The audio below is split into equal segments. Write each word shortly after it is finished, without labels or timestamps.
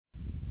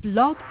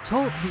Blog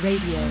Talk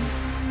Radio.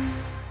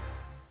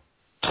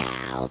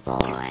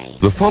 Cowboy.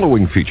 The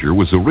following feature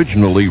was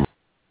originally...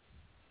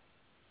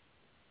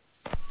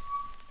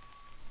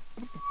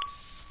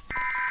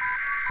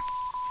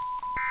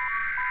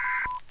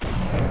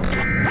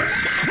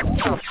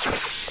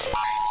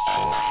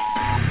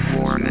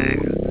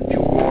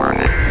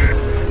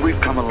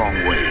 We've come a long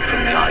way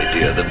from the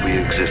idea that we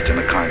exist in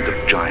a kind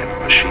of giant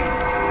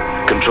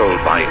machine, controlled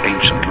by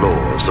ancient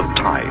laws of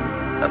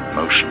time and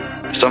motion.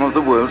 Some of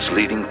the world's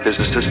leading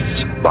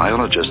physicists,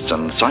 biologists,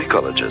 and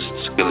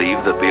psychologists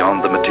believe that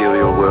beyond the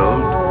material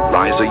world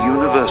lies a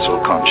universal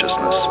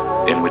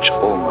consciousness in which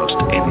almost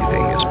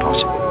anything is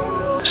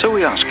possible. So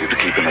we ask you to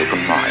keep an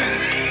open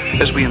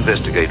mind as we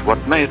investigate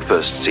what may at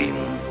first seem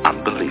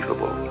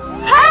unbelievable.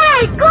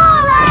 Hey,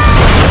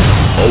 Kool-Aid!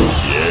 Oh,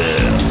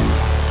 yeah.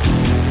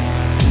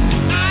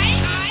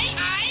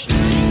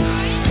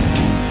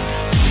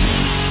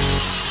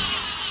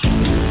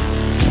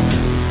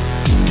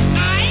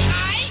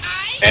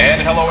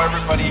 And hello,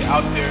 everybody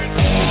out there.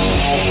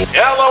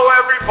 Hello,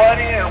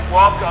 everybody, and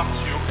welcome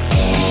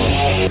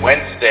to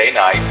Wednesday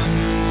night.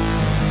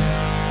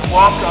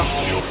 Welcome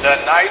to the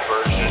night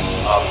version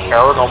of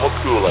Paranormal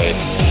Kool-Aid.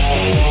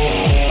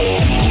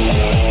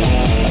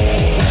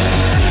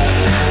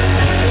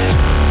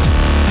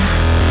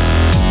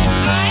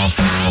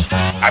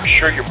 I'm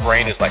sure your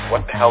brain is like,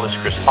 what the hell is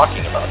Chris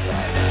talking about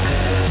tonight?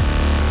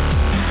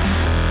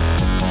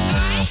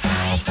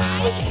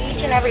 With each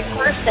and every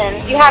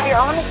person, you have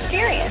your own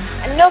experience,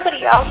 and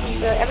nobody else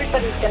is good.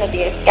 Everybody's going to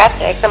be a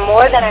skeptic. The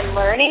more that I'm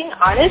learning,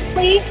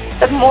 honestly,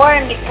 the more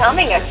I'm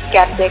becoming a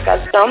skeptic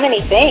of so many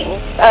things,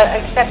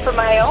 except for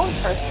my own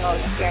personal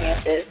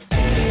experiences.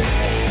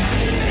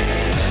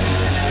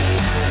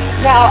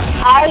 Now,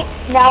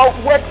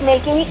 what's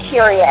making me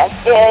curious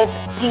is,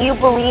 do you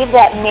believe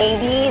that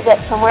maybe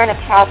that somewhere in a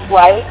past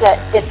life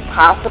that it's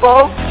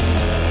possible?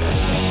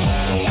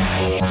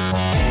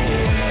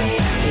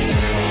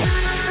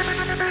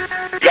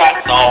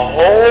 Got the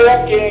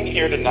whole gang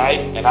here tonight,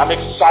 and I'm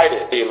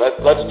excited. Hey,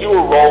 let's do a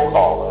roll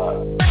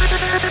call.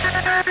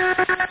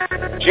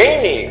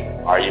 Jamie,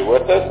 are you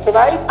with us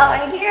tonight?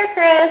 I'm here,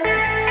 Chris.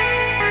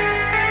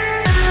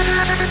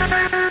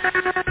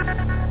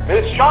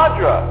 Miss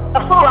Chandra.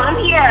 Oh,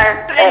 I'm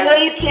here. I know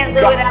you can't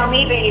live without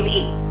me,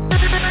 baby.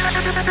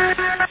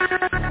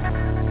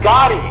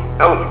 Scotty.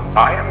 Oh,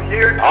 I am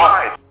here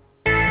tonight.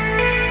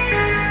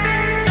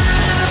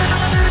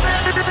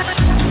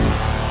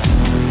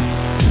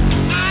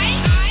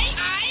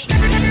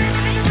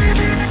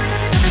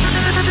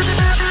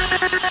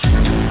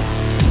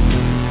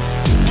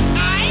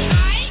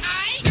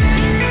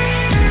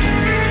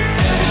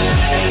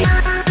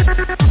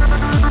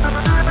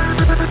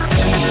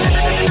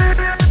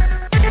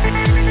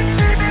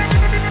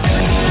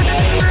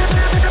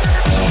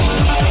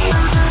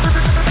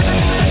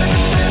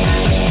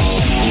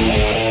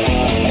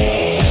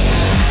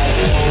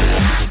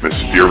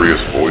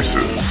 Mysterious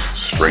voices,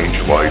 strange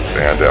lights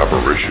and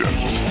apparitions,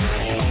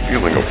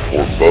 feeling of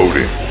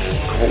foreboding,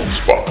 cold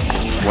spots,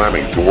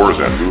 slamming doors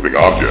and moving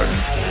objects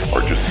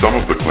are just some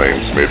of the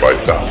claims made by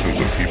thousands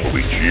of people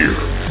each year,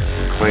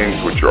 claims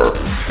which are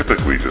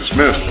typically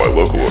dismissed by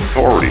local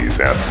authorities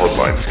and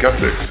hardline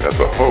skeptics as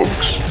a hoax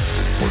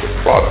or the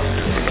product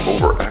of an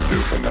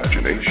overactive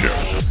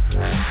imagination.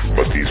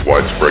 But these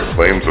widespread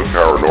claims of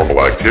paranormal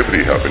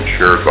activity have been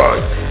shared by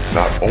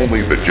not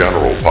only the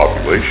general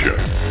population,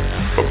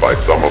 but by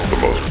some of the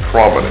most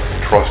prominent,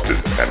 trusted,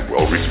 and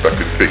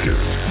well-respected figures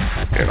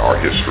in our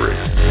history.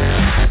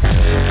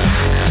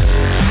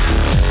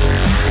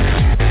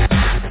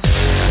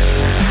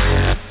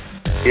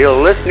 You're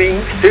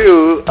listening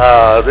to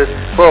this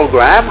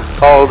program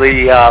called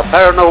the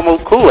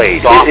Paranormal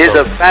Kool-Aid. Awesome. It is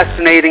a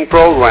fascinating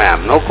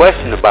program, no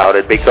question about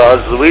it,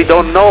 because we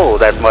don't know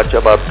that much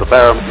about the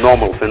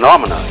paranormal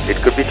phenomena.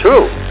 It could be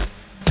true.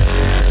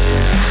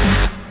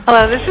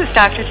 Hello, this is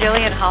Dr.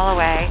 Jillian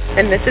Holloway.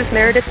 And this is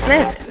Meredith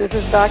Smith. This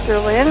is Dr.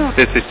 Lynn.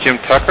 This is Jim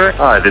Tucker.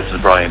 Hi, this is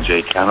Brian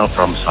J. Cano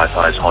from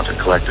Sci-Fi's Haunted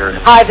Collector.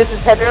 Hi, this is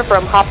Heather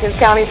from Hopkins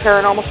County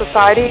Paranormal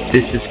Society.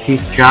 This is Keith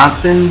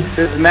Johnson.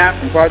 This is Matt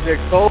from Project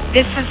Soul.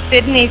 This is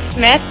Sydney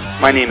Smith.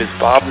 My name is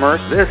Bob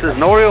Merce. This is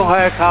Norio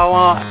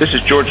Hayakawa. This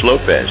is George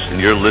Lopez, and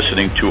you're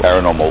listening to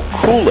Paranormal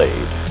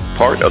Kool-Aid,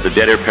 part of the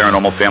Dead Air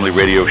Paranormal Family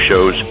Radio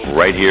shows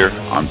right here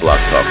on Blog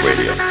Talk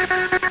Radio.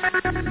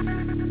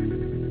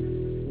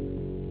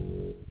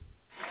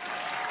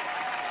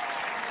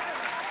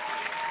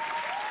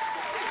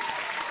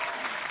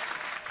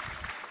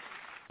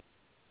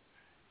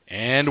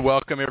 And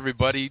welcome,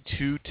 everybody,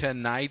 to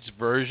tonight's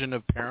version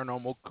of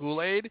Paranormal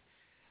Kool-Aid.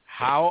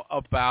 How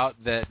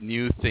about that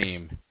new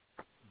theme?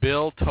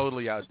 Bill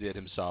totally outdid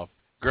himself.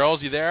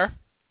 Girls, you there?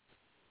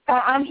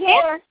 I'm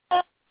here.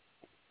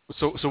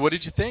 So what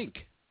did you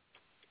think?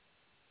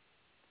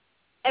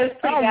 It was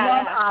pretty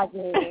bad.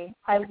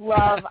 I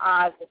love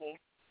Ozzy.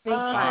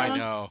 I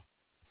know.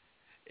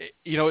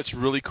 You know, what's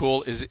really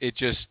cool is it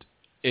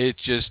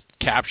just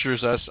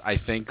captures us, I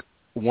think,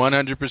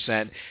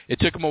 100%. It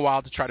took him a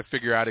while to try to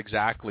figure out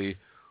exactly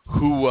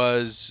who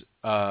was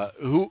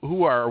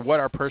what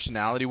our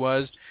personality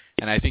was,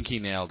 and I think he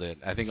nailed it.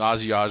 I think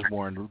Ozzy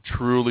Osbourne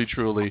truly,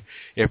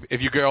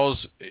 if you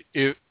girls,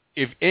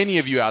 if any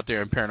of you out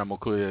there in Paranormal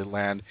Kool-Aid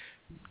land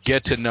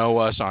get to know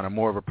us on a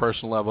more of a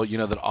personal level, you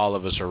know that all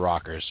of us are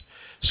rockers.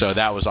 So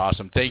that was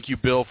awesome. Thank you,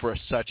 Bill, for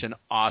such an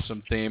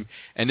awesome theme.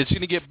 And it's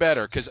going to get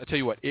better because I tell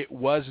you what, it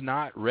was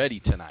not ready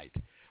tonight.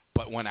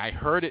 But when I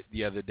heard it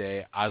the other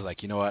day, I was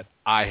like, you know what,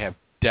 I have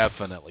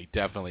definitely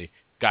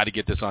got to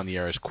get this on the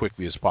air as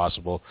quickly as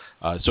possible.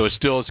 So it's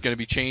going to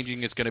be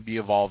changing. It's going to be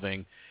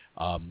evolving.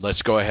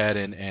 Let's go ahead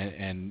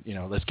and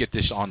let's get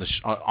this on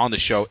the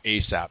show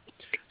ASAP.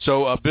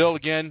 So, Bill,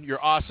 again,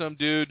 you're awesome,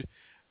 dude.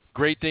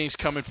 Great things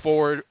coming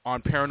forward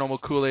on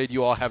Paranormal Kool-Aid.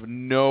 You all have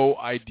no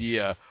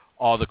idea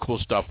all the cool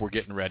stuff we're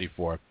getting ready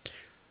for.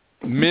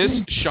 Miss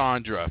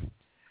Chandra,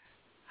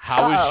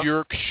 how was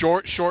your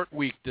short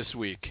week this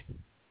week?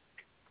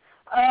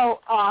 Oh,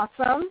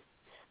 awesome.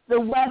 The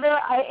weather,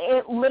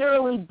 it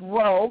literally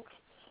broke.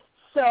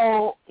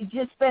 So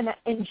just been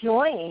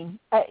enjoying,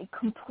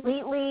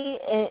 completely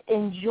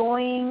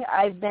enjoying.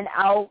 I've been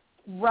out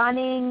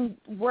running,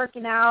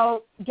 working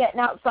out,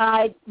 getting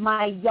outside.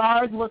 My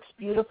yard looks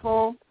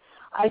beautiful.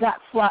 I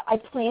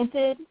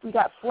planted. We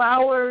got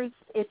flowers.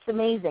 It's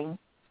amazing.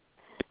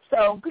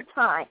 So good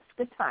times.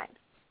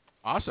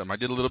 Awesome. I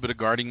did a little bit of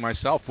gardening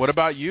myself. What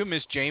about you,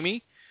 Miss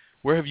Jamie?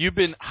 Where have you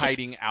been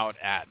hiding out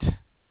at?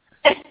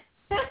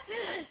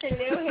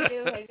 Hello.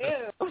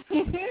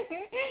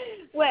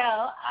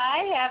 Well,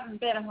 I haven't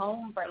been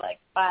home for like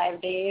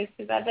 5 days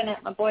because I've been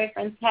at my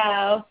boyfriend's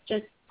house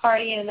just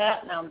partying it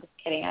up. No, I'm just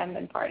kidding. I haven't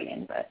been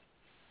partying, but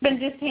been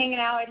just hanging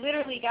out. I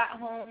literally got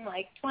home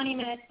like 20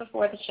 minutes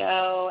before the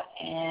show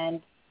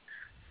and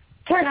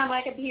turned on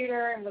my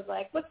computer and was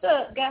like, "What's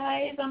up,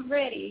 guys? I'm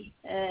ready."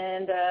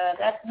 And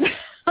that's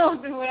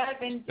what I've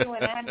been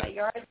doing. I had my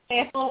yard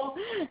sale,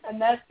 and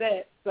that's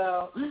it.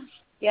 So,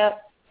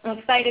 yep. I'm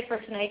excited for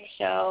tonight's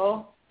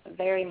show.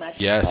 Very much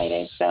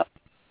excited. So.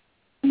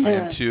 I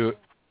am too.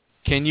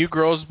 Can you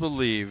girls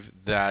believe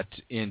that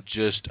in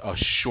just a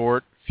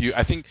short few,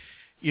 I think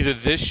either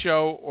this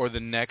show or the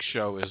next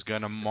show is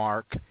going to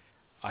mark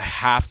a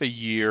half a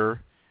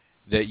year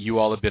that you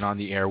all have been on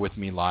the air with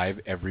me live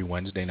every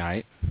Wednesday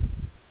night?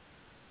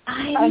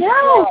 I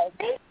know.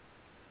 It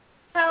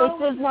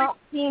does not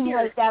seem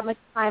like that much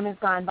time has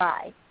gone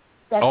by.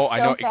 That's I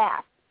know.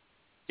 Fast.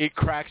 It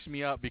cracks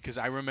me up because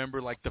I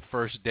remember like the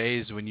first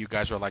days when you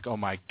guys were like, "Oh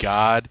my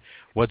God,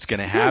 what's going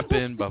to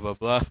happen?" Blah blah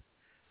blah.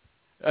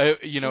 And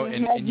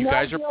you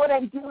guys are. What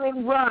I'm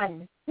doing,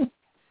 run.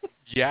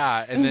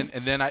 Yeah, and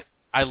then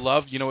I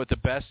love what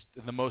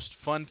the most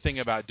fun thing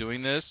about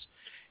doing this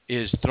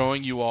is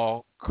throwing you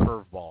all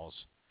curveballs.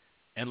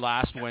 And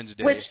last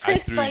Wednesday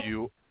I threw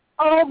you.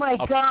 Oh my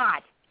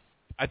God!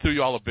 I threw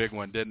you all a big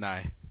one, didn't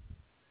I?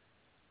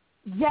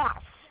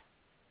 Yes.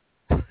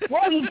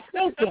 What are you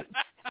thinking?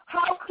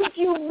 How could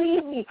you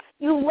leave me?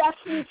 You left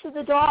me to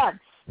the dogs.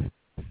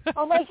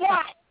 Oh, my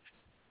God.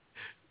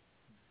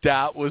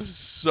 That was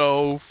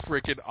so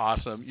freaking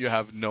awesome. You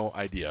have no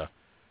idia.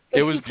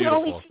 It was beautiful.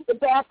 You can only see the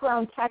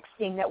background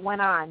texting that went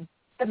on.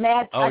 The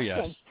mad texting. Oh,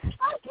 yes.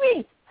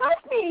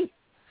 Help me.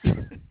 What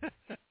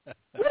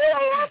do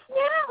I ask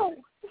now?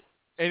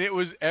 And it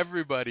was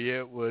everybody.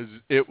 It was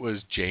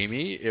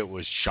Jamie. It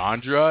was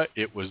Chandra.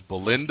 It was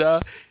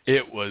Belinda.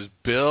 It was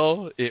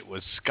Bill. It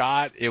was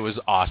Scott. It was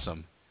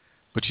awesome.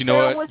 But you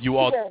know what? You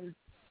all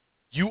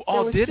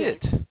did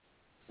it.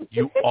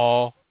 You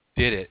all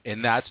did it.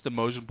 And that's the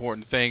most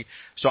important thing.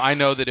 So I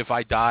know that if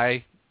I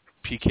die,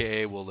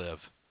 PKA will live.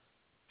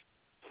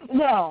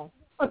 No.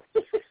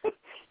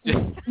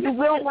 You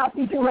will not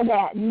be doing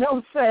that.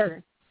 No,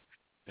 sir.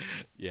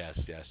 Yes.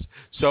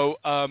 So,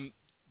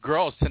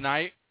 girls,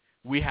 tonight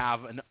we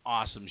have an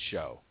awesome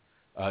show.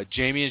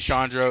 Jamie and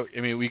Chandra,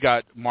 we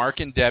got Mark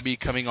and Debbie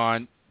coming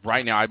on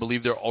right now. I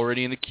believe they're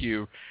already in the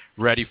queue,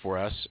 ready for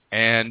us.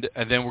 And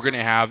then we're going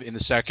to have, in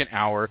the second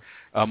hour,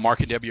 Mark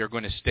and Debbie are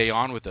going to stay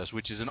on with us,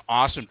 which is an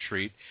awesome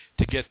treat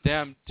to get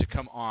them to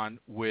come on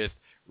with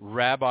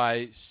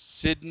Rabbi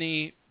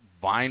Sidney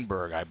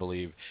Vineburg, I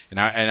believe. And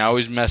I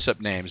always mess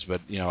up names, but,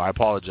 I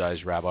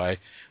apologize, Rabbi.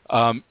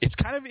 It's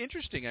kind of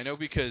interesting, I know,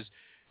 because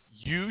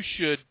you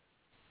should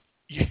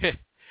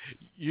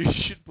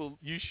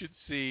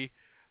see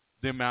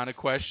the amount of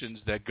questions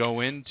that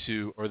go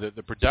into, or the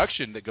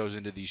production that goes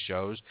into these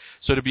shows.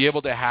 So to be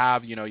able to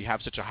have, you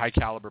have such a high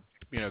caliber,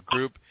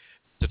 group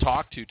to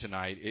talk to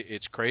tonight,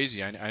 it's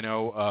crazy. I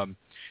know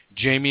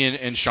Jamie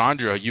and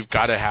Chandra,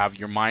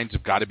 your minds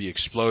have got to be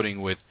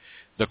exploding with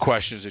the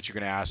questions that you're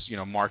going to ask,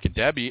 Mark and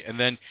Debbie, and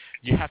then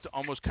you have to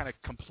almost kind of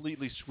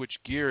completely switch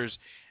gears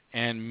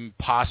and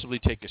possibly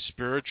take a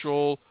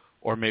spiritual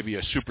or maybe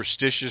a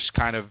superstitious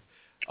kind of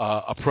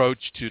approach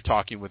to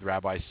talking with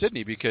Rabbi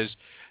Sidney, because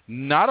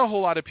not a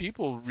whole lot of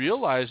people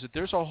realize that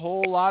there's a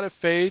whole lot of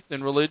faith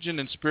and religion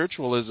and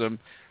spiritualism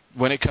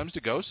when it comes to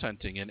ghost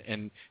hunting.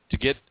 And to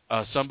get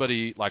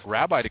somebody like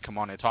Rabbi to come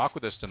on and talk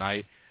with us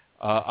tonight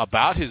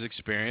about his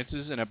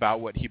experiences and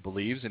about what he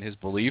believes and his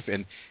belief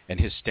and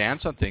his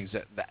stance on things,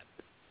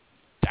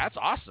 that's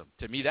awesome.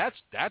 To me,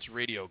 that's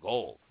radio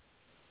gold.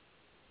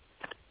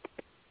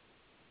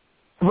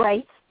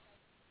 Right.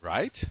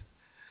 Right.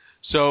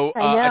 So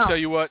I tell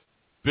you what,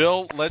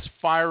 Bill, let's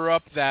fire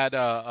up that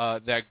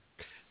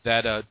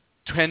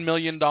 $10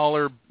 million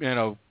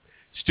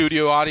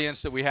studio audience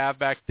that we have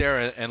back there,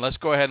 and let's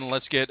go ahead and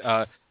let's get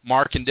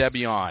Mark and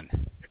Debbie on.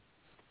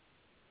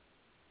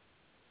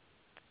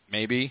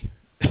 Maybe.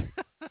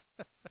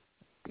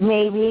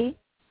 Maybe.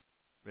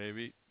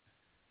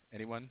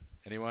 Anyone?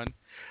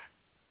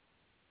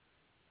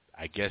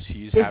 I guess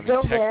he's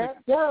having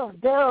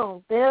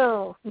technical.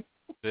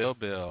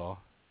 Bill.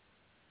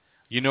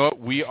 You know what?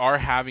 We are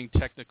having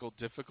technical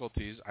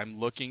difficulties. I'm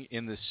looking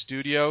in the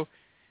studio,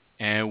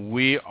 and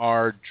we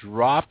are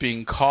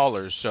dropping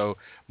callers. So,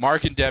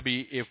 Mark and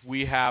Debbie, if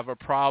we have a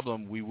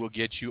problem, we will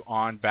get you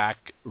on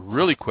back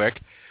really quick.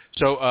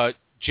 So,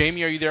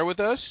 Jamie, are you there with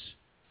us?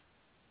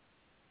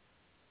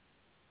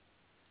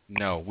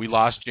 No, we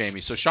lost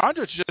Jamie. So,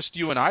 Chandra, it's just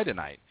you and I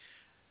tonight.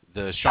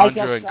 The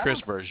Chandra and Chris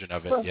version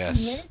of it, yes. For a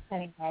few minutes,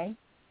 anyway.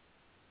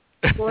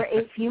 For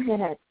a few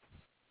minutes.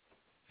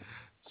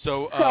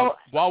 So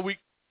while we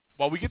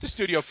get the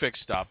studio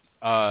fixed up,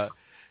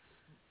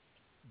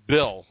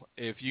 Bill,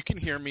 if you can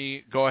hear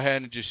me, go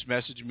ahead and just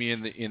message me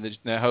in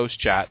the host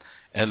chat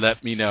and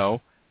let me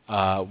know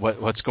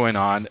what's going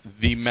on.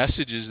 The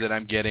messages that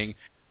I'm getting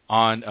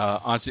on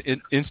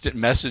Instant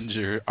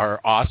Messenger are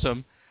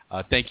awesome.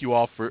 Thank you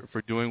all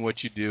for doing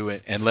what you do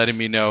and letting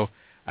me know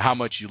how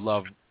much you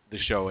love the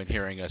show and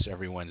hearing us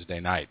every Wednesday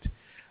night.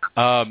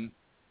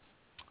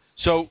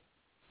 So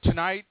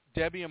tonight,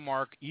 Debbie and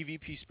Mark,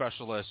 EVP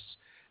specialists,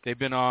 they've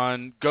been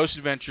on Ghost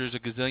Adventures a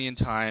gazillion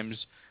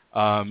times.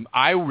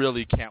 I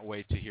really can't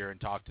wait to hear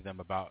and talk to them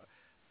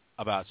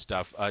about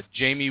stuff.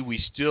 Jamie, we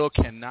still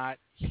cannot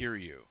hear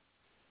you.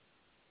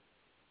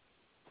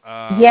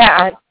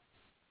 Yeah,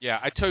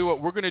 I tell you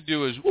what we're going to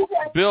do is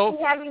Bill.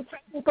 She's having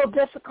technical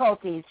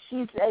difficulties.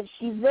 She's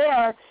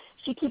there.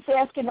 She keeps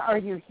asking, "Are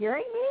you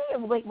hearing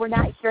me?" Like we're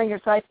not hearing her,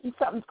 so I think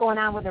something's going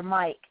on with her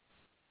mic.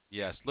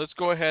 Yes, let's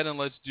go ahead and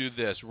let's do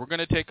this. We're going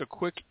to take a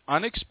quick,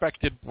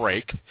 unexpected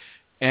break,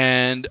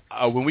 and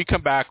when we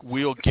come back,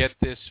 we'll get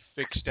this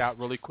fixed out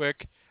really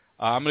quick.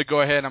 I'm going to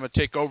go ahead and I'm going to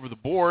take over the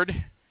board,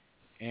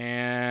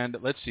 and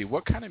let's see,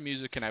 what kind of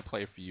music can I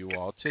play for you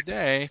all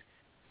today?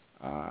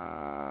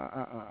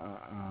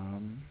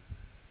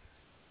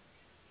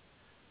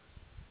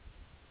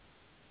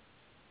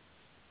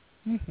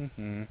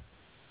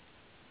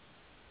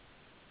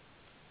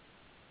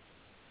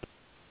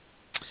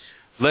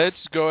 Let's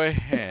go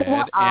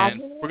ahead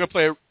and we're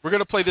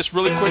gonna play this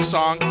really quick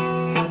song,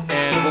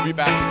 and we'll be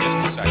back in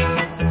just a second.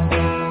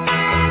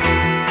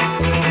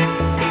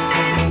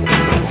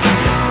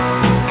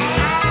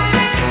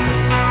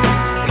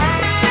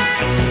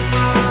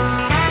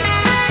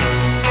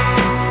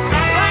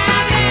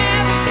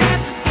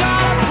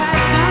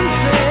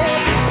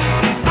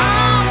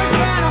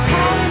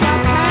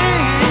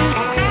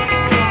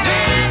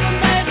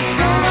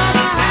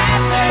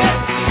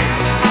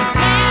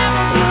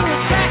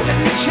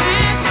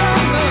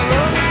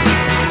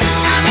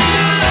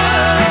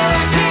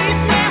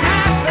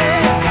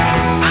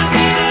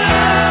 I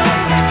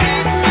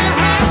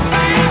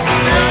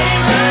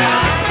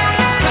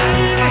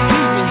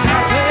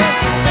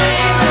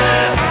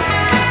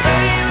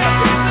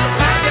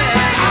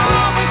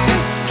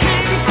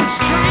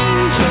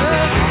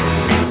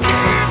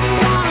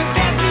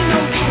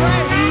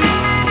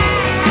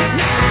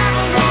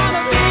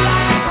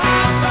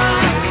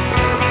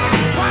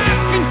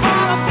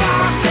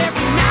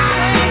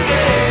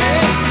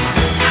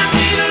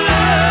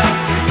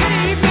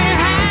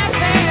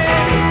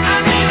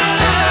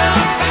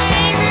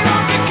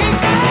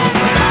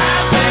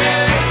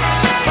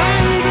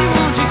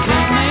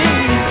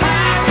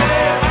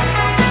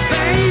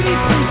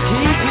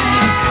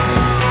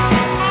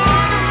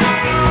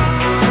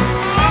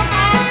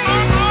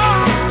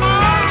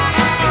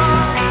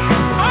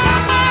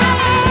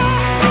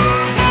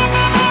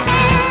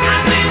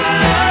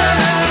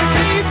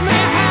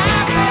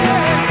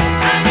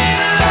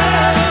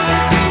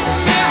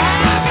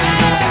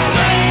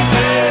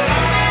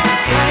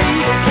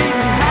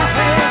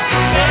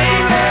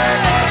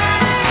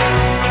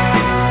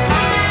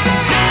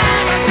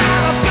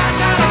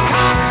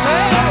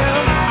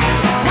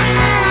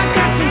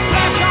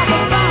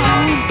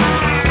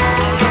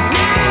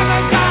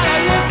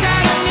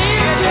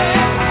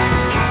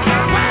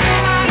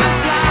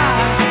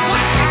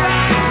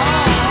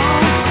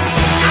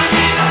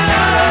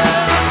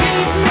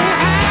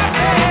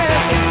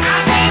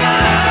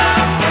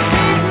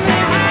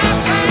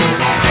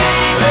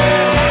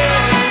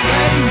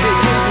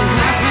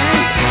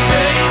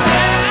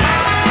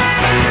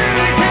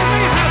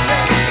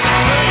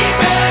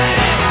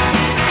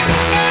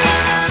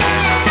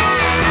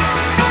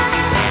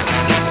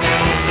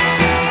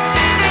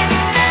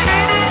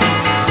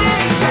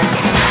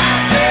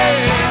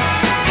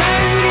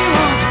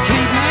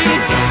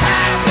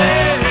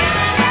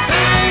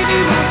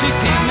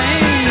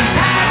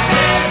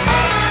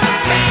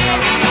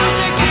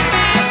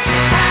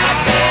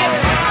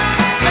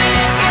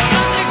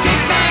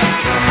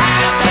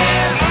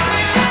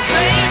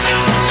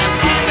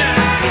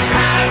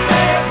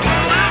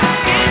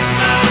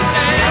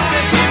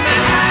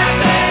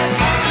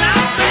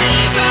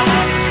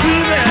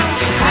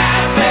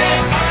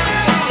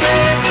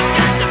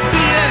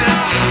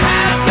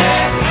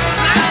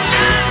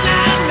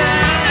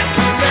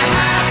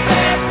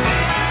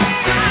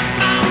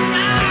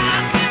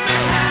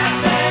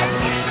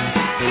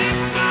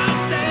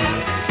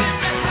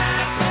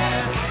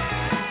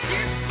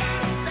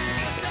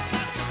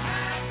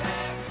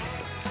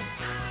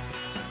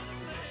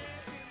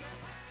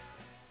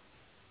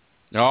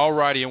All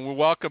righty, and we'll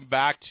welcome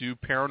back to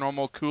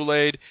Paranormal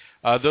Kool-Aid.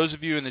 Those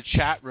of you in the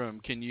chat room,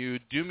 can you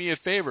do me a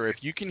favor? If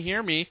you can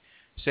hear me,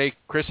 say,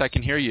 Chris, I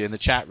can hear you in the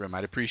chat room.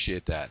 I'd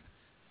appreciate that.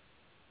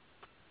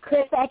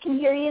 Chris, I can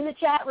hear you in the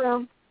chat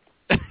room.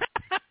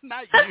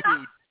 Not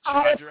you,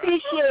 I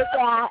appreciate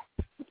that.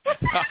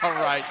 All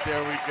right,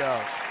 there we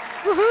go.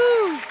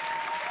 Woohoo!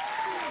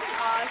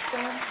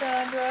 Awesome,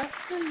 Sandra.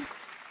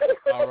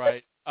 All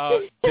right.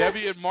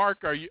 Debbie and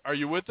Mark, are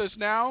you with us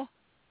now?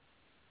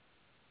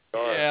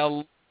 Sure.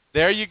 Yeah,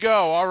 there you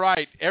go. All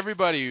right,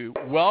 everybody,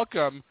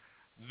 welcome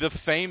the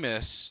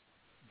famous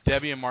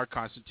Debbie and Mark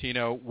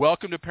Constantino.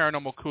 Welcome to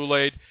Paranormal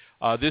Kool-Aid.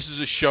 This is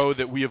a show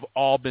that we have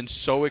all been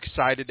so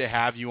excited to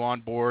have you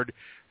on board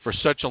for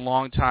such a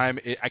long time.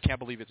 I can't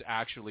believe it's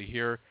actually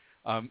here.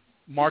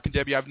 Mark and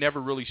Debbie, I've never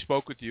really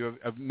spoke with you.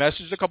 I've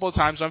messaged a couple of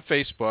times on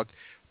Facebook,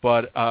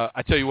 but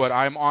I tell you what,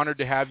 I'm honored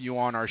to have you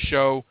on our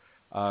show.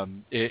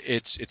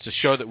 It's a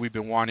show that we've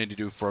been wanting to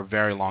do for a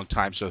very long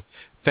time. So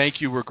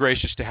thank you. We're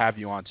gracious to have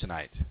you on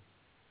tonight.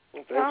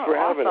 Well, thanks for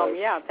having us.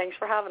 Yeah, thanks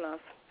for having us.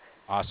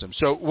 Awesome.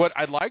 So what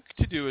I'd like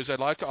to do is I'd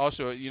like to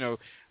also,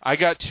 I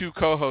got two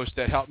co-hosts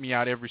that help me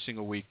out every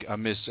single week,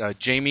 Miss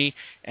Jamie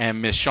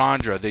and Miss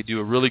Chandra. They do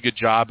a really good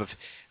job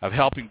of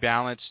helping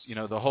balance,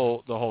 the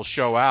whole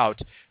show out.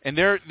 And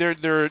they're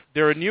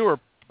a newer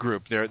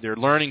group. They're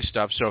learning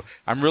stuff. So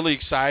I'm really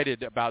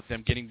excited about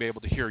them be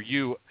able to hear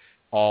you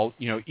all,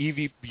 your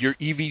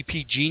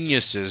EVP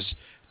geniuses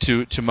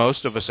to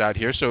most of us out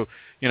here. So,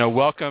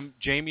 welcome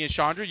Jamie and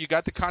Chandra. You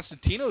got the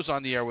Constantinos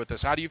on the air with us.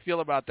 How do you feel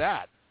about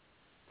that?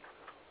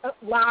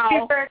 Wow.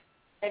 Super.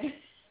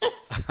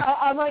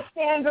 I'm like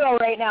fangirl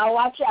right now.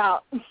 Watch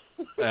out.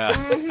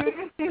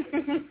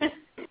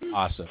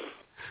 Awesome.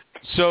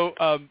 So,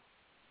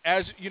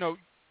 as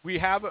we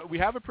have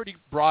a pretty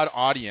broad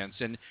audience,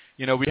 and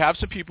we have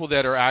some people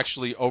that are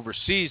actually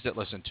overseas that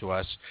listen to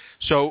us.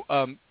 So,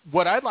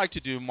 what I'd like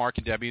to do, Mark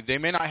and Debbie, they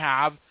may not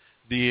have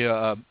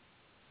the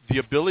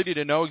ability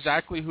to know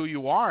exactly who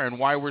you are and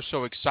why we're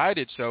so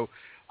excited. So,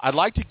 I'd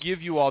like to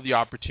give you all the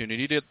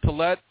opportunity to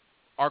let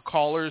our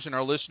callers and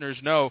our listeners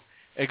know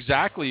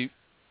exactly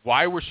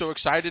why we're so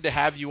excited to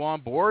have you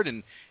on board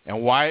and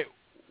why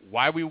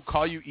we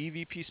call you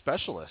EVP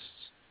specialists.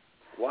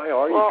 Why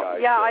are you guys?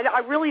 Yeah, I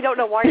really don't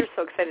know why you're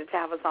so excited to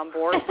have us on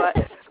board, but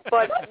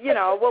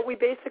what we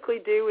basically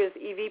do is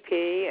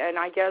EVP, and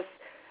I guess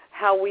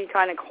how we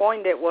kind of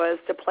coined it was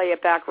to play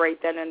it back right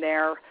then and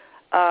there.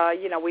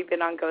 We've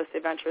been on Ghost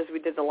Adventures. We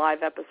did the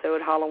live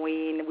episode,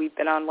 Halloween. We've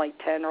been on like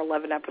 10 or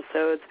 11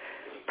 episodes,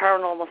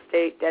 Paranormal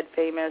State, Dead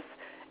Famous.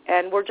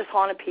 And we're just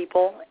haunted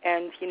people,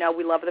 and,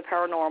 we love the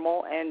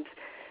paranormal, and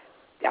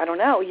I don't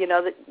know,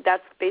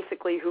 that's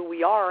basically who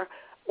we are.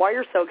 Why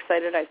you're so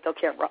excited, I still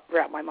can't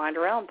wrap my mind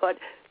around, but,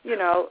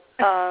 so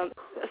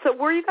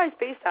where are you guys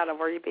based out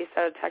of? Are you based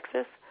out of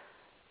Texas?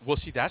 Well,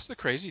 see, that's the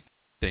crazy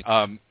thing.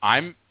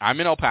 I'm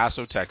in El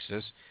Paso,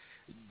 Texas.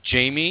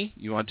 Jamie,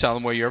 you want to tell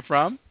them where you're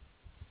from?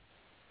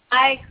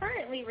 I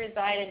currently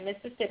reside in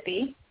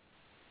Mississippi.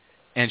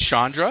 And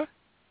Chandra?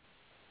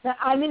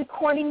 I'm in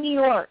Corning, New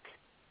York.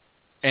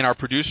 And our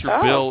producer,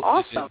 Bill,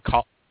 awesome.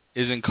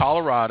 is in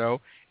Colorado.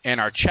 And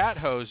our chat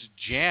host,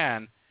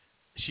 Jan,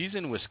 she's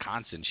in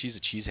Wisconsin. She's a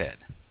cheesehead.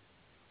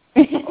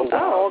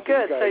 Oh,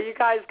 good. So you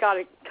guys got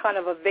a kind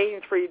of a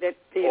vein through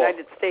the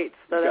United States.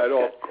 So you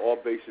got all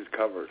bases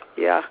covered.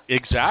 Yeah.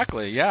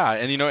 Exactly, yeah.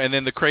 And, and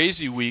then the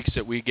crazy weeks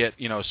that we get,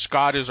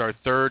 Scott is our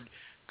third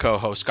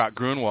co-host, Scott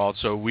Grunwald,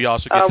 so we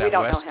also get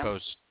that West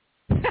Coast.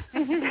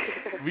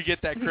 We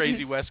get that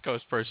crazy West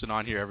Coast person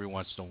on here every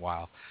once in a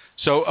while.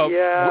 So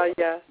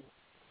yeah.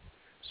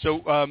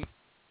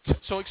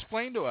 So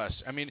explain to us.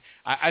 I mean,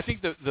 I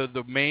think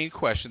the main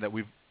question that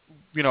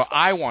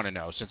I want to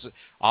know, since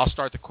I'll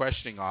start the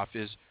questioning off,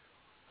 is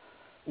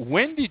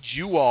when did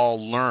you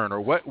all learn,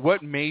 or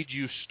what made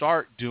you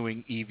start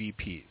doing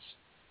EVPs,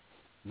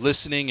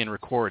 listening and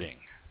recording?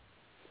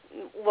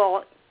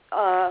 Well,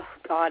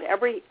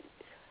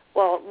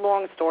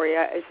 long story.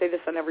 I say this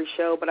on every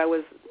show, but I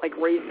was like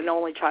raised an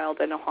only child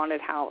in a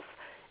haunted house.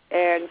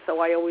 And so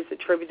I always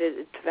attributed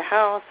it to the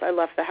house. I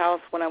left the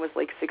house when I was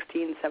like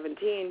 16,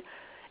 17.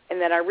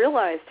 And then I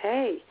realized,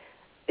 hey,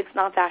 it's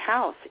not that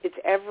house. It's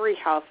every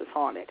house is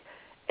haunted.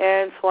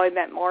 And so I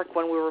met Mark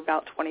when we were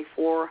about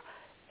 24.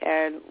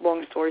 And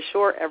long story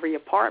short, every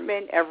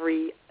apartment,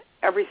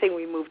 everything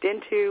we moved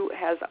into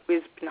has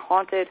always been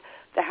haunted.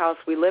 The house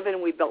we live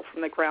in, we built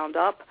from the ground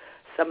up.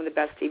 Some of the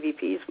best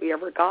EVPs we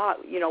ever got,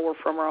 were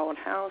from our own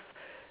house.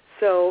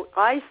 So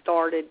I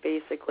started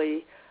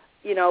basically,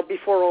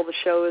 before all the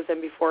shows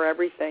and before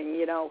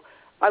everything,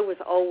 I was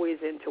always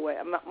into it.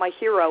 My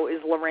hero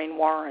is Lorraine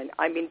Warren.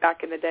 I mean,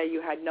 back in the day,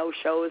 you had no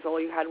shows. All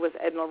you had was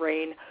Ed and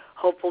Lorraine.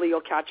 Hopefully you'll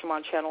catch them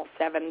on Channel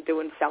 7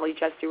 doing Sally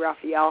Jesse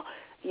Raphael,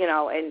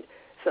 and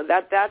so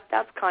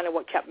that's kind of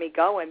what kept me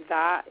going.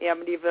 That,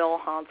 Amityville,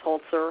 Hans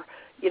Holzer,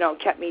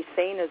 kept me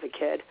sane as a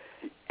kid.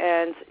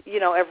 And,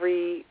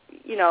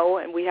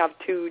 and we have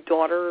two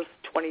daughters,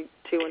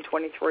 22 and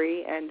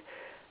 23, and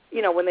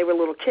when they were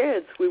little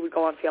kids, we would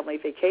go on family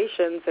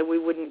vacations, and we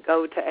wouldn't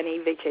go to any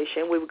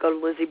vacation. We would go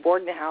to Lizzie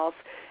Borden's house,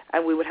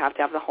 and we would have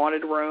to have the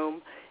haunted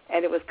room.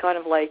 And it was kind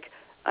of like,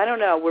 I don't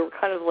know, we were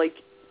kind of like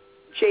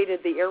jaded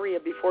the area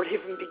before it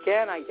even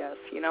began, I guess,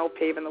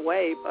 paving the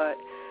way. But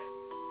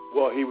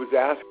well, he was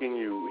asking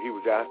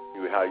you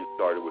how you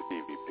started with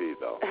EVP,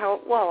 though.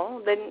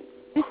 Then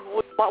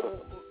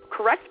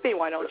correct me,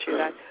 why don't you?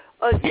 Then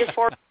as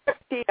far as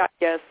EVP, I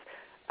guess,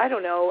 I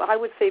don't know. I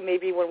would say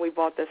maybe when we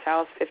bought this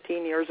house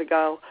 15 years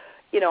ago,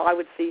 I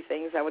would see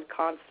things. I would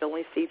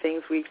constantly see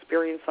things. We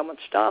experienced so much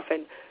stuff,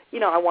 and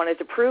I wanted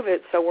to prove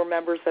it. So we're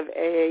members of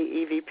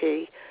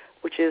AAEVP,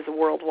 which is a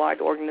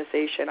worldwide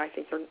organization. I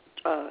think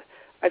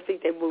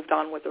they've moved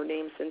on with their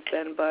name since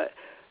then, but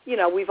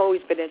we've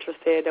always been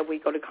interested, and we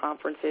go to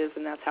conferences,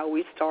 and that's how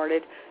we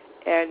started.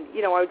 And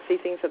I would see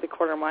things at the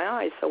corner of my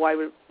eye, so I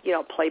would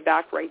play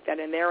back right then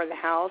and there in the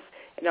house,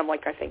 and I'm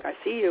like, I think I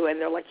see you, and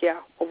they're like,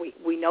 yeah, well,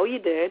 we know you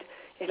did,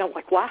 and I'm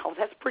like, wow,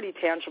 that's pretty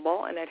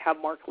tangible, and I'd have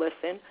Mark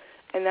listen,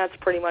 and that's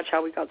pretty much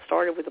how we got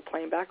started with the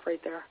playing back right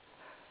there.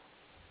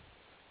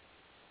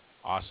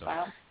 Awesome.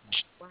 Wow.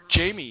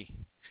 Jamie.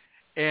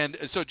 And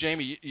so,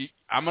 Jamie,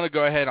 I'm going to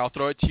go ahead. I'll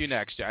throw it to you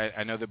next.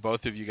 I know that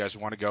both of you guys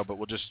want to go, but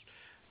we'll just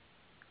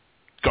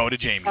go to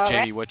Jamie. Okay.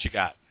 Jamie, what you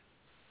got?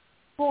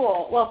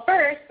 Cool. Well,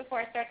 first, before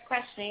I start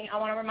questioning, I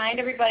want to remind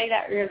everybody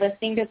that you're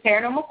listening to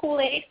Paranormal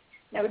Kool-Aid.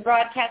 That we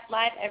broadcast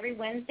live every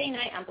Wednesday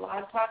night on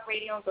Blog Talk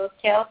Radio and Ghost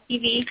Tales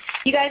TV.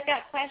 You guys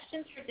got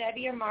questions for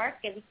Debbie or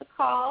Mark, give us a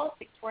call,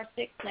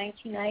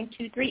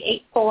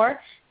 646-929-2384.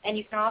 And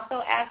you can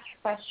also ask your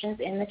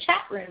questions in the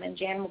chat room, and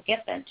Jan will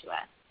get them to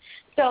us.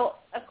 So,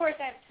 of course,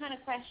 I have a ton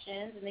of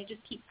questions, and they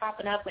just keep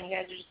popping up when you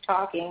guys are just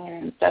talking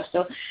and stuff.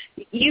 So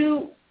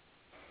you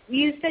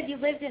said you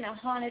lived in a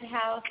haunted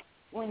house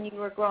when you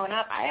were growing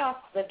up. I also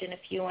lived in a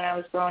few when I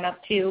was growing up,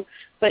 too.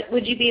 But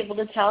would you be able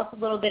to tell us a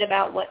little bit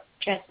about what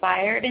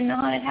transpired in the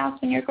haunted house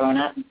when you were growing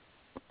up?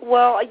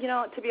 Well,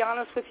 to be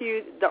honest with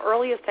you, the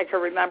earliest I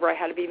could remember I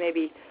had to be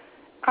maybe,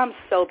 I'm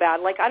so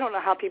bad. Like, I don't know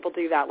how people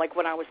do that. Like,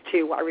 when I was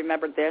 2, I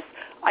remembered this.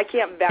 I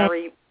can't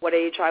vary what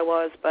age I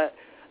was, but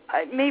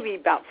maybe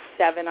about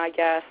 7, I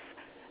guess.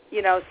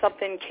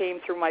 Something came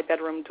through my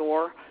bedroom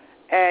door,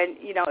 and,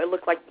 it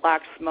looked like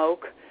black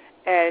smoke,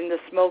 and the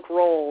smoke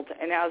rolled.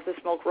 And as the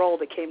smoke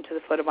rolled, it came to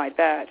the foot of my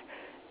bed.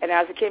 And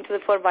as it came to the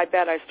foot of my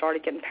bed, I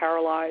started getting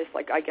paralyzed.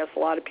 Like, I guess a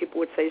lot of people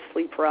would say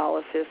sleep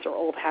paralysis or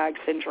old hag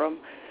syndrome.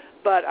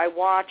 But I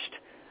watched,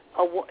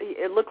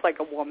 it looked like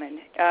a woman,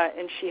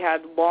 and she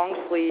had long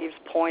sleeves,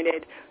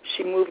 pointed.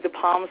 She moved the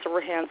palms of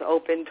her hands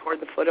open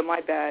toward the foot of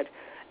my bed,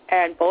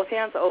 and both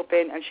hands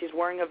open, and she's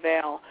wearing a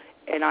veil,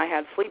 and I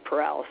had sleep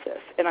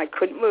paralysis, and I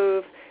couldn't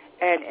move,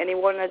 and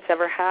anyone that's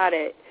ever had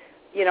it,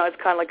 it's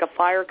kind of like a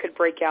fire could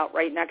break out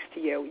right next to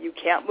you. You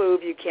can't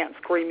move, you can't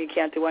scream, you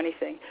can't do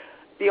anything.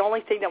 The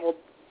only thing that will,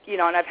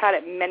 and I've had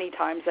it many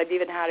times. I've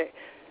even had it,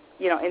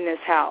 in this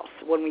house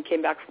when we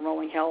came back from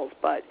Rolling Hills,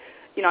 but,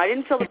 I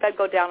didn't feel the bed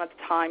go down at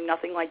the time,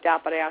 nothing like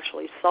that, but I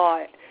actually saw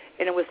it,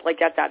 and it was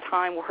like at that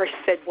time where I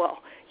said, well,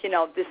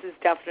 this is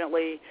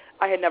definitely,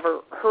 I had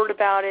never heard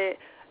about it.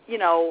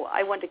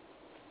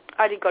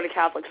 I didn't go to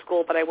Catholic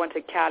school, but I went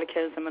to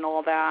catechism and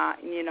all that,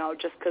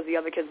 just because the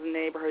other kids in the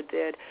neighborhood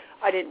did.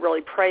 I didn't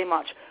really pray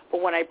much,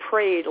 but when I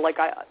prayed, like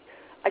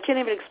I can't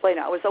even explain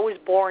it. I was always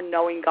born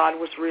knowing God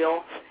was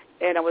real,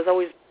 and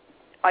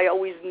I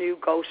always knew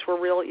ghosts were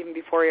real even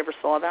before I ever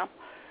saw them.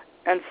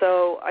 And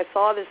so I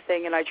saw this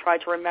thing, and I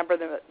tried to remember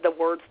the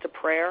words to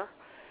prayer,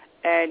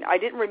 and I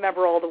didn't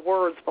remember all the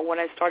words, but when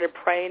I started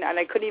praying, and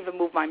I couldn't even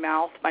move my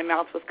mouth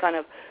was kind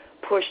of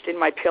pushed in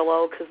my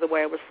pillow because the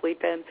way I was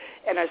sleeping,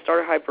 and I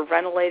started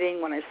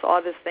hyperventilating when I saw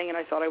this thing, and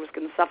I thought I was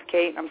going to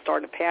suffocate, and I'm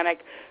starting to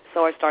panic,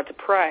 so I started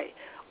to pray.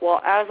 Well,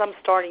 as I'm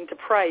starting to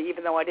pray,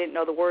 even though I didn't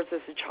know the words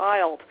as a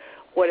child,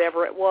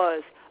 whatever it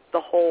was,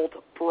 the hold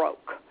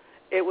broke.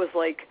 It was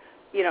like,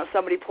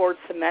 somebody poured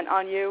cement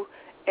on you,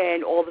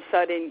 and all of a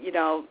sudden,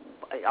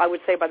 I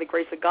would say by the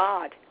grace of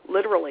God,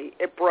 literally,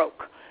 it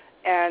broke.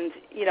 And,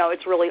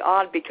 it's really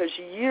odd because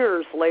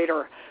years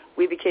later,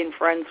 we became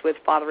friends with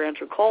Father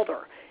Andrew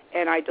Calder,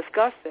 and I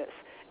discussed this.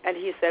 And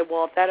he said,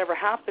 well, if that ever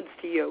happens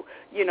to you,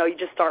 you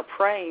just start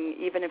praying.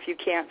 Even if you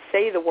can't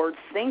say the words,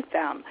 think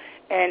them.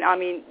 And,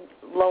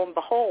 lo and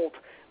behold,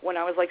 when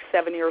I was like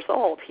 7 years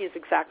old, he's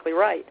exactly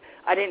right.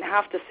 I didn't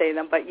have to say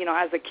them, but,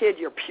 as a kid,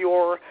 you're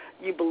pure,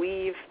 you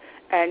believe,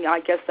 and I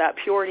guess that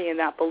purity and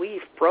that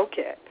belief broke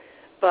it.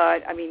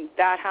 But,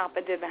 that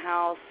happened in the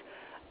house.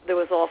 There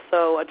was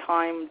also a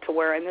time to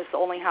where, and this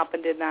only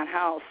happened in that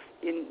house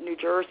in New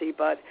Jersey,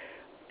 but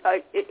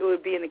it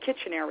would be in the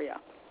kitchen area.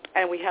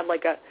 And we had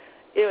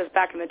it was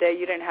back in the day,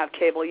 you didn't have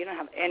cable, you didn't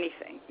have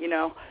anything,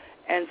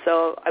 And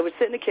so I would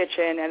sit in the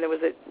kitchen, and there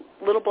was a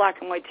little black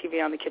and white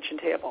TV on the kitchen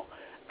table.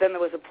 Then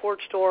there was a porch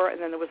door, and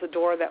then there was a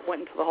door that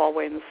went into the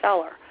hallway in the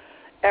cellar.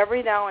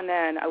 Every now and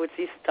then I would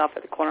see stuff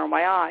at the corner of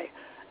my eye,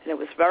 and it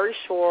was very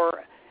short.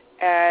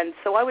 And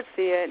so I would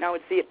see it, and I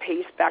would see it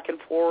pace back and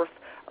forth,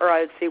 or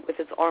I would see it with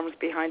its arms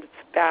behind its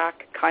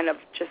back, kind of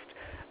just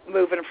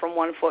moving from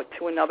one foot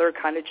to another,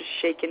 kind of just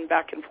shaking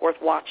back and forth,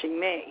 watching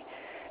me.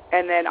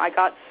 And then I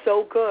got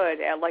so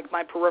good at, like,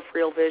 my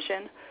peripheral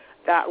vision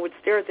that I would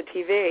stare at the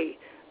TV,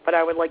 but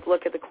I would, like,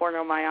 look at the corner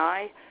of my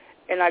eye.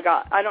 And I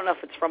don't know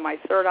if it's from my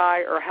third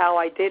eye or how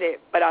I did it,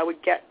 but I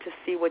would get to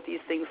see what these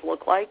things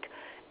look like.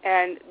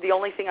 And the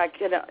only thing I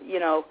could,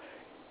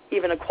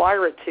 even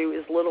acquire it to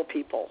is little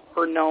people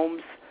or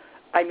gnomes.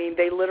 I mean,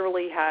 they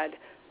literally had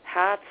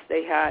hats,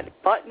 they had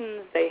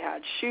buttons, they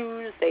had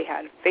shoes, they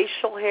had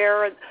facial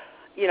hair.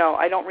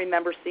 I don't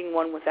remember seeing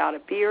one without a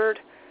beard,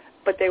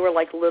 but they were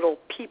like little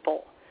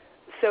people.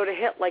 So to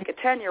hit like a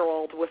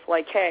 10-year-old with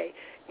like, hey,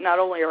 not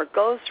only are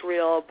ghosts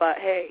real, but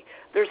hey,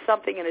 there's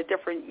something in a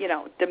different,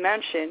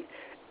 dimension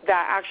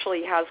that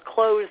actually has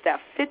clothes that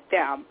fit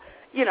them.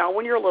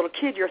 When you're a little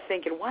kid, you're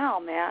thinking, wow,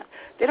 man,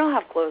 they don't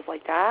have clothes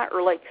like that.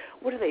 Or like,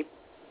 what are they,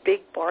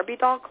 big Barbie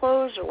doll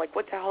clothes? Or like,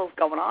 what the hell is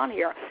going on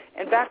here?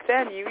 And back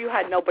then, you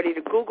had nobody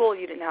to Google.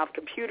 You didn't have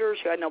computers.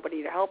 You had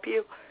nobody to help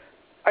you.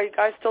 Are you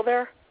guys still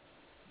there?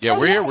 Yeah,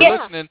 we're here. We're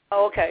listening.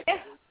 Oh, okay.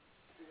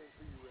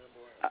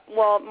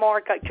 Well,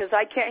 Mark, because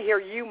I can't hear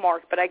you,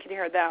 Mark, but I can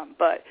hear them.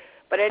 But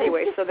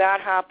anyway, so that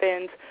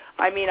happened.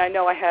 I mean, I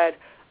know I had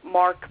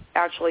Mark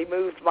actually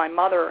moved my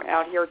mother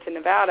out here to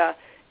Nevada,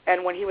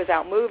 and when he was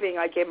out moving,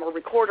 I gave him a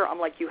recorder. I'm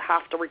like, you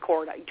have to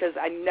record it, because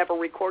I never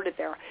recorded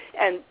there.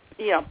 And,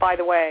 by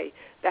the way,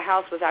 the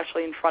house was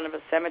actually in front of a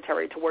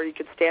cemetery to where you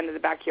could stand in the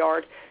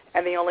backyard,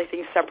 and the only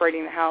thing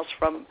separating the house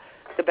from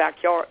the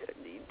backyard,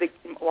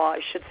 I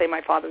should say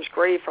my father's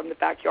grave from the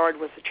backyard,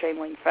 was a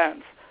chain link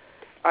fence.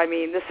 I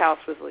mean, this house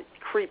was like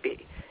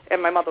creepy,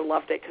 and my mother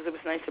loved it because it was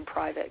nice and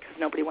private because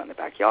nobody went in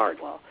the backyard.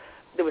 Well,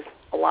 there was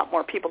a lot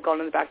more people going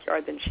in the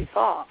backyard than she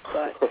thought,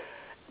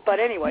 but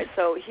anyway,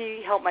 so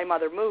he helped my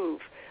mother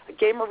move. I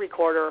gave him a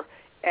recorder,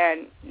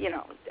 and,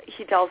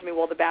 he tells me,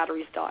 well, the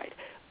batteries died.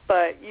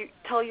 But you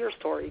tell your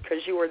story, because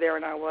you were there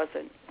and I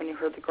wasn't when you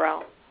heard the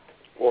growl.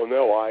 Well,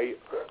 no, I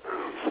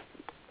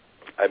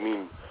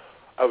mean,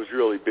 I was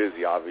really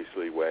busy,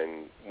 obviously,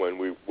 when I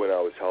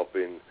was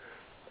helping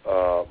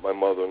my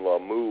mother-in-law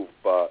move,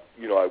 but,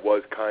 I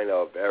was kind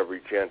of,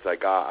 every chance I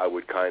got, I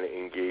would kind of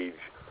engage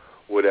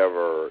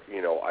whatever,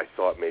 I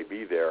thought may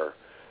be there.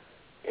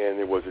 And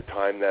there was a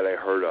time that I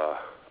heard a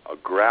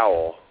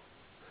growl,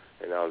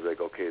 and I was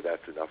like, okay,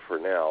 that's enough for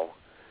now.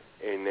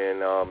 And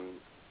then,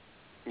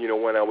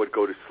 when I would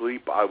go to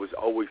sleep, I was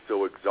always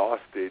so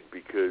exhausted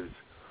because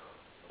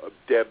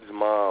Deb's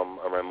mom,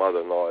 or my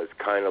mother-in-law, is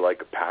kind of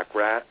like a pack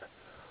rat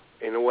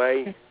in a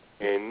way,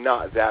 and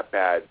not that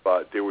bad,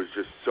 but there was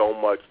just so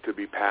much to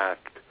be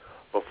packed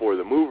before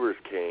the movers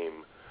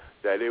came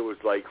that it was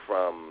like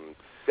from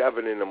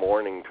 7 in the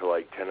morning to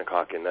like 10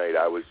 o'clock at night,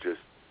 I was just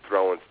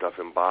throwing stuff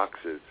in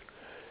boxes.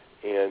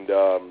 And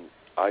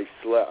I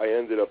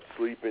ended up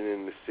sleeping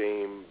in the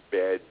same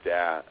bed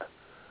that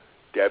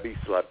Debbie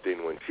slept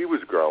in when she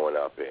was growing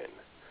up in.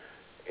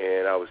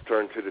 And I was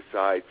turned to the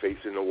side,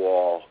 facing the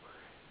wall,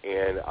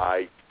 and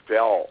I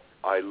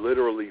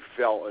literally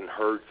felt and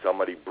heard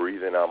somebody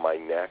breathing on my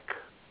neck.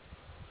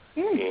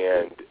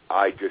 And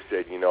I just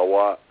said, you know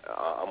what,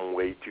 I'm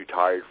way too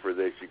tired for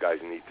this. You guys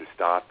need to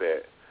stop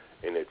it.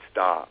 And it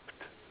stopped.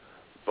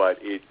 But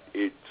it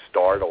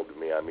startled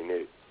me. I mean,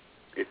 it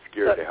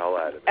scared the hell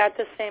out of me. At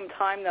the same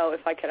time, though,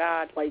 if I could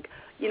add, like,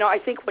 I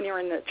think when you're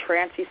in the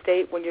trancy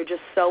state, when you're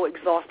just so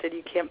exhausted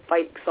you can't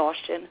fight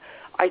exhaustion,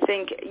 I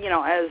think,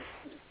 as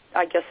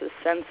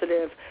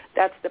sensitive,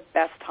 that's the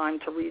best time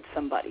to read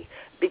somebody,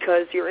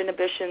 because your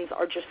inhibitions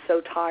are just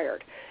so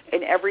tired,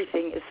 and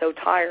everything is so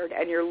tired,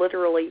 and you're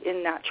literally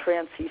in that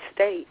trancy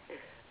state,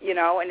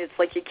 and it's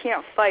like you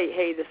can't fight,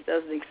 hey, this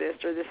doesn't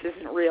exist or this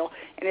isn't real,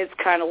 and it's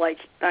kind of like,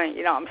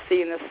 I'm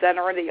seeing the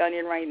center of the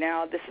onion right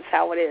now, this is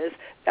how it is,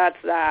 that's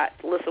that,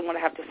 listen what I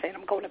have to say, and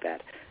I'm going to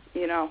bed,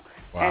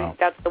 Wow. And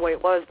that's the way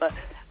it was. But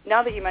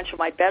now that you mentioned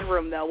my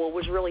bedroom, though, what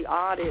was really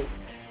odd is,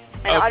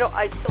 and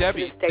I still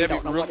Debbie, to this day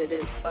don't know what it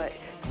is, but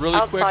really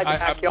quick,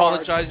 I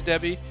apologize,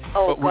 Debbie,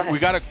 but we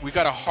got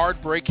a hard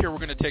break here. We're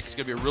going to take. It's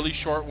going to be a really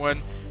short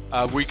one.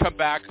 We come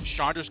back.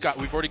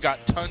 We've already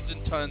got tons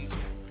and tons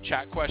of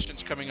chat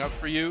questions coming up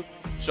for you.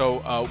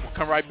 So we'll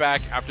come right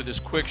back after this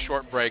quick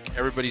short break.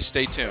 Everybody,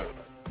 stay tuned.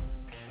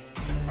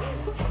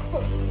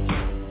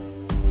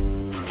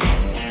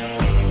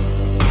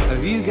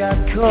 Have you got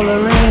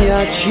color in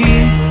your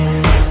cheeks?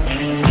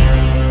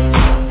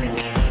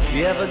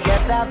 You ever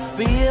get that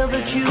feel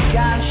that you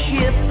can't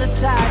shift, the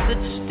type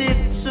that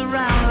sticks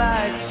around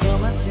like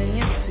summits in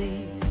your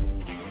teeth?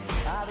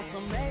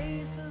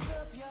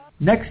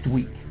 Next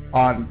week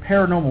on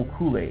Paranormal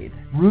Kool-Aid,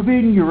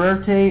 Ruben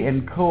Uriarte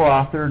and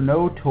co-author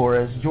No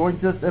Torres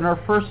joins us in our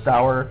first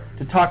hour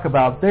to talk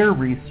about their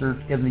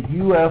research in the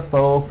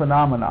UFO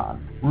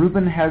phenomenon.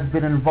 Ruben has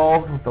been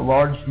involved with a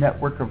large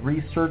network of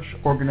research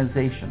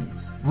organizations.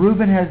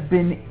 Ruben has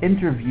been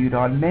interviewed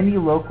on many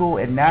local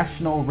and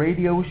national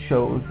radio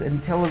shows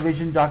and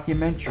television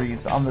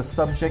documentaries on the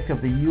subject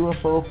of the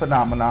UFO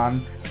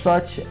phenomenon,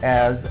 such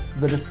as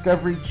the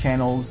Discovery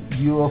Channel's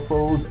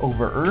UFOs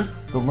Over Earth,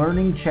 the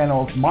Learning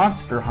Channel's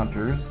Monster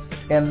Hunters,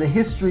 and the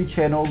History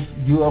Channel's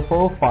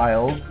UFO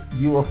Files,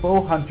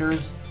 UFO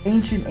Hunters,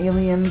 Ancient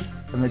Aliens,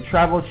 and the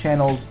Travel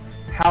Channel's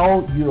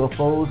How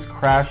UFOs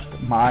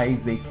Crashed My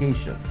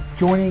Vacation.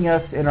 Joining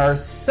us in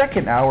our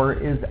second hour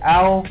is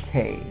Al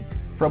K.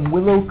 from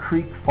Willow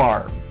Creek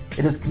Farm.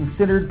 It is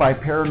considered by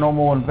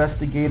paranormal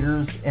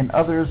investigators and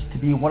others to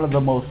be one of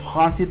the most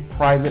haunted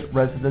private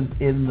residences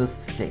in the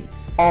state.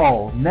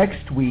 All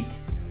next week,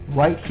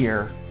 right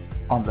here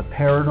on the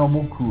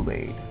Paranormal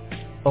Kool-Aid.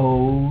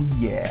 Oh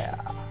yeah.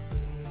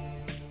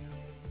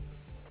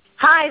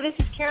 Hi, this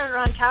is Karen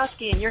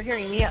Ronkowski, and you're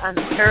hearing me on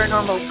the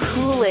Paranormal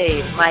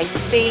Kool-Aid, my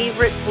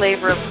favorite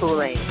flavor of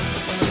Kool-Aid.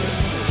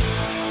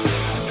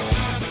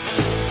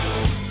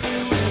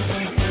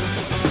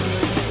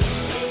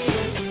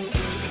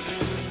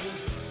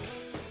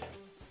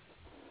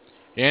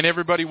 And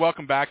everybody,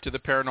 welcome back to the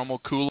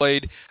Paranormal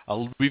Kool-Aid.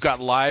 We've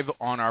got live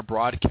on our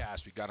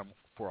broadcast. We've got them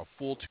for a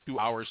full 2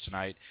 hours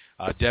tonight,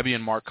 Debbie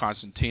and Mark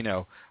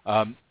Constantino.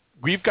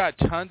 We've got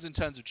tons and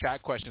tons of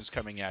chat questions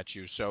coming at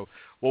you. So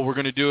what we're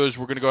going to do is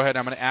we're going to go ahead.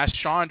 I'm going to ask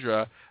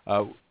Chandra.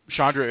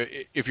 Chandra,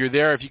 if you're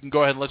there, if you can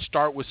go ahead and let's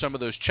start with some of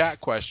those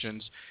chat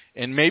questions,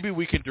 and maybe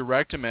we can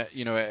direct them at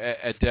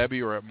Debbie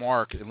or at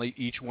Mark, and let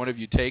each one of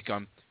you take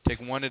them.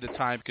 Take one at a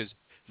time, because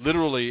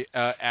literally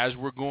as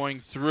we're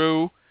going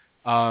through,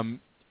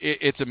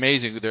 it's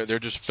amazing. They're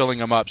just filling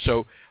them up.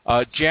 So,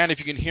 Jan, if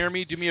you can hear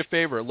me, do me a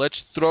favor. Let's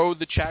throw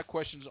the chat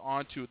questions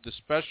onto the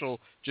special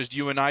just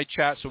you and I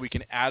chat so we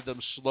can add them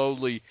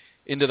slowly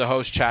into the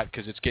host chat,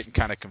 because it's getting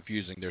kind of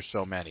confusing. There's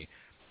so many.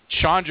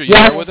 Chandra, you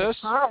there with us?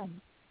 Hi.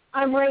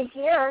 I'm right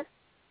here.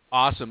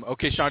 Awesome.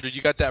 Okay, Chandra,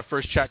 you got that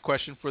first chat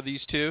question for these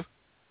two?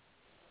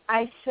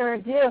 I sure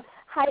do.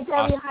 Hi, Debbie.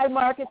 Awesome. Hi,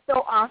 Mark. It's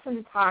so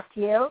awesome to talk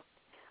to you.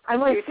 I'm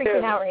like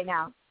freaking out right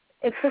now.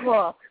 It's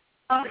cool.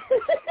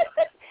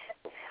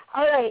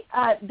 All right,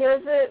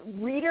 there's a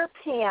reader,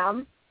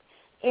 Pam,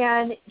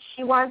 and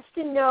she wants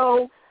to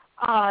know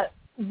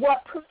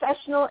what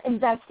professional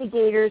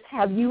investigators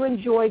have you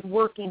enjoyed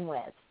working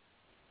with?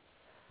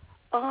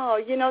 Oh,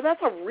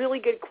 that's a really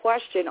good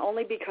question,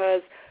 only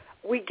because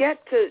we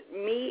get to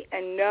meet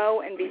and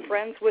know and be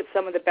friends with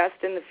some of the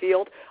best in the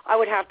field. I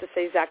would have to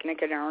say Zach,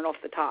 Nick, and Aaron off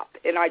the top,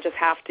 and I just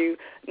have to,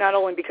 not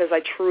only because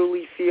I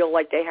truly feel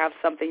like they have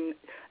something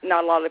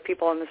not a lot of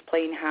people on this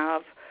plane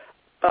have,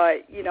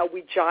 but,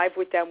 we jive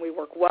with them, we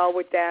work well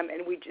with them,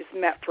 and we just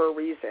met for a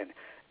reason,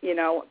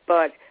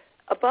 But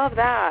above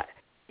that,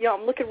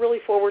 I'm looking really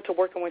forward to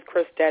working with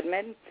Chris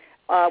Dedman.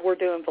 We're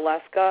doing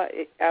Valeska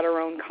at our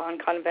own con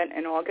event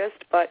in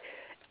August. But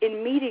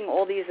in meeting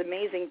all these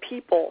amazing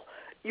people,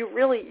 you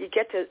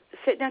get to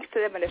sit next to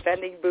them in a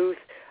vending booth,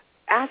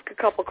 ask a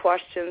couple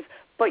questions,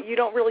 but you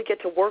don't really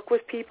get to work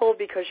with people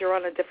because you're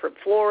on a different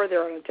floor,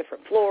 they're on a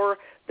different floor,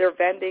 they're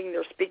vending,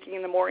 they're speaking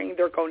in the morning,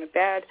 they're going to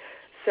bed.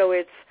 So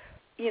it's,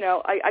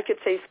 I could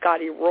say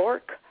Scotty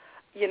Rourke,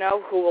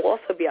 who will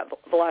also be at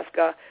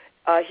Valeska.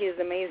 He's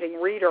an amazing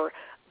reader,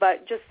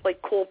 but just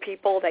like cool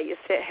people that you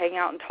sit, hang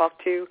out, and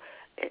talk to.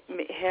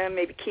 Him,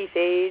 maybe Keith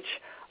Age.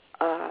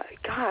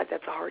 God,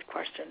 that's a hard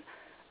question.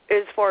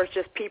 As far as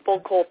just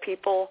cool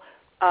people,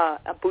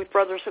 Booth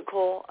Brothers are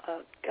cool.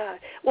 God,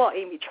 well,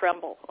 Amy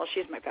Tremble. Well,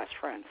 she's my best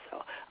friend,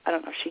 so I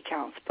don't know if she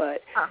counts,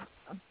 but.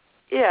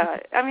 Yeah,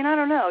 I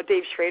don't know.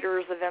 Dave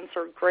Schrader's events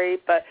are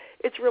great, but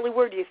it's really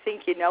weird. You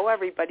think you know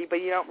everybody,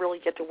 but you don't really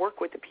get to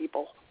work with the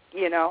people,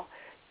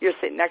 You're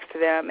sitting next to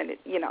them, and,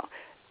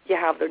 you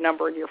have their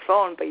number in your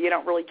phone, but you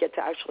don't really get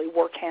to actually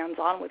work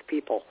hands-on with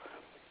people.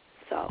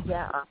 So.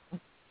 Yeah.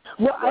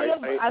 Well,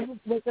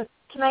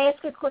 can I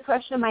ask a quick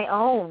question of my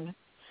own?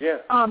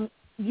 Yeah.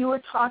 You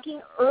were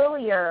talking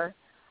earlier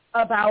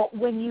about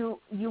when you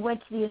went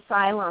to the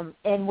asylum,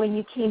 and when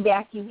you came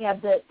back, you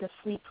had the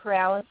sleep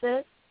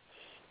paralysis.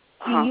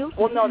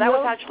 Well, no, that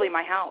was actually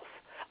my house.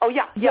 Oh,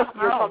 yeah, you're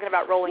talking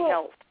about Rolling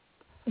Hills.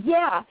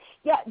 Yeah.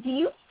 Do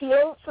you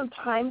feel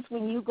sometimes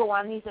when you go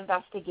on these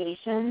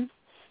investigations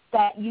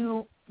that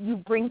you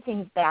bring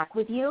things back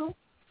with you?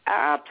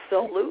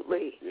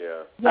 Absolutely.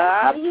 Yeah.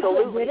 How do you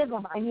get rid of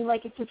them?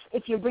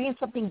 If you're bringing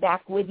something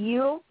back with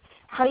you,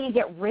 how do you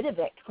get rid of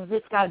it? Because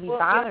it's got to be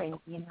bothering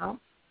you,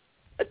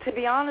 To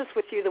be honest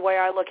with you, the way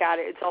I look at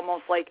it, it's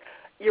almost like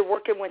you're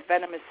working with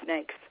venomous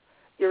snakes.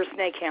 You're a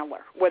snake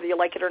handler, whether you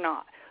like it or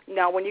not.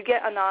 Now, when you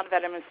get a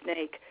non-venomous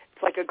snake,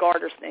 it's like a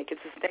garter snake.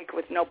 It's a snake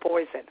with no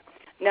poison.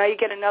 Now you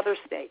get another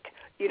snake.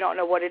 You don't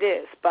know what it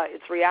is, but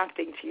it's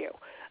reacting to you.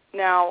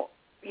 Now,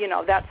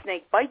 that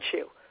snake bites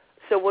you.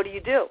 So what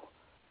do?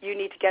 You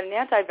need to get an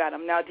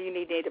anti-venom. Now, do you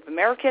need Native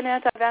American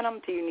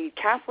anti-venom? Do you need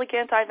Catholic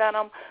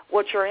anti-venom?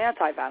 What's your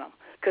anti-venom?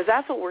 Because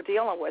that's what we're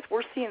dealing with.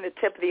 We're seeing the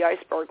tip of the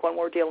iceberg when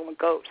we're dealing with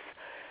ghosts.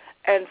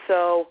 And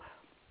so,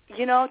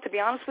 to be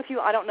honest with you,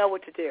 I don't know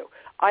what to do.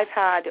 I've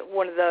had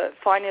one of the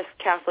finest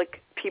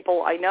Catholic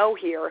people I know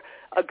here,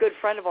 a good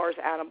friend of ours,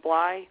 Adam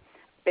Bly,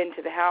 been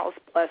to the house,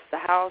 blessed the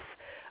house.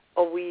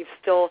 But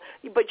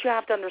you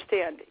have to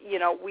understand,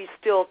 we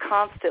still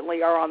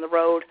constantly are on the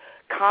road,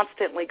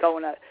 constantly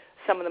going to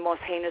some of the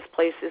most heinous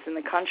places in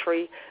the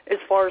country, as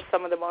far as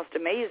some of the most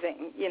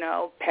amazing,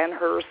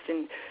 Pennhurst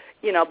and,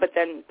 But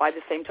then by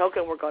the same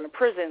token, we're going to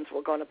prisons,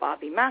 we're going to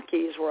Bobby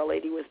Mackey's where a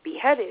lady was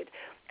beheaded,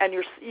 and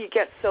you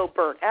get so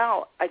burnt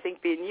out. I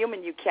think being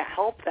human, you can't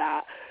help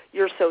that.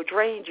 You're so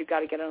drained, you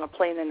got to get on a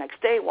plane the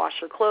next day, wash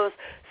your clothes.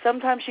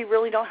 Sometimes you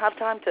really don't have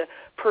time to,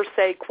 per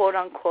se, quote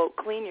unquote,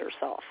 clean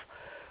yourself.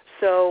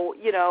 So,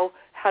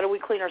 how do we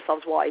clean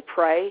ourselves? Well, I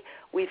pray.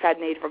 We've had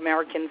Native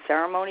American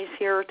ceremonies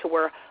here to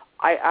where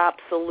I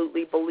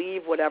absolutely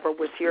believe whatever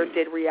was here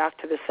did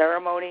react to the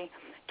ceremony.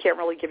 Can't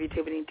really give you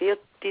too many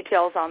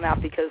details on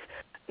that because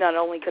not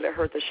only could it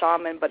hurt the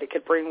shaman, but it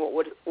could bring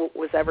what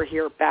was ever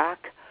here back.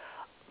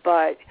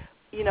 But,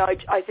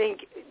 I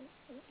think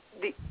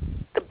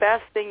the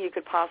best thing you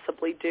could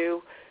possibly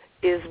do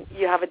is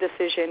you have a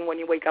decision when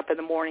you wake up in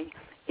the morning.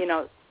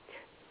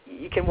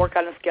 You can work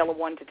on a scale of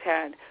 1 to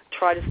 10.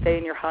 Try to stay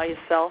in your highest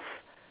self.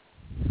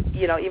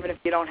 Even if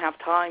you don't have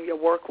time, you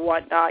work,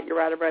 whatnot,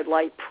 you're at a red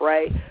light,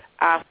 pray,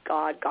 ask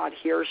God. God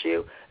hears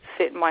you.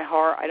 Sit in my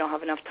heart. I don't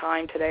have enough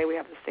time today. We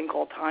have this thing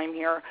called time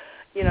here.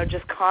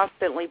 Just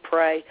constantly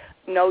pray.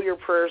 Know your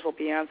prayers will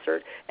be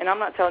answered. And I'm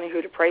not telling you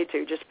who to pray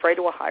to. Just pray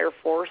to a higher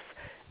force.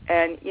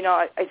 And,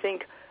 I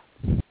think,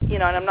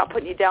 and I'm not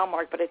putting you down,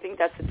 Mark, but I think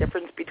that's the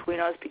difference between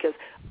us because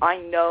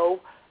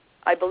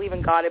I believe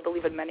in God. I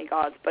believe in many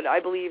gods, but I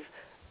believe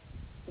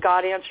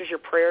God answers your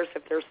prayers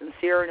if they're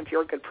sincere, and if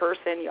you're a good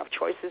person, you have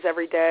choices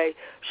every day.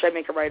 Should I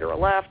make a right or a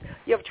left?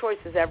 You have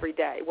choices every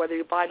day, whether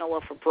you buy a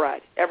loaf of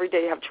bread. Every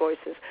day you have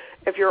choices.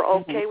 If you're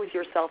okay with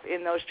yourself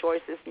in those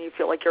choices and you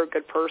feel like you're a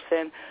good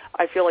person,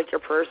 I feel like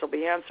your prayers will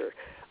be answered.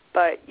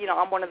 But,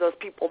 I'm one of those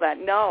people that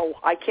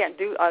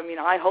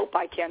I hope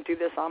I can't do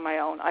this on my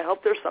own. I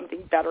hope there's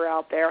something better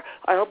out there.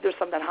 I hope there's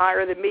something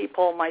higher than me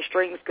pulling my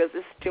strings because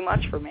this is too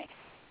much for me.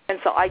 And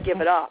so I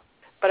give it up.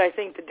 But I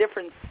think the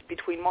difference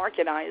between Mark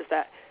and I is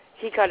that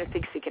he kind of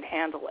thinks he can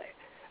handle it.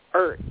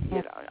 Or,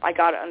 I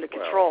got it under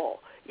control.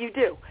 You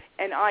do.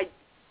 And I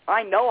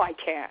know I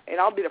can't. And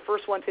I'll be the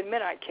first one to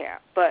admit I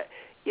can't. But,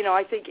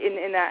 I think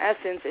in that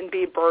essence, in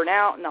being burnt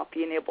out, not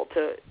being able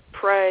to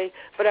pray.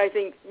 But I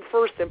think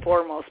first and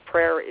foremost,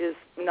 prayer is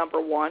number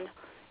one.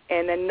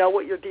 And then know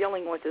what you're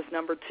dealing with is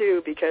number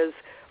two because,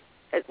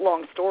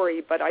 long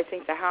story, but I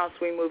think the house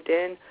we moved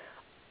in,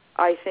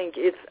 I think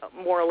it's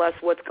more or less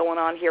what's going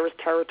on here is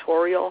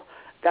territorial,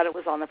 that it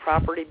was on the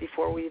property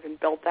before we even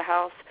built the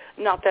house.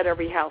 Not that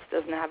every house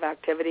doesn't have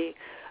activity,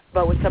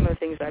 but with some of the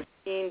things I've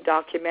seen,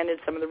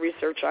 documented, some of the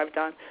research I've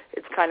done,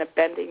 it's kind of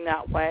bending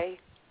that way.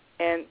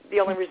 And the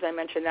only reason I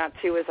mention that,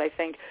 too, is I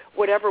think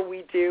whatever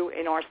we do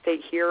in our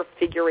state here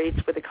figure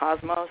eights with the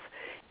cosmos.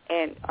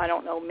 And I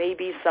don't know,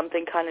 maybe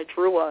something kind of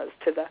drew us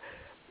to the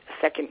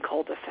second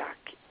cul-de-sac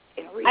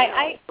in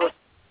Rio.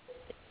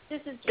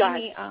 This is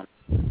Jamie.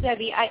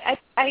 Debbie, I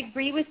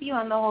agree with you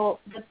on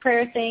the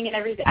prayer thing and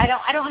everything. I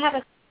don't have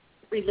a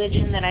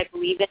religion that I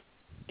believe in.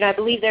 I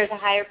believe there's a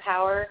higher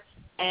power,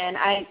 and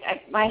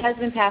my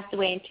husband passed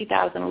away in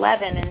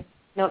 2011, and it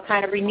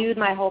kind of renewed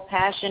my whole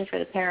passion for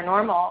the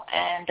paranormal,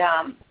 and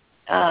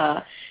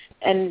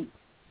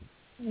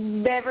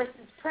ever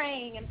since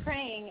praying,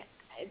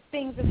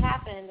 things have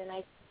happened, and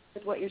I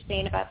with what you're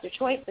saying about their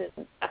choices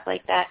and stuff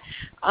like that.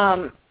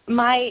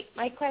 My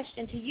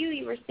question to you,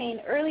 you were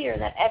saying earlier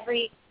that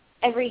every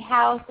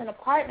house and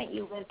apartment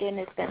you lived in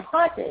has been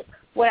haunted.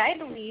 What I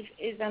believe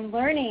is I'm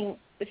learning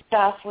the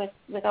stuff with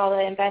all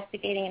the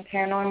investigating and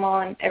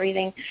paranormal and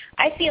everything.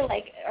 I feel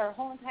like our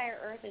whole entire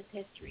earth is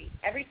history.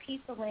 Every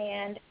piece of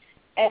land,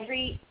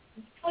 every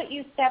foot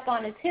you step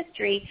on is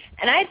history.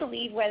 And I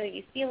believe, whether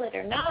you feel it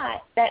or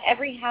not, that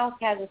every house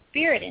has a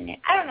spirit in it.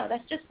 I don't know.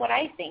 That's just what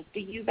I think.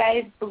 Do you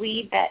guys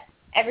believe that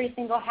every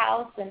single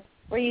house and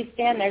where you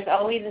stand, there's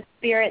always a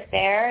spirit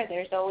there,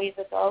 there's always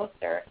a ghost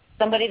or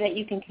somebody that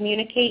you can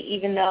communicate,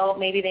 even though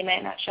maybe they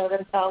might not show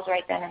themselves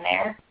right then and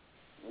there?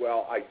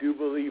 Well, I do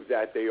believe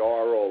that they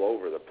are all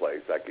over the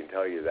place. I can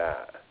tell you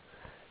that.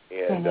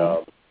 And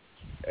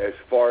as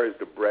far as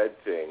the bread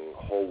thing,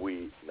 whole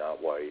wheat,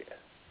 not white,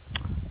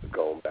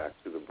 going back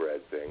to the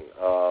bread thing,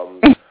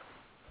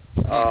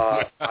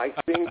 I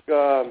think,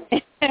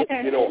 I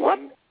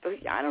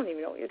don't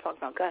even know what you're talking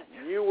about. Go ahead.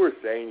 You were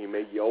saying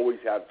you always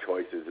have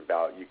choices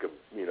about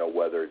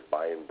whether it's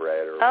buying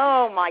bread or.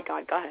 Oh my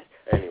God! Go ahead.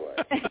 Anyway,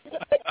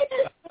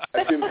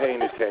 I've been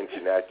paying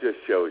attention. That just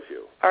shows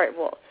you. All right.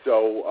 Well.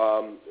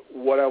 So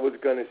what I was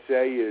going to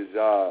say is,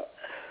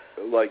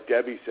 like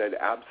Debbie said,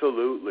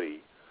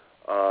 absolutely.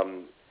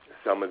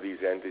 Some of these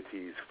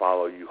entities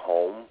follow you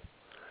home.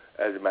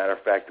 As a matter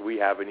of fact, we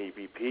have an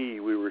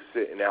EVP. We were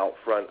sitting out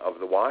front of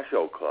the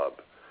Washoe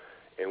Club.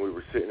 And we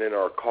were sitting in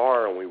our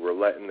car, and we were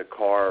letting the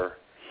car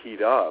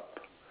heat up.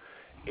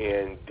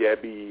 And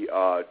Debbie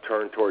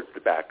turned towards the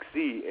back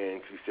seat,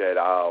 and she said,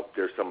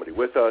 "There's somebody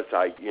with us.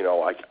 I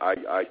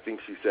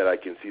think she said I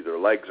can see their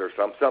legs or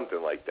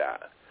something like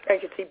that." I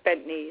can see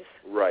bent knees.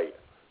 Right.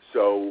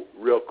 So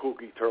real quick,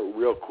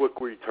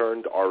 we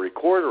turned our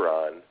recorder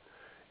on,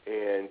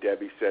 and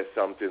Debbie says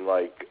something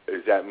like,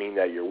 "Does that mean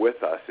that you're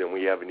with us?" And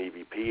we have an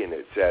EVP, and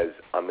it says,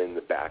 "I'm in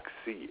the back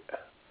seat."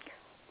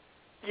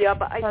 Yeah,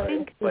 but I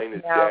think plain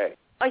as day.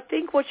 I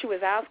think what she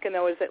was asking,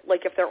 though, is that,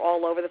 like, if they're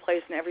all over the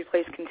place and every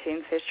place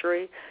contains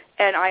history,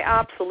 and I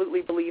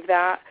absolutely believe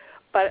that.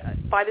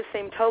 But by the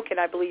same token,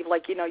 I believe,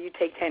 like, you know, you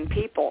take 10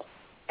 people,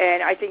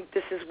 and I think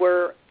this is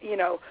where, you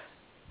know,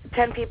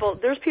 10 people,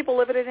 there's people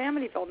living in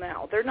Amityville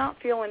now. They're not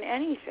feeling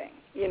anything,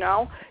 you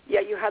know?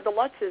 Yet you had the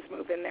Lutzes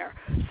move in there.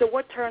 So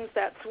what turns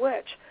that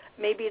switch?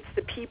 Maybe it's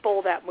the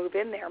people that move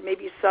in there.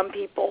 Maybe some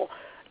people,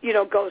 you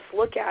know, ghosts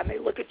look at and they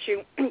look at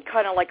you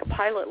kind of like a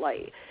pilot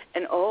light,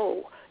 and,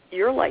 oh,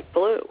 you're like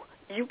blue.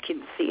 You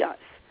can see us,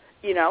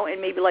 you know,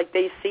 and maybe like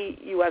they see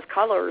you as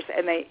colors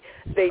and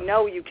they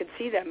know you can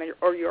see them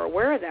or you're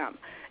aware of them.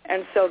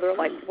 And so they're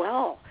like,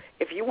 well,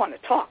 if you want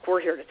to talk,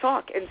 we're here to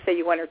talk, and say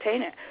you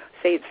entertain it.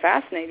 Say it's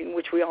fascinating,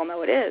 which we all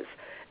know it is.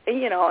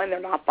 And, you know, and they're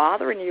not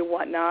bothering you,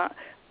 whatnot.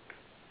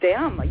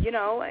 Damn, you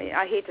know,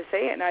 I hate to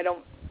say it, and I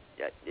don't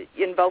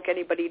invoke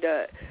anybody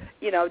to,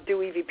 you know, do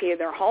EVP in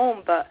their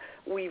home, but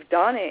we've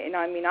done it, and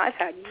I mean, I've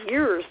had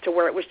years to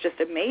where it was just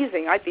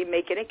amazing. I'd be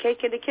making a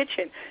cake in the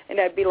kitchen, and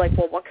I'd be like,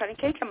 well, what kind of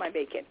cake am I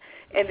making?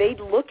 And they'd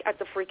look at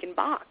the freaking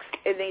box,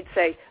 and they'd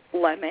say,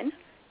 lemon,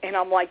 and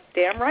I'm like,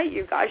 damn right,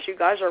 you guys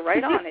are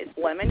right on. It's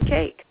lemon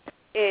cake.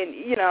 And,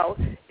 you know,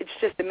 it's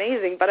just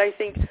amazing, but I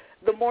think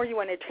the more you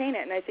entertain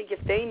it, and I think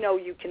if they know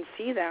you can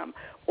see them,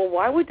 well,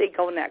 why would they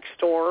go next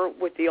door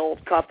with the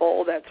old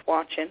couple that's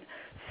watching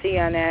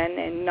CNN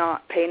and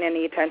not paying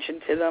any attention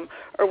to them?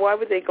 Or why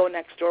would they go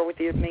next door with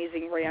the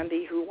amazing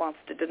Randy who wants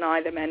to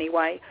deny them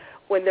anyway?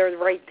 When they're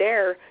right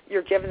there,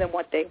 you're giving them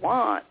what they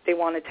want. They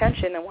want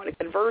attention. They want to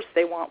converse.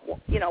 They want,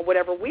 you know,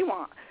 whatever we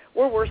want.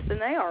 We're worse than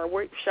they are.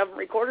 We're shoving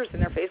recorders in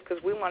their face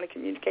because we want to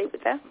communicate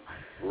with them.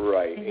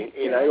 Right.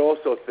 And I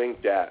also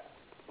think that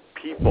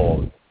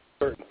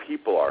certain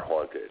people are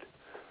haunted.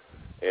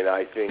 And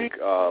I think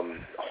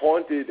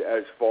haunted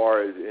as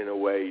far as in a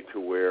way to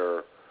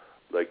where,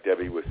 like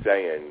Debbie was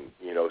saying,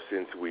 you know,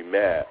 since we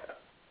met,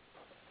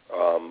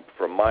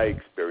 from my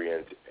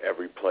experience,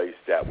 every place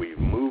that we've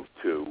moved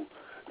to,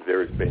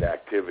 there's been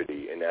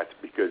activity. And that's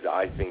because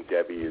I think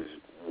Debbie is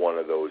one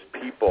of those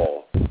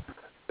people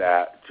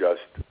that just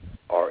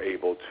are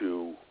able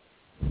to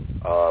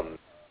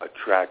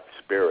attract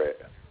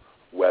spirit,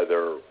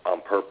 whether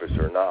on purpose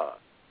or not.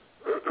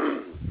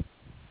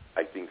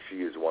 I think she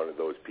is one of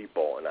those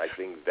people, and I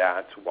think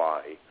that's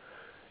why,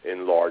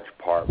 in large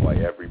part, why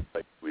every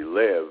place we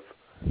live,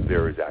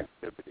 there is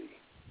activity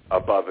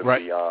above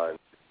and beyond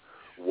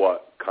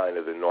what kind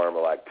of the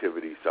normal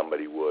activity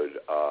somebody would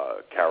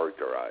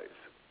characterize.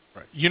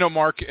 Right. You know,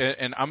 Mark,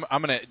 and I'm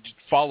going to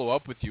follow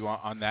up with you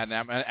on that, and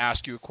I'm going to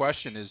ask you a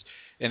question.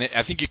 And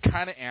I think you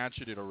kind of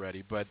answered it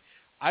already, but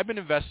I've been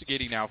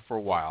investigating now for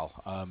a while.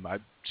 I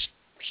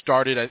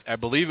started, I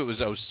believe it was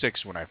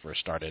 2006 when I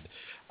first started.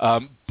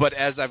 But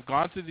as I've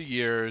gone through the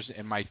years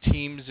and my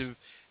teams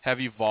have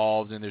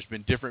evolved, and there's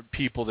been different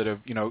people that have,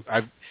 you know,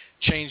 I've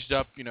changed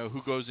up, you know,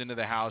 who goes into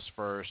the house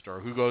first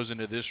or who goes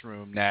into this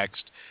room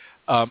next.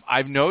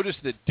 I've noticed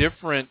that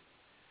different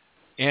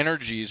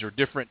energies or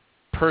different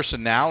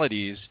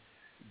personalities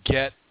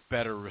get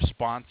better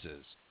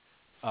responses.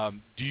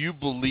 Do you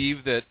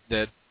believe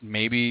that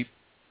maybe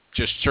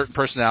just certain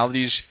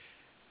personalities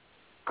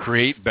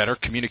create better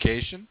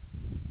communication?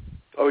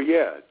 Oh,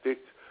 yeah.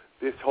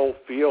 This whole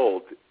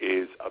field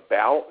is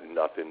about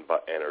nothing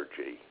but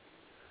energy.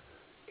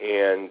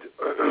 And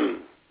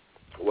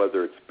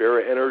whether it's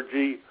spirit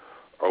energy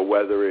or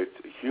whether it's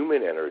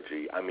human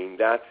energy, I mean,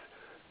 that's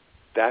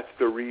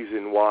the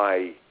reason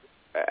why,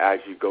 as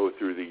you go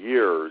through the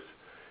years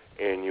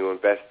and you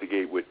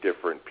investigate with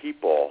different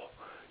people,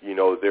 you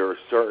know, there are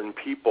certain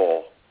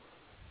people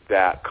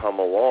that come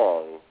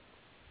along,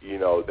 you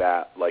know,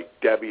 that, like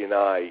Debbie and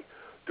I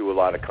do a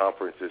lot of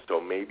conferences, so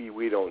maybe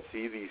we don't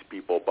see these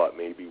people but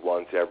maybe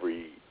once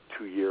every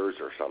 2 years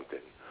or something.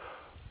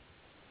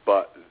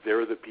 But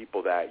they're the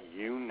people that,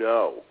 you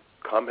know,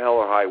 come hell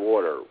or high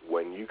water,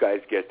 when you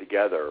guys get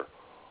together,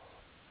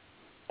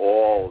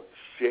 all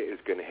shit is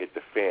going to hit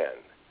the fan.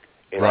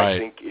 And I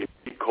think it's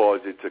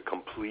because it's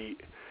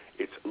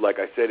it's like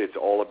I said, it's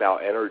all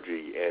about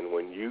energy. And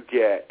when you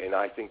get, and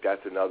I think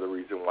that's another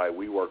reason why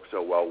we work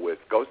so well with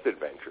Ghost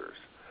Adventures,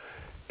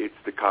 it's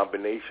the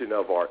combination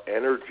of our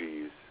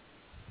energies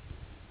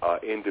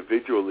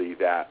individually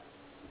that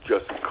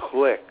just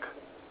click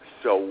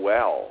so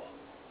well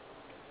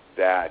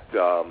that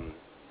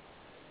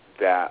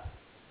that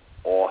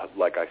all,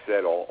 like I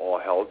said, all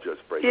hell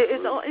just breaks loose.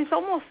 It's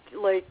almost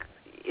like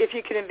if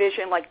you can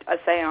envision like a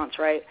seance,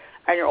 right?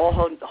 And you're all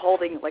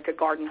holding like a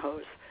garden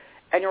hose,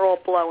 and you're all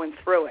blowing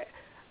through it.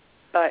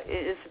 But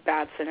it's a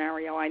bad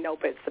scenario, I know,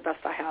 but it's the best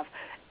I have.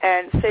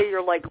 And say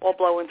you're like all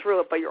blowing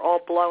through it, but you're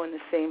all blowing the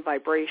same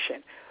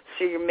vibration.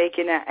 So you're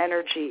making that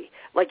energy.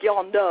 Like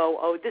y'all know,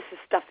 oh, this is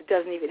stuff that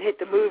doesn't even hit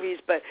the movies,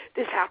 but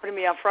this happened to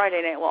me on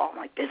Friday night. Well, I'm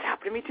like, this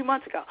happened to me 2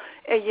 months ago.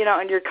 And, you know,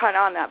 and you're kind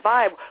of on that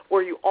vibe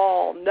where you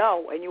all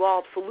know, and you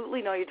all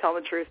absolutely know you're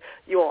telling the truth.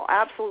 You all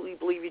absolutely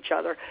believe each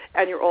other,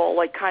 and you're all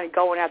like kind of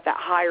going at that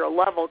higher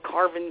level,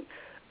 carving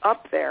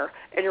up there,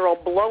 and you're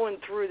all blowing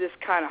through this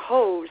kind of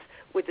hose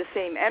with the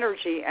same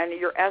energy, and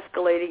you're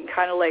escalating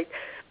kind of like,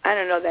 I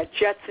don't know, that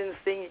Jetsons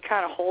thing. You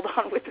kind of hold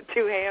on with the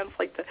two hands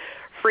like the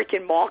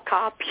freaking mall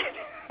cop.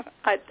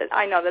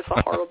 I know that's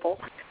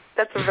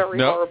a very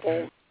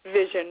horrible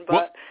vision,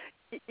 but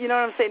you know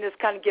what I'm saying? It's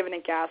kind of giving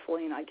it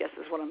gasoline, I guess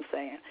is what I'm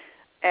saying.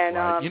 And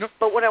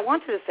but what I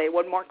wanted to say,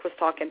 when Mark was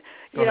talking,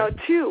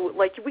 too,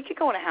 like we could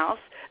go in a house,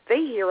 they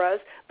hear us,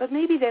 but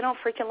maybe they don't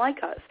freaking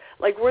like us.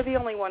 Like we're the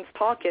only ones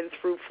talking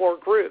through 4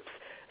 groups.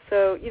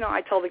 So,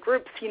 I tell the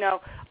groups,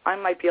 I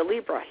might be a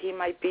Libra. He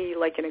might be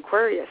like an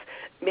Aquarius.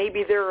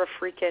 Maybe they're a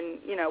freaking,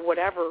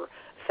 whatever,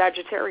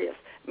 Sagittarius.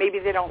 Maybe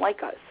they don't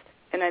like us.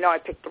 And I know I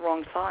picked the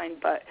wrong sign,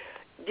 but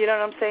you know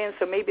what I'm saying?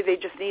 So maybe they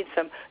just need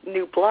some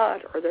new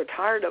blood, or they're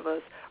tired of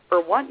us,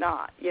 or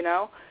whatnot,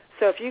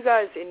 So if you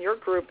guys in your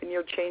group and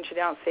you're changing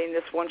out, saying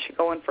this one should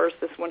go in first,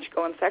 this one should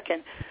go in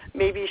second,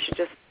 maybe you should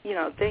just,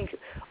 think,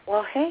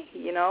 well, hey,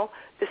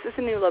 this is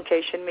a new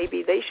location.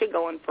 Maybe they should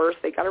go in first.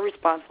 They got a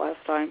response last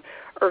time,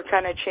 or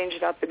kind of change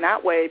it up in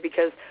that way,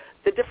 because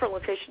the different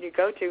location you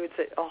go to, it's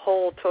a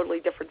whole totally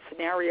different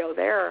scenario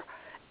there.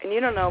 And you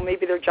don't know,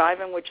 maybe they're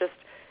jiving with just,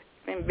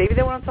 maybe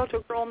they want to talk to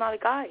a girl, not a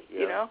guy,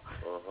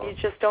 You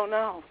just don't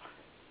know.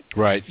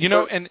 Right.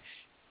 And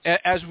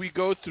as we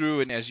go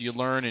through and as you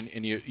learn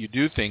and you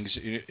do things,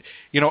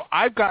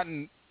 I've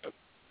gone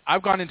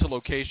into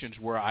locations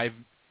where I've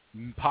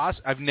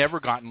never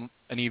gotten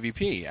an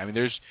EVP. I mean,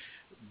 there's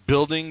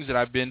buildings that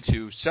I've been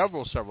to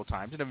several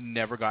times and have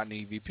never gotten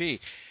an EVP.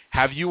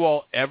 Have you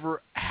all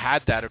ever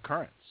had that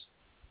occurrence?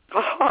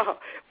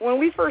 When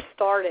we first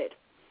started,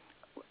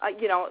 as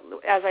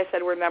I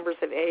said, we're members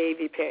of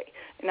AAVP,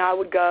 and I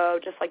would go,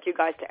 just like you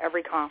guys, to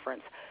every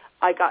conference.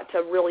 I got to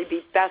really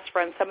be best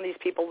friends. Some of these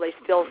people, they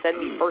still send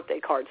me birthday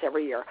cards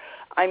every year.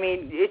 I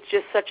mean, it's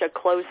just such a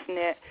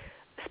close-knit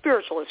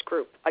spiritualist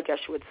group, I guess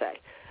you would say.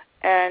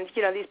 And,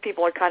 these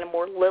people are kind of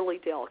more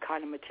Lily-Dale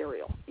kind of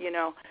material,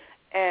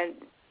 And,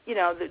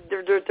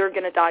 they're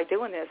going to die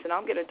doing this, and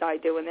I'm going to die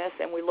doing this,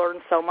 and we learn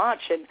so much.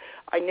 And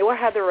I knew I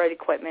had the right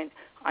equipment.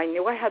 I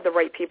knew I had the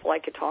right people I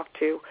could talk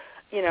to,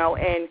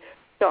 and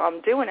so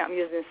I'm doing it. I'm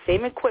using the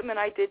same equipment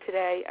I did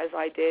today as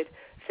I did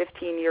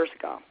 15 years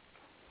ago.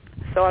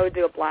 So I would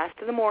do a blast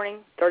in the morning,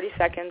 30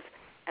 seconds,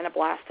 and a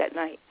blast at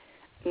night.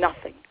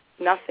 Nothing.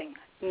 Not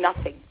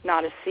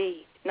a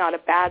C, not a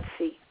bad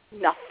C,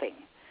 nothing.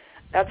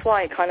 That's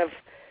why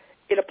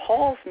it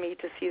appalls me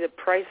to see the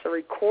price of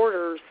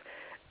recorders,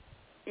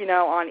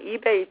 on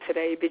eBay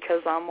today,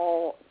 because I'm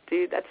all,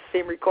 dude, that's the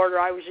same recorder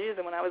I was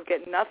using when I was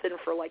getting nothing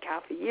for like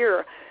half a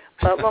year.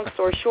 But long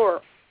story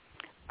short,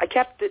 I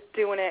kept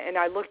doing it, and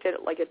I looked at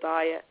it like a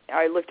diet.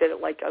 I looked at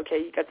it like, okay,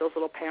 you got those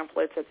little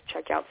pamphlets at the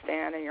checkout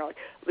stand, and you're like,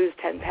 lose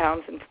 10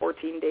 pounds in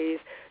 14 days,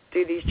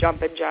 do these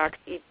jumping jacks,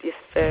 eat this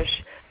fish,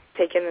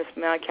 take in this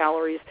amount of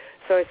calories.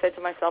 So I said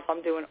to myself,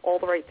 I'm doing all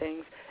the right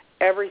things.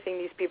 Everything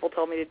these people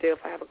told me to do. If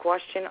I have a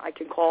question, I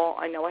can call.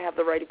 I know I have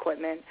the right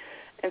equipment.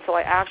 And so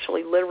I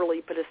actually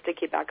literally put a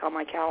sticky back on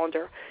my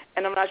calendar.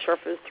 And I'm not sure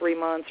if it was 3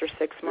 months or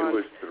 6 months. It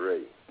was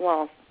 3.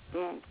 Well,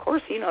 of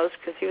course he knows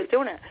because he was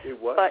doing it.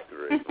 It was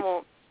 3.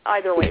 Well,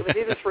 either way, it was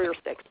either 3 or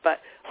 6. But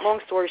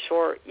long story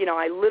short,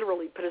 I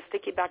literally put a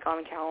sticky back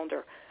on the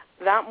calendar.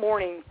 That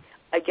morning,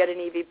 I get an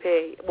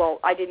EVP.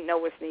 Well, I didn't know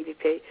it was an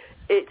EVP.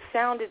 It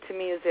sounded to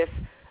me as if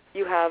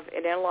you have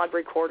an analog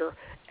recorder,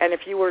 and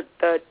if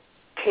the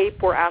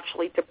tape were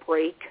actually to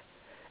break,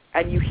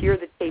 and you hear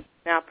the tape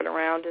snapping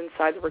around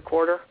inside the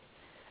recorder,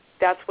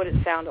 that's what it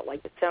sounded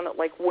like. It sounded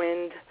like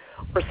wind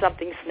or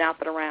something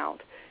snapping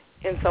around.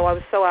 And so I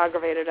was so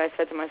aggravated, I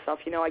said to myself,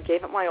 I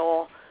gave it my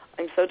all.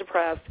 I'm so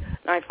depressed.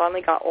 And I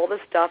finally got all this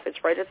stuff. It's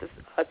right at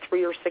a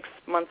 3 or 6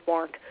 month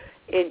mark.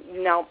 And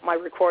now my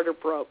recorder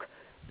broke.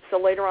 So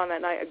later on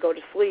that night, I go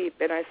to sleep,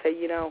 and I say,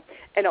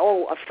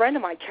 a friend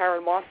of mine,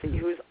 Karen Mossy,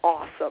 who's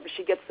awesome.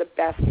 She gets the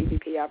best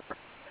EVP ever.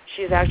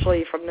 She's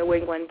actually from New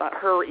England, but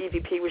her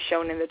EVP was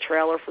shown in the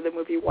trailer for the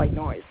movie White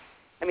Noise.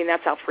 I mean,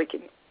 that's how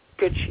freaking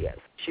good she is.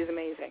 She's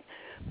amazing.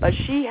 But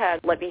she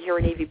had let me hear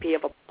an EVP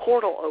of a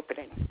portal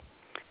opening.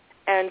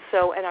 And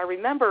I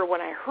remember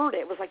when I heard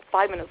it was like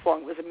 5 minutes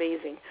long. It was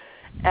amazing.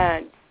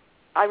 And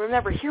I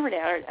remember hearing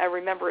it. I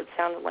remember it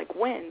sounded like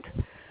wind.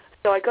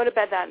 So I go to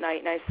bed that night,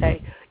 and I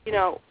say,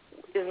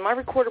 is my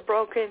recorder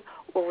broken,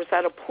 or was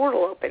that a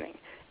portal opening?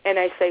 And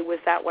I say, was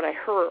that what I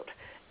heard?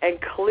 And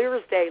clear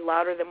as day,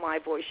 louder than my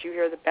voice, you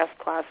hear the best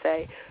Class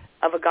A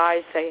of a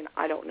guy saying,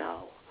 I don't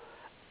know.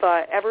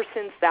 But ever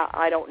since that,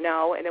 I don't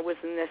know, and it was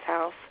in this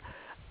house,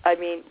 I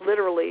mean,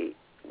 literally,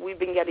 we've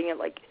been getting it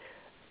like,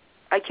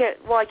 I can't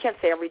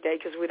say every day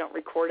because we don't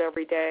record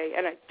every day,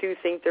 and I do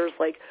think there's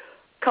like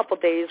a couple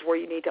days where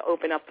you need to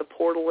open up the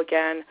portal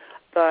again.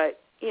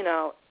 But,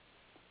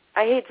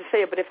 I hate to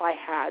say it, but if I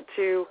had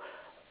to,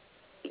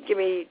 give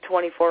me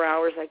 24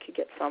 hours, I could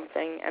get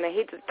something. And I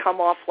hate to come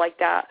off like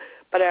that,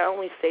 but I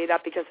only say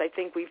that because I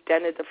think we've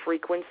dented the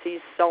frequencies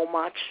so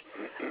much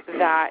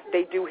that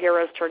they do hear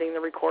us turning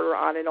the recorder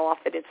on and off,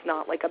 and it's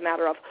not like a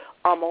matter of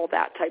all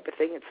that type of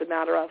thing. It's a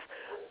matter of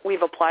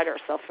we've applied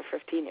ourselves for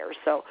 15 years.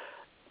 So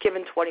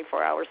given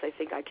 24 hours, I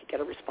think I could get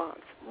a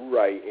response.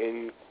 Right.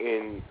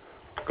 And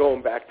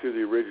going back to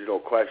the original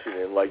question,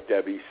 and like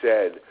Debbie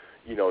said,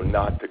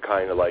 not to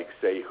kind of like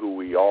say who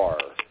we are,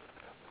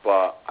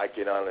 but I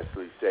can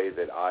honestly say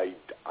that I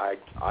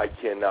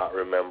cannot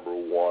remember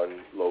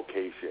one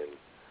location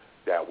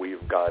that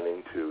we've gone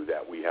into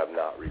that we have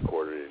not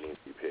recorded an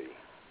EVP.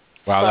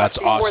 Wow, that's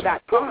awesome.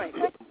 That time.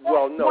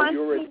 Well, no, One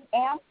you're thing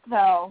asked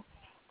though,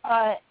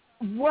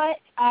 what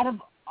out of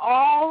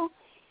all,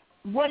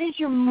 what is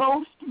your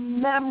most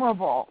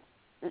memorable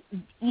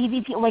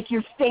EVP, like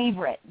your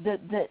favorite,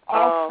 the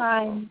all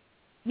time?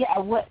 Yeah,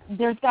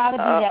 there's got to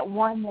be that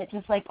one that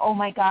just like, oh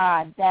my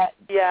God, that.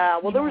 Yeah,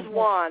 well, there was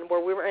one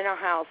where we were in our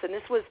house, and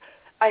this was,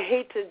 I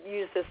hate to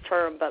use this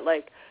term, but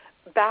like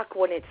back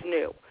when it's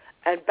new,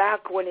 and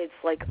back when it's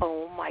like,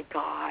 oh my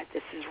God,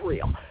 this is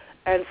real.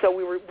 And so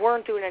we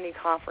weren't doing any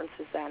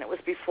conferences then. It was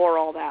before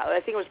all that. I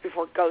think it was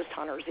before Ghost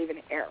Hunters even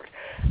aired.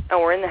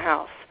 And we're in the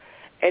house,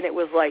 and it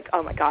was like,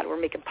 oh, my God, we're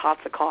making pots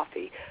of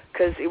coffee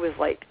because it was,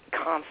 like,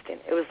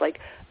 constant. It was like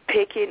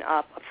picking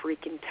up a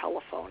freaking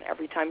telephone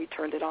every time you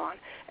turned it on.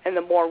 And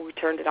the more we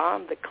turned it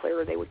on, the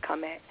clearer they would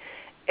come in.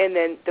 And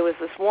then there was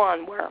this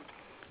one where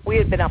we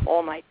had been up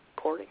all night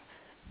recording.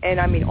 And,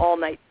 I mean, all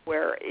night,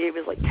 where it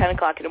was like 10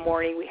 o'clock in the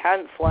morning. We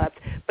hadn't slept,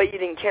 but you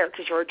didn't care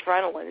because your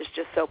adrenaline is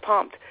just so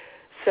pumped.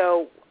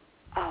 So,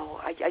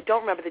 I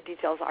don't remember the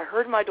details. I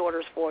heard my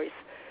daughter's voice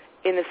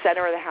in the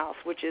center of the house,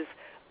 which is,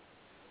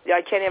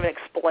 I can't even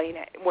explain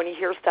it. When you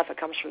hear stuff, it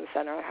comes from the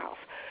center of the house.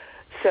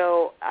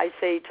 So I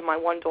say to my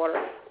one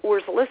daughter,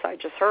 where's Alyssa? I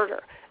just heard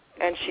her.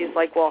 And she's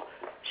like, well,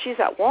 she's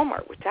at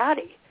Walmart with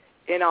Daddy.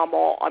 And I'm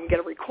going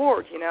to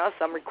record, so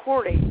I'm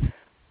recording.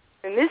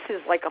 And this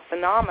is like a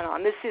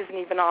phenomenon. This isn't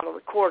even on the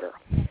recorder.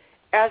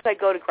 As I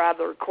go to grab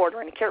the recorder,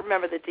 and I can't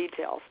remember the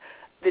details,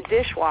 the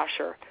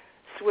dishwasher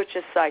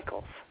switches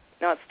cycles.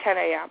 Now it's 10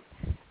 a.m.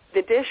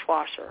 The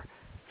dishwasher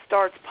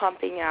starts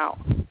pumping out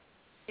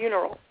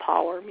funeral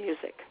parlor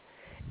music.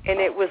 And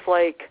it was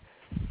like,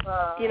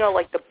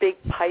 like the big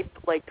pipe,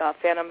 like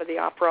Phantom of the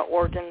Opera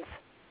organs.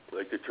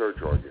 Like the church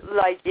organ.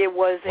 Like it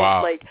wasn't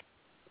Wow.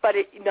 but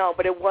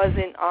it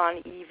wasn't on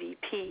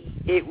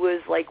EVP. It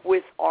was like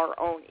with our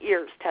own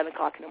ears, 10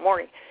 o'clock in the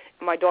morning.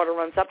 And my daughter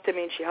runs up to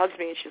me and she hugs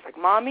me and she's like,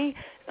 Mommy?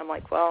 And I'm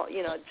like, well,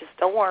 just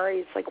don't worry.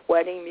 It's like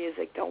wedding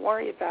music. Don't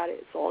worry about it.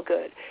 It's all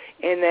good.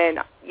 And then,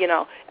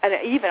 and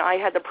even I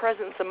had the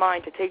presence of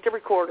mind to take the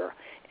recorder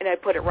and I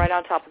put it right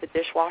on top of the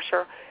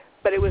dishwasher.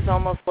 But it was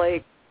almost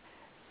like,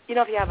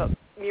 if you have a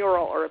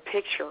mural or a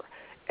picture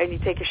and you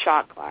take a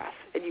shot glass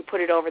and you put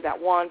it over that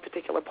one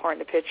particular part in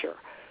the picture,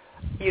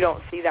 you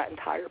don't see that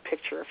entire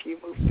picture if you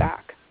move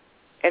back.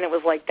 And it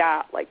was like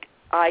that. Like,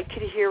 I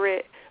could hear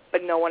it,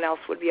 but no one else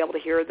would be able to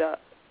hear the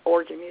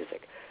organ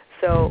music.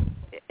 So,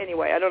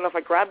 anyway, I don't know if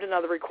I grabbed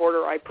another recorder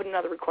or I put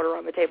another recorder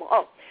on the table.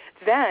 Oh,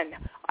 then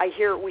I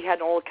hear we had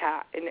an old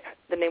cat, and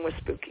the name was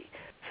Spooky.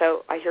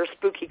 So I hear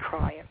Spooky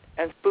crying,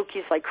 and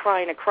Spooky's like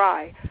crying a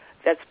cry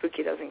that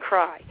Spooky doesn't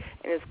cry.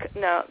 And this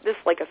is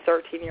like a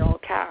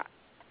 13-year-old cat,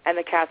 and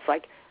the cat's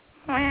like,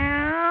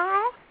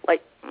 meow,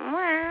 like,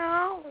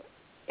 meow.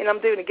 And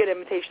I'm doing a good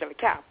imitation of a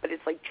cat, but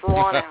it's like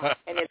drawn out,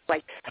 and it's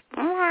like,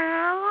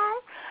 meow.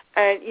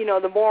 And,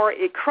 the more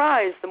it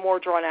cries, the more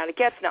drawn out it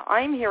gets. Now,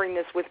 I'm hearing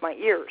this with my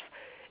ears,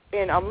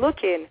 and I'm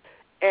looking,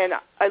 and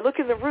I look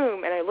in the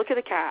room, and I look at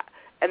the cat,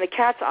 and the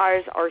cat's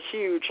eyes are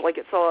huge, like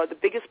it's the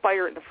biggest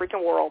spider in the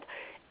freaking world,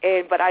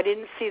 but I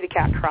didn't see the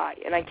cat cry,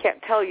 and I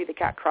can't tell you the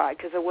cat cried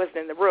because it wasn't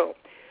in the room.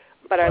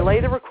 But I lay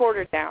the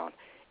recorder down,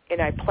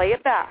 and I play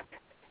it back.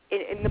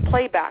 In the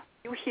playback,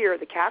 you hear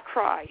the cat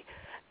cry,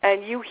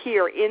 and you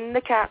hear in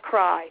the cat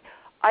cry,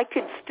 I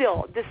could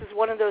still, this is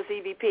one of those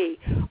EVP,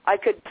 I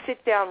could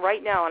sit down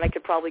right now and I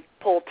could probably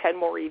pull 10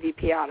 more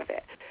EVP out of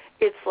it.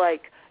 It's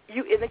like,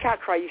 in the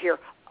cat cry you hear,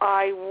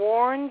 I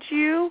warned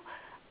you,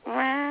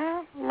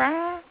 and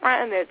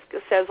it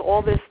says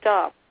all this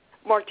stuff.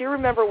 Mark, do you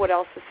remember what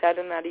else is said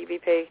in that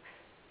EVP?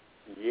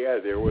 Yeah,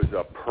 there was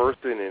a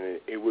person in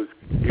it. It was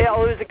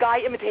a guy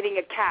imitating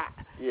a cat.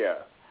 Yeah.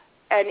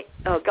 And,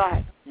 go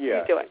ahead.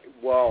 Yeah. You do it.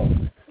 Well,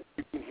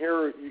 you can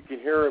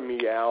hear a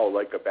meow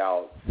like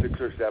about 6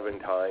 or 7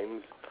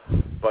 times,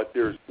 but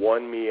there's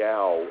one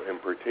meow in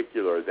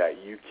particular that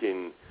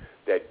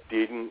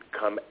didn't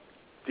come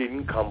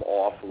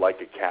off like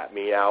a cat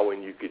meow,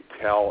 and you could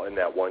tell in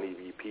that one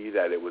EVP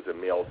that it was a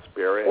male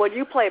spirit. When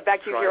you play it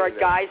back, you hear a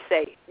guy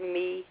say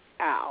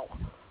meow.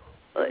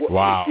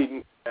 Wow. It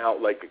didn't come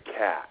out like a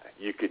cat.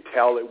 You could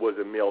tell it was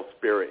a male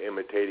spirit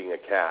imitating a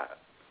cat.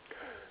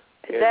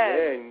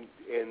 And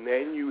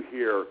then you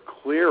hear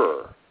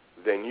clearer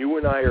than you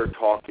and I are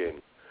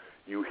talking.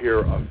 You hear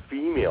a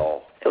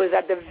female. It was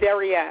at the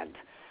very end.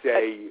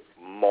 Say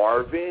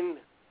Marvin,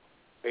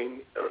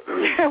 and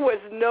there was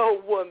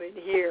no woman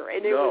here,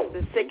 and it was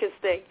the sickest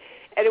thing.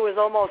 And it was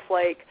almost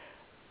like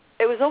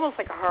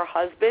her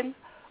husband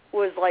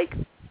was like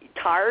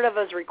tired of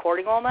us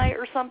recording all night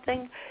or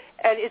something.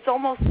 And it's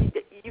almost,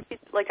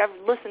 like I've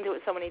listened to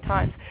it so many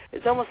times,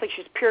 it's almost like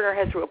she's peering her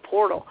head through a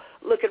portal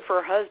looking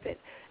for her husband.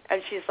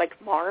 And she's like,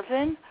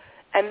 Marvin?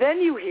 And then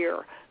you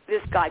hear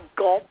this guy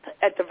gulp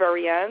at the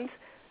very end,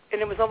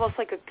 and it was almost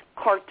like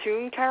a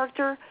cartoon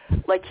character,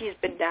 like he's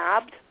been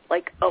nabbed,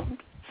 like,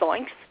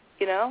 zoinks,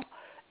 you know?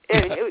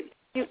 And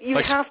you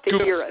like have to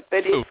hear it,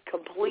 but it's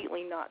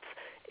completely nuts.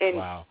 And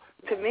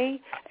to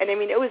me, and I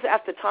mean, it was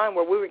at the time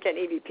where we were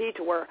getting EVP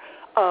to where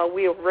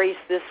we erased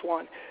this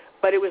one,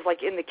 but it was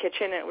like in the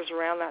kitchen, and it was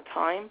around that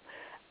time,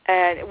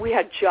 and we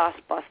had just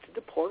busted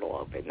the portal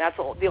open. That's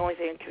the only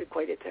thing I could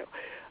equate it to.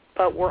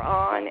 But we're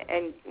on,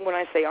 and when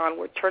I say on,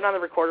 we're turning on the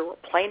recorder, we're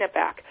playing it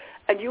back,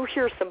 and you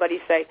hear somebody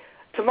say,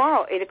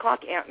 tomorrow, 8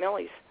 o'clock, Aunt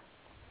Millie's.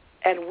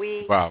 And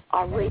we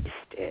erased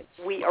it.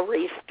 We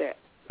erased it.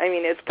 I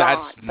mean, it's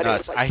gone.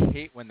 That's nuts. I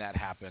hate when that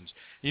happens.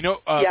 You know,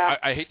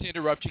 I hate to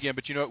interrupt you again,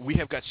 but you know, we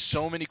have got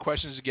so many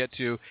questions to get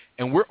to,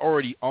 and we're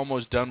already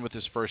almost done with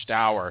this first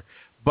hour.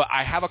 But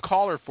I have a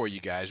caller for you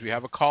guys. We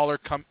have a caller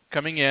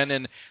coming in,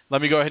 and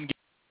let me go ahead and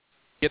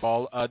get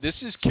all. This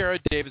is Kara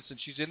Davidson.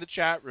 She's in the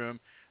chat room.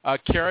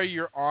 Kara,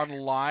 you're on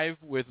live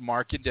with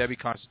Mark and Debbie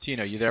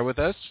Constantino. You there with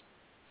us?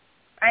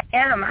 I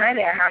am. Hi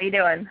there. How are you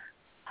doing?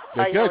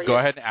 Good. Go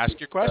ahead and ask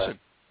your question.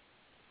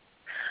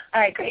 All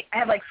right, great. I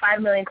have like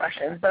 5 million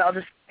questions, but I'll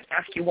just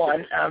ask you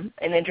one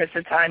in the interest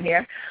of time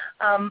here.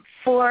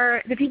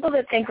 For the people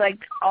that think like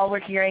all we're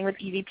hearing with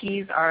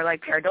EVPs are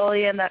like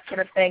pareidolia and that sort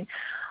of thing,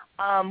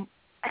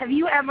 have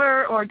you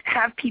ever or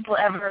have people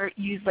ever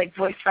used like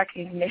voice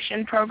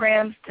recognition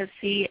programs to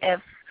see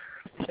if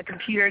the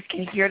computers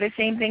can hear the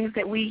same things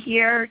that we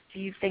hear? Do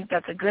you think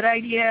that's a good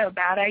idea, a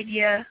bad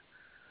idea?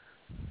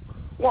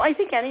 Well, I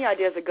think any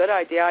idea is a good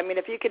idea. I mean,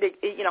 if you could,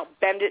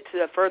 bend it to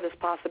the furthest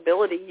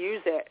possibility,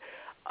 use it.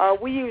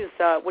 We use,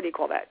 what do you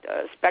call that,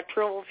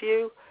 spectral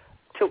view.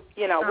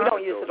 We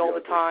don't use it all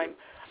the time,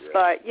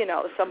 but,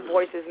 some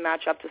voices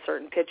match up to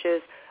certain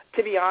pitches.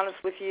 To be honest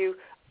with you,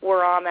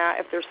 we're on that.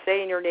 If they're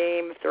saying your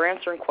name, if they're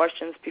answering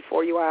questions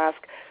before you ask,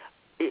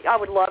 I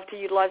would love to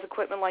utilize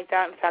equipment like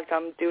that. In fact,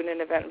 I'm doing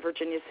an event in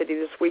Virginia City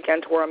this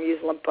weekend where I'm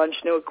using a bunch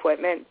of new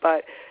equipment.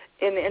 But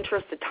in the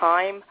interest of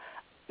time,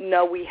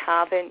 no, we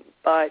haven't.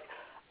 But,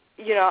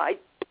 I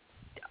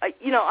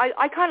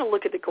kind of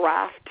look at the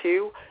graph,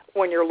 too,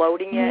 when you're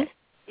loading it.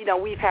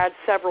 We've had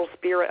several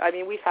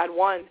we've had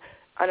one,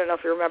 I don't know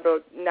if you remember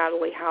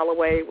Natalie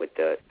Holloway with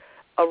the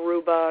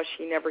Aruba.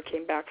 She never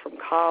came back from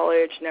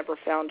college, never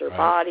found her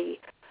body.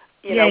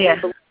 We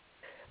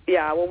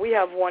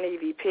have one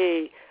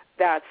EVP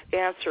that's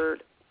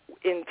answered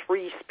in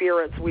 3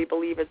 spirits. We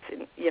believe it's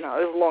in, it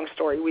was a long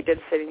story. We did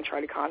sit and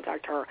try to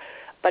contact her.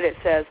 But it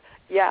says,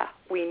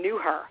 we knew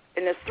her.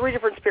 And there's 3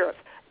 different spirits.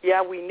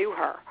 We knew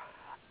her.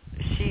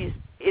 She's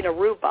in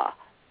Aruba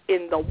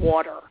in the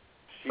water.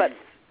 But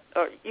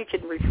you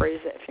can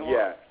rephrase it if you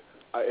want.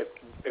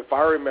 If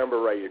I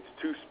remember right, it's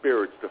 2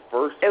 spirits. The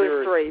first spirit, it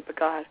was 3, but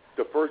go ahead.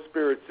 The first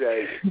spirit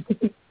says,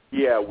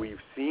 we've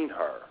seen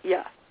her.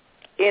 Yeah,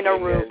 in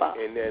Aruba.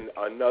 And then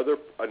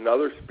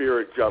another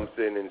spirit jumps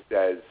in and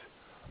says,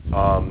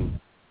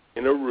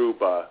 in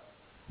Aruba,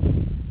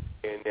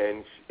 and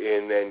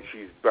then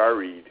she's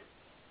buried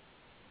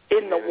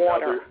in the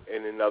water.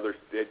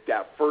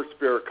 That first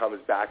spirit comes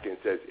back and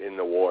says, in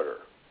the water.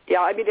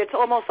 Yeah, I mean, it's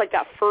almost like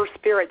that first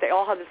spirit. They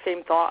all have the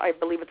same thought. I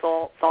believe it's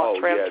all thought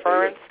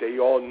transference. Yeah, they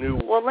all knew.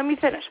 Well, let me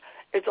finish.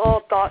 It's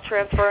all thought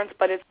transference,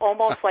 but it's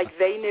almost like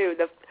they knew.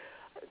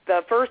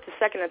 The first, the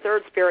second, and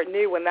third spirit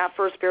knew when that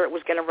first spirit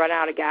was going to run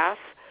out of gas,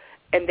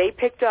 and they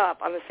picked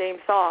up on the same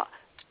thought.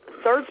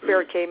 The third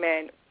spirit came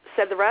in,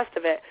 said the rest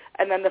of it,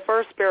 and then the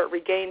first spirit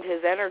regained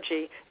his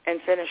energy and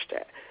finished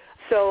it.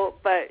 So,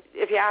 but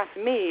if you ask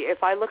me,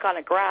 if I look on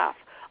a graph,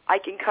 I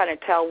can kind of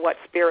tell what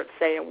spirit's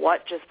saying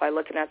what just by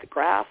looking at the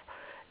graph.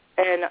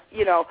 And,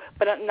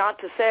 but not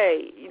to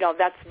say,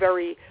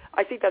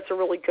 I think that's a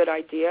really good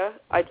idea.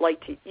 I'd like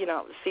to,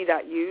 see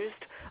that used.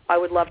 I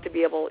would love to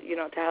be able,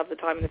 to have the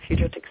time in the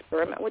future to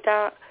experiment with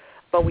that,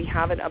 but we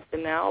haven't up to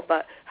now.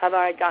 But have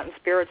I gotten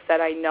spirits that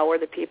I know are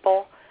the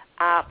people?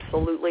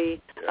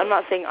 Absolutely. I'm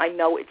not saying I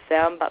know it's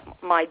them, but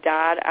my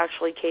dad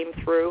actually came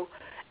through,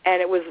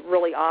 and it was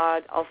really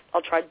odd.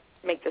 I'll try to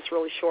make this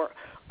really short.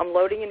 I'm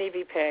loading an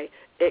EVP.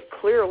 It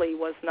clearly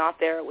was not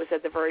there. It was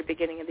at the very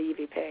beginning of the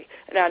EVP.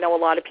 And I know a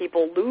lot of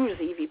people lose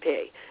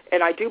EVP,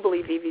 and I do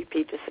believe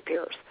EVP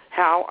disappears.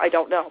 How? I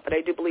don't know, but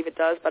I do believe it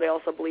does, but I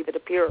also believe it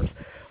appears.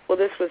 Well,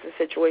 this was a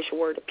situation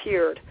where it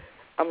appeared.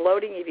 I'm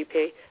loading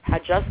EVP,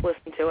 had just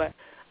listened to it.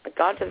 I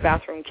got to the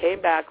bathroom,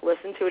 came back,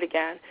 listened to it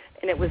again,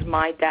 and it was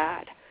my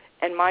dad.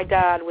 And my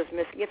dad was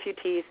missing a few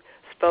teeth,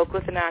 spoke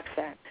with an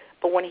accent.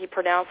 But when he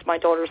pronounced my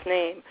daughter's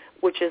name,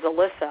 which is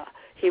Alyssa,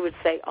 he would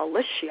say,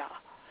 Alicia.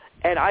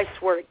 And I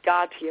swear to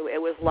God to you,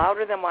 it was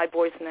louder than my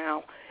voice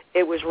now.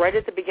 It was right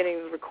at the beginning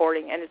of the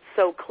recording, and it's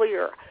so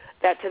clear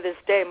that to this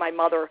day my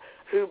mother,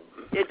 who,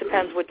 it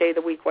depends what day of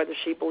the week, whether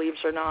she believes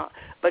or not,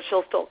 but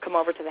she'll still come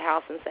over to the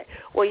house and say,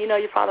 well,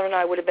 your father and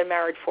I would have been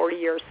married 40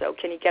 years, so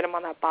can you get him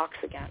on that box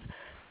again?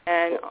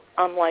 And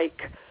I'm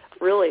like,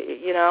 really,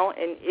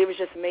 and it was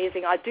just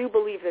amazing. I do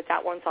believe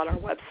that one's on our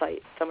website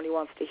if somebody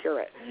wants to hear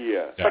it.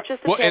 Yeah. But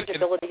just the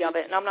tangibility of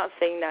it, and I'm not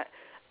saying that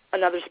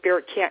another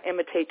spirit can't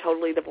imitate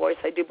totally the voice.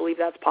 I do believe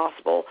that's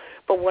possible.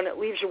 But when it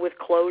leaves you with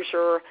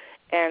closure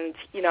and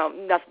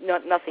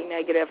nothing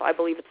negative. I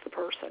believe it's the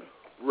person.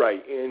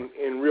 Right,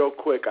 and real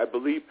quick, I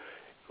believe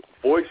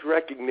voice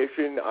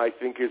recognition, I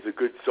think, is a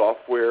good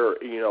software.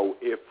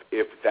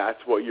 If that's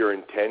what your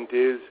intent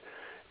is.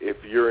 If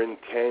your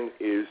intent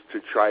is to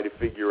try to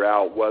figure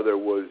out whether it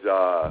was,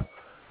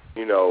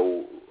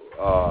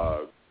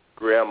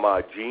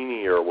 Grandma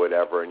Jeannie or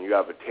whatever, and you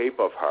have a tape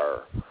of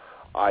her,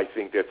 I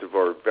think that's a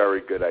very, very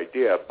good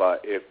idea.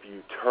 But if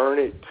you turn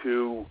it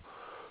to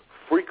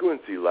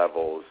frequency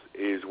levels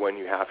is when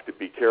you have to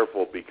be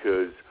careful,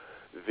 because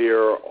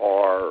there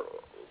are,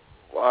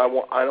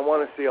 I don't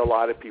want to say a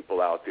lot of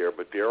people out there,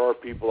 but there are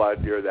people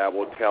out there that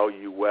will tell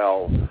you,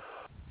 well,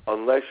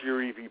 unless your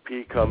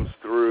EVP comes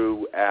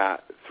through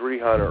at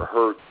 300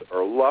 hertz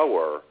or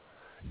lower,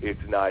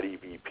 it's not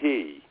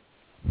EVP.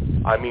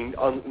 I mean,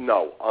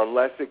 no,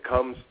 unless it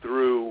comes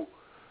through,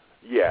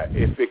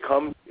 if it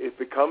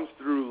comes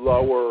through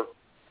lower,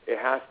 it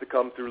has to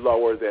come through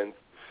lower than,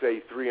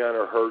 say,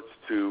 300 hertz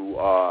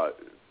to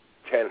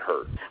 10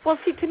 hertz. Well,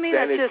 see, to me,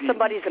 that's just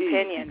somebody's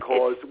opinion.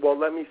 Because,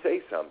 let me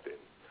say something.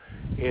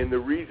 And the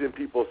reason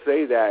people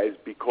say that is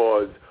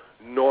because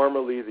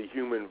normally the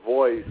human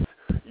voice,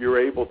 you're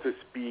able to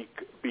speak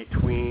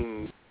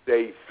between,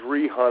 say,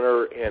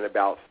 300 and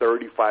about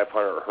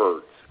 3,500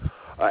 hertz,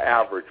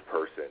 average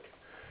person.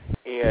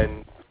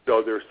 And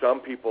so there's some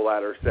people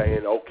that are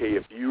saying, okay,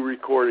 if you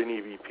record an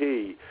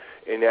EVP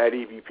and that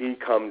EVP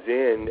comes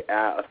in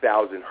at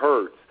 1,000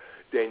 hertz,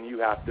 then you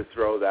have to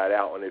throw that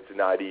out and it's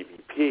not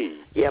EVP.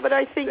 Yeah, but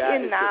I think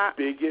the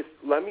biggest,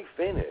 let me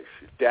finish,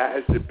 that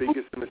is the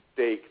biggest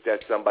mistake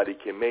that somebody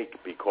can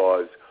make,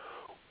 because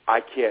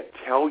I can't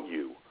tell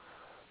you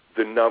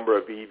the number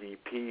of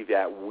EVP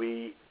that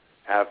we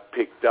have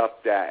picked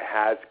up that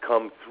has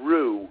come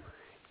through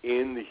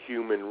in the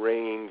human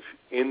range,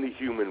 in the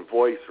human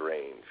voice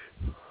range.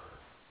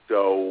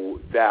 So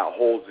that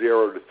whole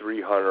 0 to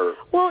 300.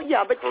 Well,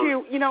 yeah, but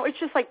it's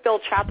just like Bill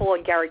Chappell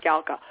and Gary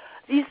Galka.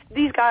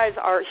 These guys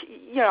are,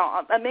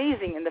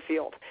 amazing in the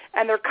field,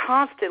 and they're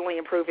constantly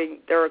improving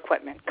their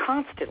equipment,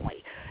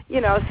 constantly.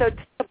 So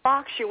to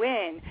box you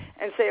in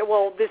and say,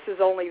 well, this is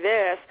only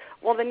this,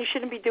 well, then you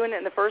shouldn't be doing it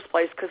in the first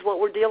place, because what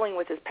we're dealing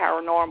with is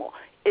paranormal.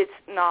 It's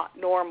not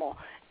normal.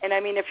 And, I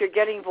mean, if you're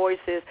getting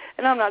voices,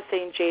 and I'm not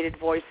saying jaded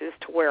voices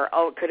to where,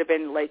 it could have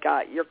been like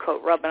your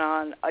coat rubbing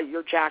on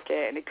your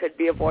jacket, and it could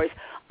be a voice.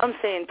 I'm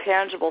saying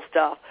tangible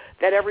stuff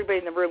that everybody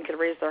in the room can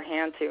raise their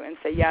hand to and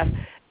say yes,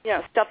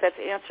 stuff that's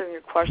answering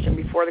your question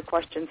before the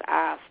question's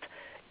asked.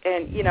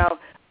 And,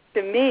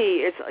 to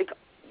me, it's like,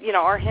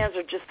 our hands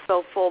are just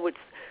so full with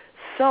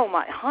so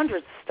much,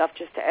 hundreds of stuff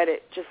just to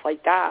edit just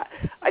like that.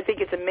 I think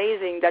it's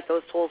amazing that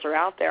those tools are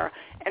out there.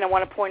 And I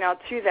want to point out,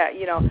 too, that,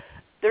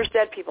 there's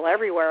dead people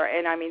everywhere,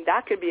 and, I mean,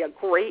 that could be a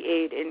great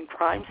aid in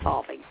crime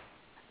solving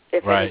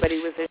if anybody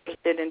was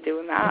interested in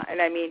doing that.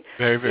 And, I mean,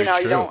 very, very true.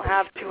 You don't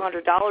have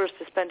 $200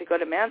 to spend to go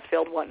to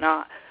Mansfield and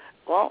whatnot.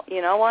 Well,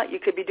 you know what? You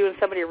could be doing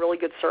somebody a really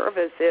good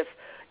service if,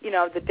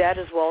 the dead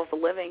as well as the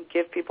living,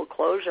 give people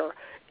closure.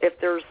 If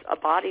there's a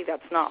body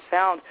that's not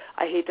found,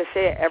 I hate to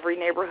say it, every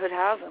neighborhood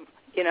has them,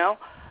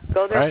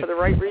 Go there for the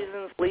right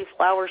reasons, leave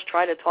flowers,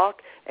 try to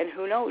talk, and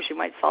who knows, you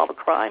might solve a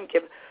crime,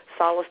 give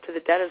solace to the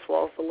dead as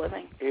well as the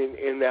living.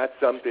 And that's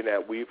something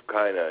that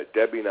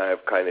Debbie and I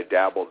have kind of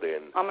dabbled in.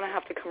 I'm going to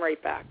have to come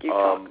right back. You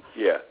talk.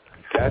 Yeah,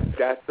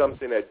 that's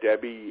something that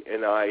Debbie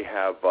and I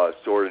have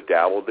sort of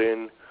dabbled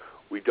in.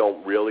 We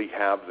don't really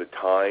have the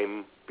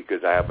time,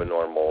 because I have a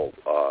normal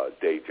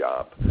day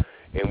job,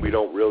 and we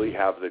don't really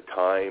have the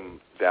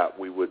time that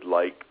we would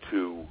like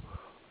to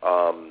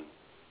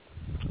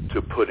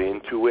put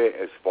into it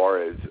as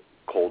far as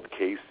cold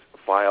case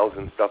files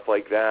and stuff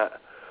like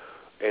that.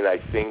 And I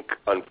think,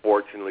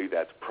 unfortunately,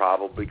 that's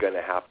probably going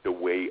to have to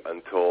wait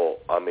until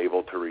I'm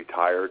able to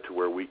retire, to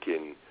where we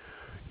can,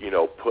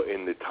 put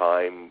in the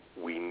time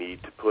we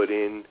need to put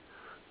in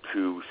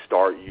to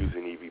start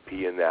using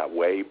EVP in that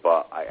way.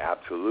 But I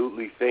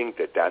absolutely think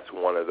that that's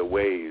one of the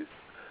ways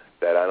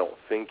that I don't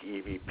think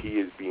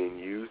EVP is being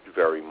used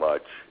very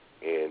much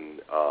in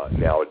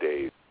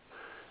nowadays.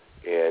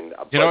 And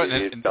but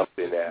it is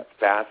something that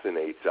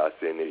fascinates us,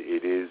 and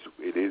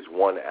it is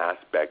one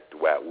aspect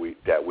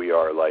that we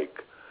are like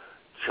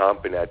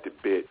chomping at the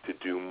bit to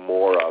do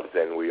more of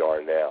than we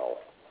are now.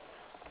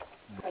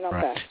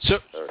 Right.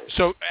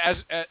 So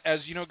as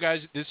you know,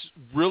 guys, this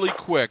really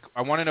quick.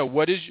 I want to know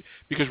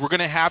because we're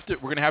gonna have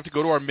to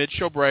go to our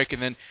mid-show break,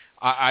 and then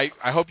I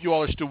hope you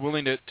all are still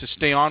willing to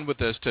stay on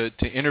with us to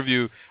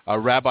interview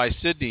Rabbi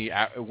Sidney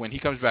when he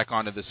comes back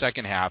on to the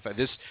second half.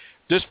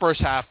 This first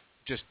half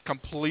just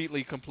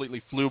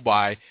completely flew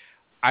by.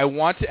 I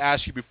want to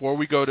ask you, before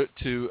we go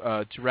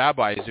to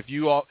Rabbi, is if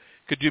you all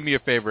could do me a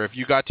favor. If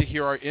you got to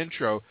hear our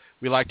intro,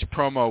 we like to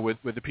promo with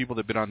the people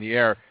that have been on the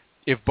air.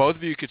 If both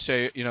of you could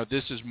say,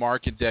 this is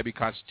Mark and Debbie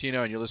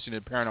Constantino, and you're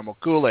listening to Paranormal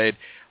Kool-Aid,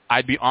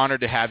 I'd be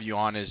honored to have you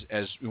on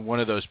as one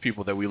of those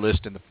people that we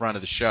list in the front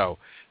of the show.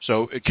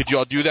 So could you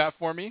all do that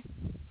for me?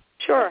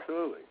 Sure.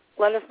 Absolutely.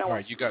 Let us know. All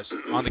right, you guys,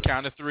 on the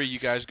count of three, you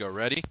guys go.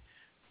 Ready?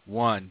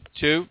 1,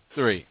 2,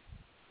 3.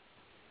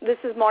 This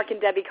is Mark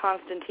and Debbie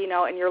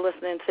Constantino, and you're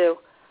listening to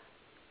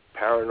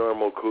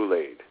Paranormal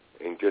Kool-Aid.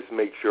 And just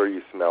make sure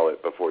you smell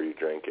it before you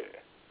drink it.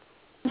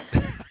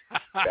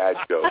 Bad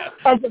joke.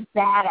 That's a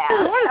badass.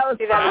 I want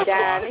to see that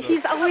again.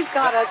 He's always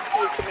got us to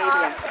be a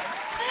comedian.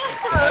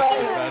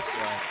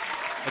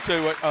 I'll tell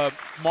you what,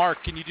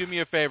 Mark, can you do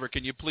me a favor?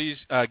 Can you please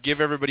give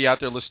everybody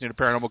out there listening to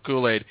Paranormal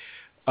Kool-Aid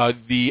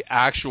the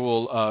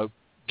actual,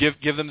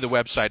 give them the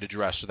website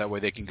address so that way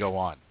they can go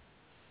on.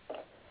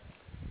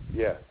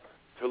 Yeah.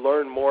 To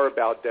learn more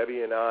about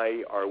Debbie and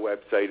I, our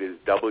website is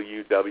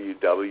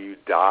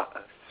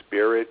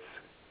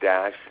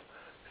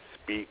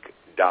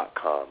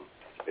www.spirits-speak.com.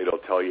 It'll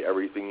tell you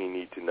everything you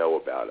need to know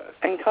about us.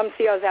 And come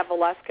see us at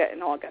Valeska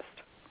in August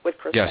with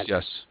Chris.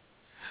 Yes.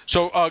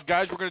 So,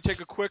 guys, we're going to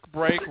take a quick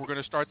break. We're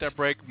going to start that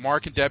break.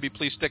 Mark and Debbie,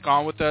 please stick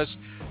on with us.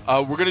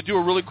 We're going to do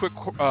a really quick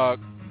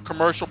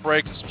commercial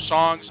break and some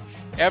songs.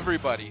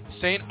 Everybody,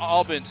 St.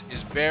 Albans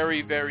is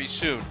very, very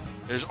soon.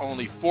 There's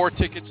only 4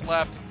 tickets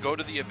left. Go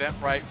to the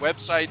Eventbrite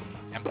website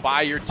and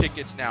buy your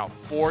tickets now.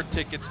 4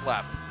 tickets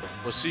left.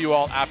 We'll see you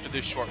all after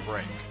this short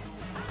break.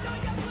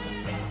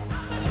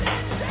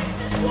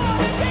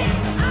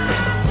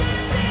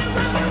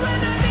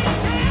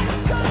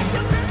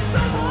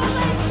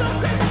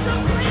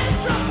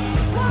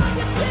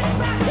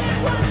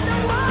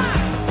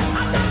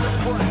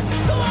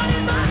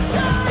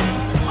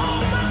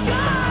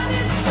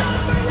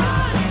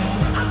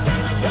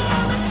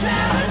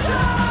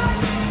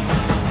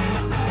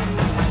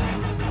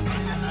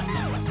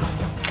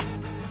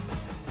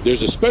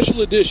 There's a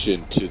special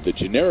edition to the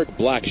Generic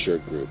Black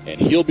Shirt Group,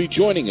 and he'll be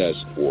joining us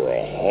for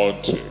a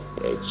haunting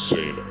at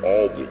St.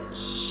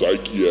 Albans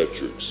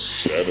Psychiatric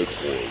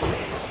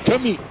Sanatorium.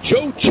 Come meet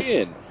Joe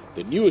Chin,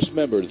 the newest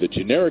member of the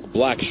Generic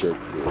Black Shirt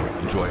Group.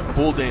 Enjoy a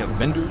full day of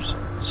vendors,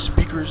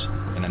 speakers,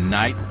 and a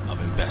night of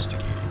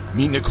investigating.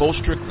 Meet Nicole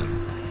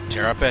Strickland,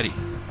 Tara Petty,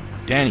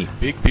 Danny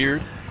Big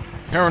Beard,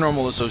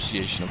 Paranormal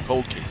Association of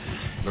Cold Cases.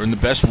 Learn the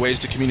best ways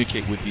to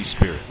communicate with these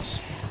spirits.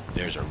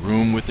 There's a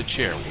room with a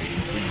chair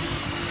waiting for you.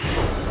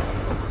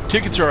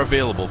 Tickets are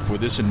available for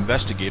this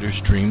investigator's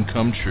dream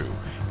come true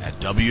at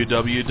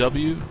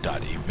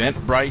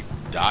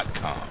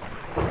www.eventbrite.com.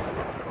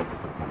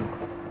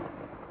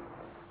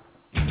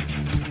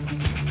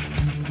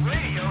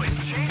 Radio has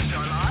changed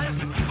our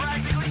lives and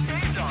practically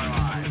saved our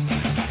lives.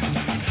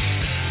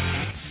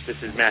 This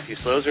is Matthew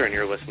Slozer, and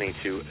you're listening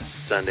to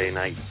Sunday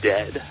Night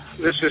Dead.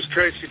 This is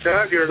Tracy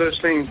Todd. You're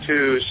listening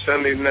to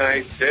Sunday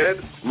Night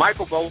Dead.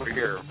 Michael Bowler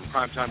here from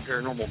Primetime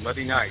Paranormal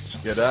Monday Nights.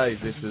 G'day,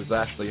 this is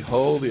Ashley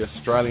Hall, the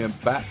Australian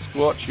Bat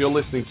Squatch. You're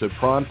listening to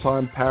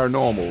Primetime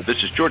Paranormal. This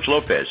is George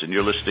Lopez, and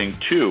you're listening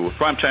to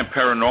Primetime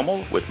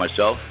Paranormal with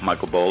myself,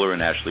 Michael Bowler,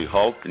 and Ashley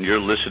Hulk, and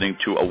you're listening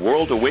to A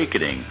World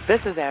Awakening.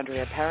 This is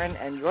Andrea Perrin,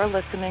 and you're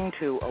listening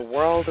to A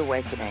World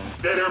Awakening.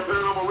 Dead Air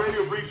Paranormal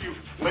Radio brings you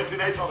Wednesday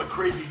nights all the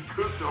crazy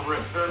kooks over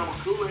at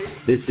Paranormal Kool-Aid.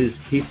 This is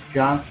Keith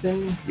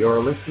Johnson.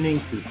 You're listening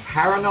to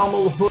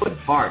Paranormal Hood,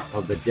 part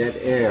of the Dead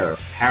Air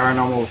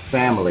Paranormal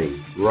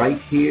family,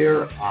 right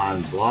here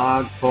on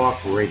Blog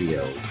Talk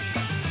Radio.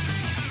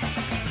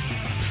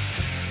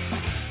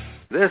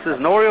 This is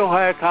Norio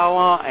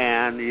Hayakawa,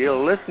 and you're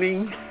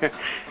listening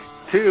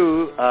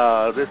to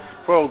this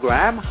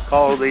program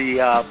called the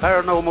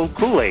Paranormal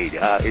Kool-Aid.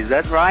 Is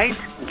that right?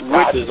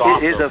 That is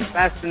awesome. It is a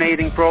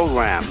fascinating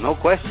program, no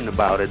question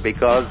about it,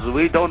 because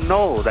we don't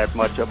know that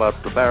much about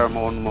the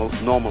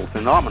paranormal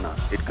phenomena.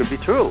 It could be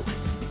true.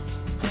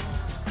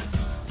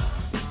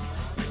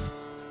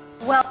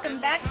 Welcome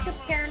back to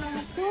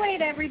Paranormal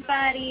Kool-Aid,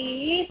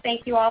 everybody.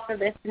 Thank you all for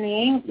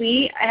listening.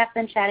 We have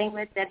been chatting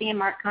with Debbie and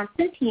Mark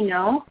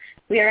Constantino.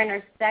 We are in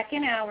our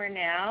second hour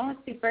now.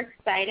 Super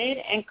excited.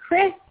 And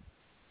Chris,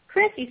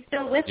 you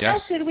still with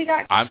us? Who do we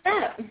got up?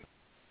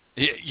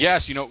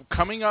 Yes,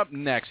 coming up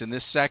next in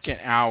this second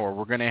hour,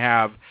 we're going to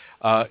have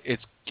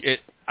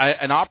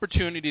an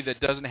opportunity that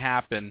doesn't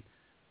happen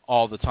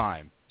all the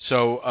time.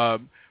 So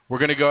we're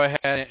going to go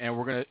ahead and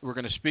we're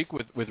going to speak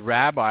with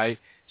Rabbi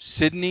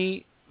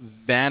Sidney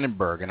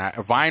Vineburg, and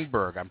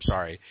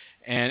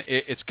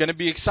it's going to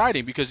be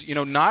exciting because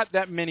not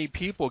that many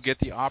people get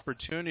the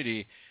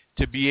opportunity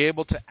to be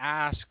able to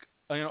ask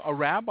a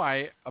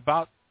rabbi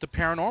about the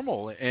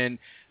paranormal and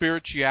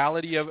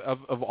spirituality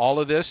of all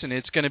of this, and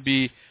it's going to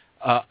be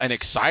an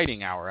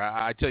exciting hour.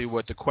 I tell you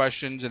what, the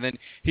questions, and then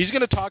he's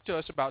going to talk to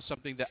us about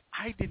something that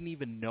I didn't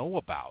even know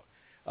about.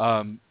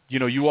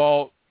 You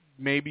all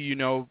maybe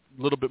a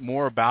little bit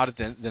more about it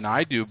than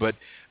I do, but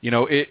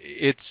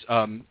it's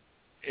an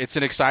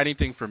exciting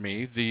thing for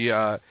me.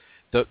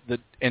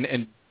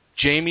 And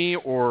Jamie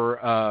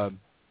or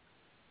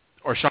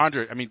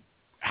Chandra, I mean,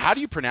 how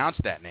do you pronounce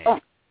that name? Oh.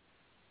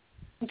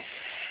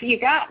 You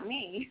got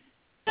me.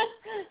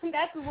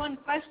 That's one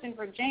question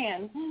for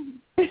Jan.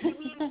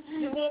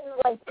 You mean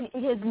like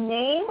his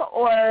name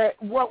or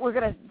what we're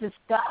going to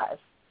discuss?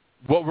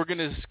 What we're going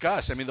to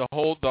discuss. I mean, the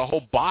whole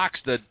box,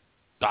 the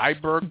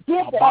Dybbuk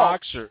Dybbuk.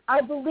 box, or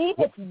I believe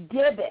it's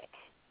Dybbuk.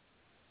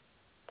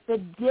 The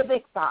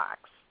Dybbuk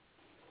box.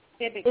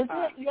 Dybbuk Isn't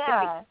box. it?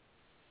 Yeah.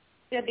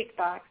 Dybbuk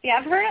box.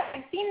 Yeah,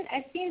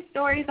 I've seen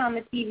stories on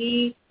the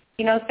TV.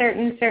 You know,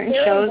 certain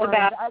shows ones.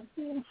 about. I've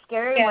seen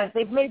scary ones.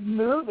 They've made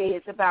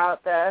movies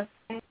about this.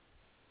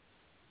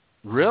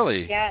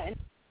 Really? Yeah.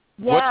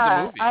 What's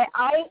the movie?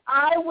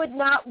 I would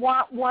not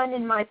want one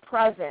in my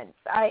presence.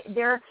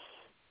 They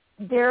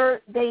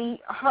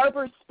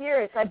harbor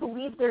spirits. I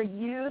believe they're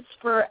used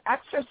for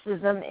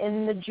exorcism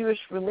in the Jewish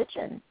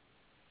religion.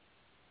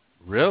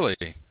 Really?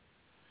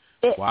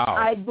 Wow.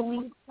 I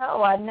believe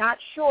so. I'm not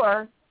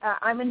sure.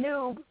 I'm a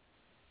noob.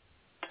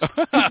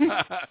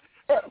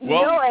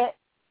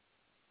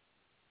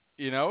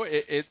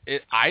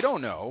 I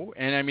don't know,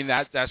 and I mean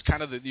that's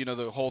kind of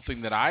the whole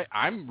thing that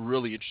I'm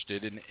really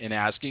interested in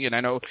asking. And I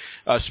know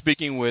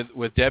speaking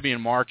with Debbie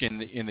and Mark in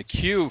the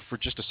queue for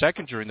just a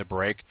second during the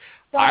break,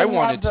 I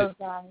wanted those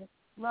guys.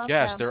 Love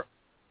them.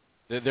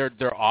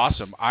 They're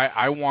awesome.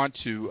 I want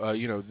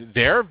to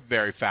they're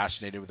very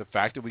fascinated with the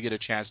fact that we get a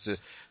chance to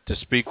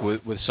speak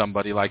with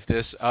somebody like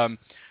this.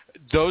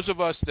 Those of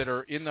us that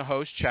are in the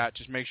host chat,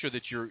 just make sure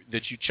that you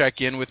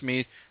check in with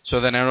me so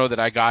that I know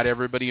that I got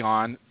everybody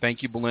on.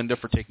 Thank you, Belinda,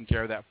 for taking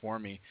care of that for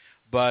me.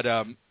 But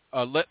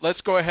let's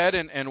go ahead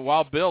and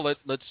while Bill,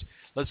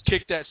 let's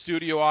kick that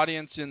studio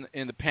audience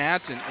in the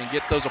pants and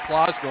get those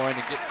applause going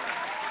and get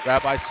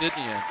Rabbi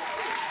Sidney in.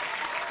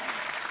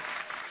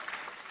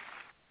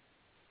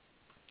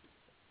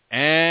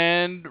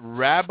 And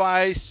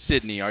Rabbi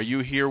Sidney, are you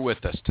here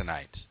with us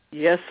tonight?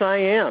 Yes, I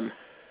am.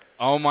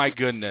 Oh my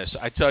goodness!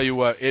 I tell you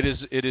what, it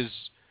is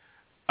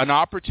an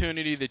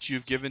opportunity that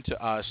you've given to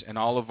us and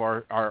all of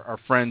our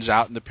friends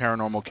out in the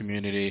paranormal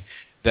community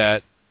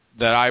that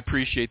I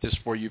appreciate this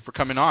for you for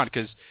coming on,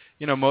 because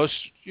most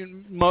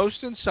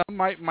and some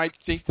might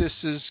think this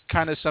is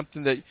kind of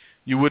something that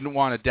you wouldn't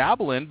want to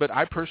dabble in, but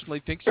I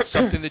personally think it's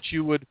something that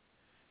you would.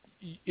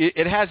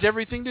 It has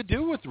everything to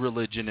do with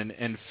religion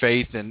and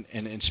faith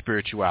and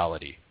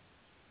spirituality.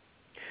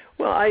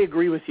 Well, I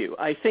agree with you.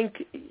 I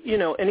think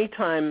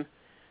anytime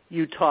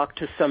you talk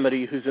to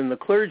somebody who's in the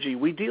clergy,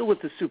 we deal with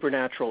the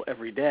supernatural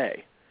every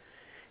day.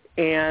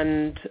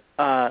 And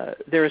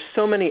there are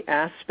so many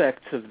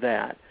aspects of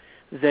that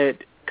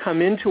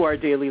come into our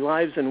daily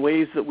lives in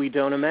ways that we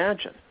don't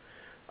imagine.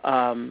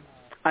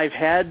 I've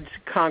had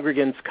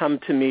congregants come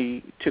to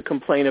me to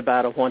complain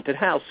about a haunted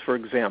house, for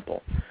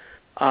example.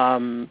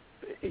 So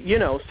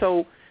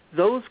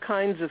those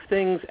kinds of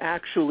things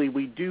actually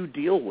we do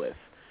deal with,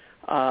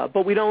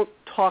 but we don't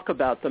talk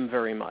about them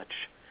very much.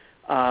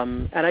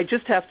 And I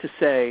just have to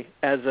say,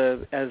 as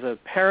a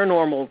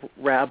paranormal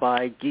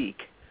rabbi geek,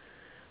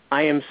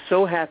 I am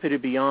so happy to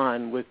be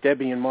on with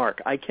Debbie and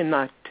Mark. I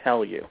cannot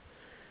tell you,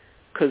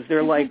 because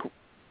they're like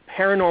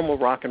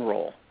paranormal rock and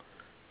roll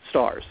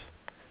stars.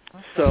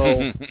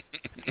 So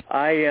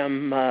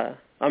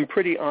I'm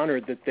pretty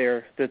honored that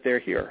they're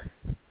here.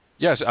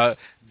 Yes,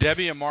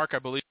 Debbie and Mark, I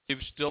believe,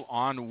 still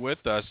on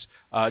with us.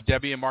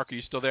 Debbie and Mark, are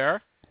you still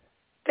there?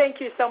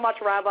 Thank you so much,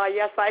 Rabbi.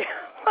 Yes,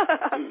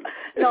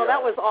 No,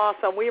 that was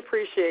awesome. We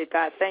appreciate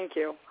that. Thank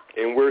you.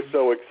 And we're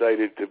so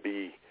excited to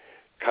be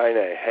kind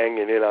of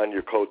hanging in on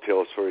your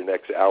coattails for the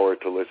next hour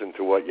to listen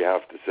to what you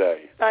have to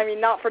say. I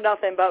mean, not for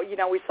nothing, but,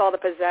 we saw The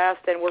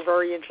Possessed, and we're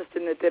very interested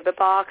in the Dybbuk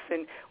box,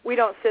 and we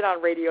don't sit on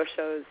radio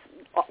shows.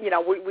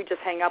 We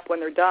just hang up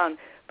when they're done.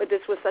 But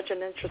this was such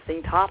an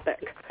interesting topic.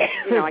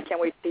 I can't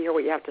wait to hear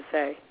what you have to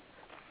say.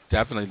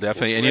 Definitely.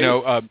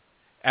 And,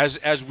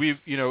 as we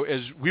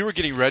were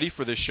getting ready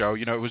for this show,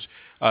 it was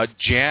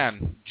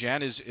Jan.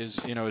 Jan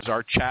is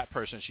our chat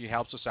person. She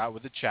helps us out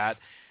with the chat,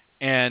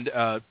 and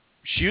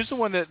she was the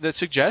one that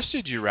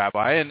suggested you,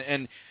 Rabbi.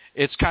 And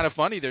it's kind of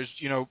funny. There's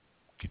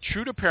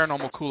true to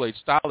Paranormal Kool-Aid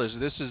style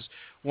this is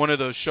one of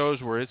those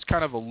shows where it's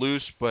kind of a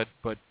loose but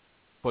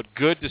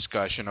good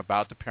discussion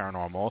about the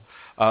paranormal,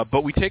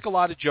 but we take a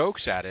lot of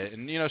jokes at it,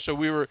 and so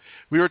we were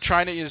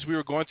trying to, as we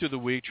were going through the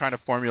week, trying to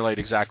formulate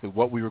exactly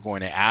what we were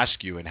going to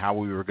ask you and how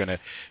we were going to,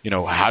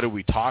 how do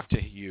we talk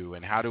to you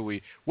and how do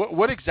we,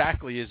 what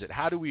exactly is it?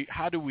 How do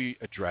we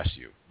address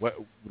you? What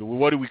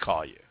do we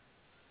call you?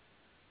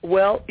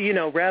 Well,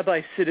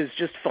 Rabbi Sid is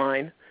just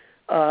fine.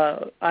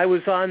 I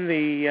was on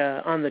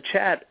the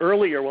chat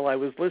earlier while I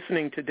was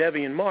listening to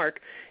Debbie and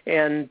Mark,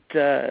 and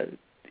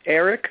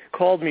Eric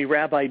called me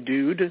Rabbi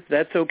Dude.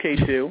 That's okay,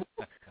 too.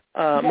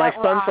 My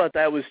son thought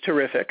that was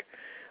terrific.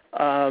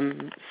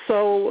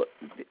 So,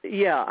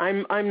 yeah,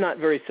 I'm not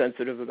very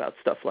sensitive about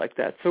stuff like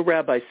that. So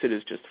Rabbi Sid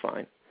is just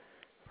fine.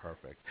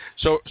 Perfect.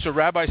 So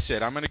Rabbi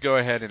Sid, I'm going to go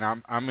ahead and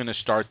I'm going to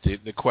start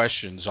the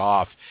questions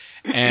off.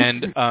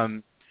 And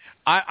I'm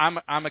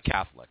a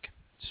Catholic.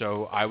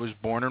 So I was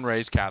born and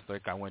raised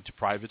Catholic. I went to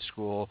private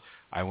school.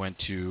 I went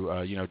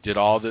to, did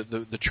all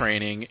the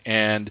training,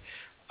 and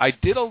I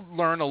did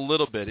learn a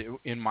little bit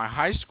in my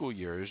high school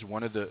years.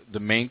 One of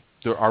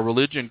our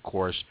religion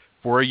course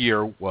for a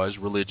year was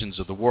Religions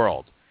of the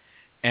World,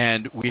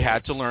 and we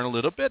had to learn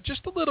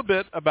just a little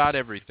bit about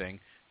everything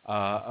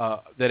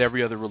that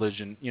every other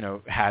religion,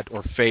 had,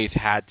 or faith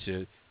had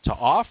to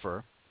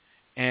offer,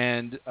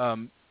 and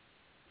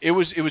it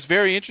was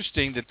very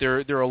interesting that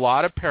there are a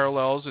lot of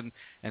parallels and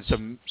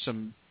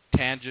some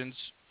tangents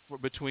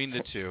between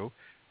the two,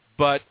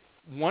 but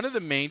one of the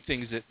main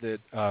things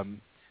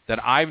that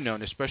I've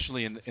known,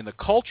 especially in the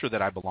culture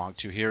that I belong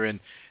to here in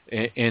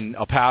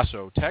El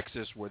Paso,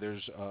 Texas, where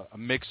there's a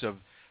mix of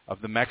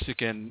the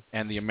Mexican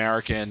and the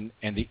American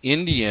and the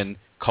Indian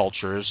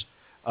cultures,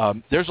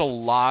 there's a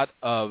lot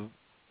of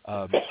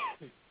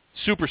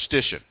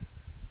superstition.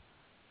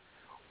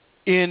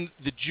 In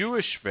the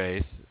Jewish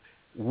faith,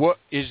 what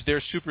is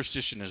there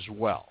superstition as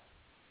well?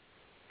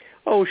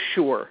 Oh,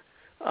 sure.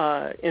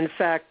 In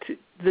fact,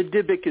 the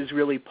Dybbuk is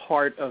really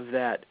part of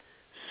that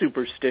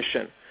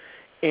superstition.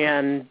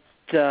 And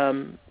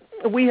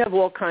we have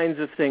all kinds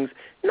of things,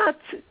 not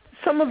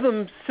some of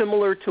them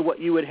similar to what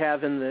you would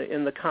have in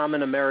the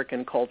common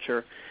American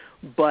culture,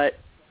 but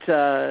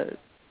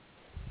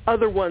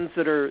other ones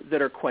that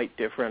are quite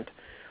different.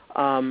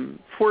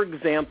 For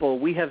example,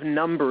 we have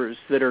numbers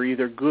that are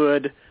either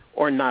good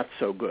or not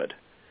so good,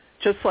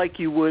 just like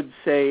you would,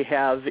 say,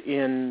 have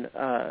in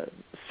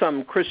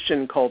some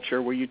Christian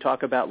culture where you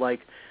talk about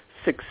like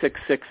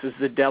 666 is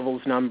the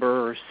devil's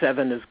number or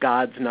 7 is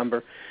God's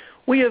number.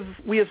 We have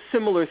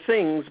similar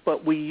things,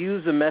 but we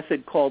use a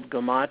method called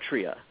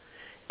gematria.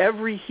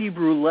 Every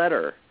Hebrew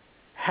letter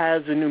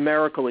has a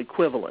numerical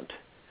equivalent.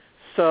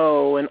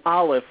 So an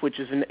aleph, which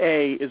is an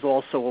A, is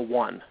also a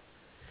 1.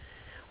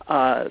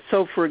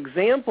 So, for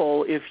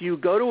example, if you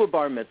go to a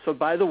bar mitzvah,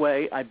 by the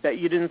way, I bet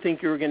you didn't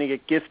think you were going to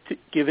get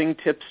giving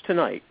tips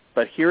tonight,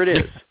 but here it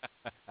is.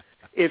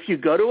 If you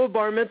go to a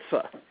bar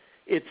mitzvah,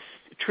 it's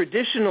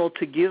traditional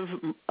to give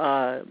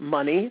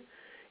money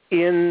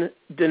in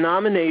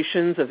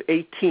denominations of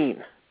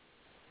 18.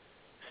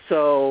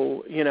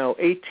 So,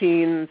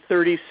 18,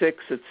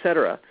 36,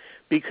 etc.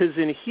 Because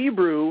in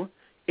Hebrew,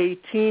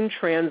 18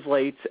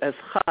 translates as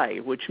chai,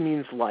 which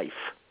means life.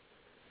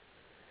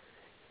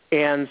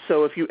 And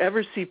so if you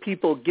ever see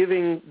people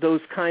giving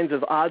those kinds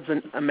of odds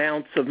and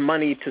amounts of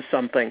money to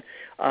something,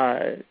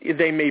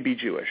 they may be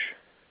Jewish.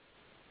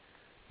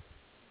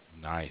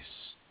 Nice.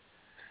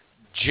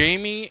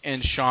 Jamie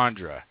and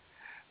Chandra,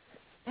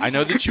 I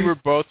know that you were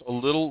both a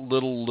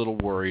little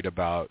worried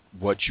about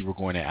what you were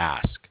going to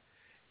ask.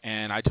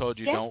 And I told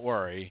you, don't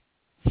worry.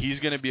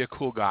 He's going to be a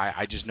cool guy.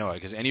 I just know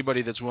it, because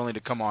anybody that's willing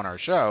to come on our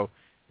show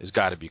has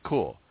got to be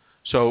cool.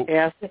 So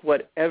ask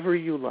whatever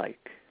you like.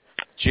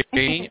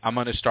 Jamie, I'm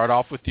going to start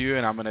off with you,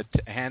 and I'm going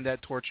to hand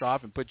that torch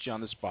off and put you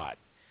on the spot.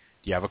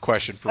 Do you have a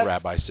question for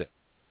Rabbi Sid?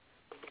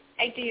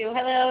 I do.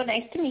 Hello.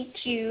 Nice to meet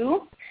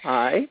you.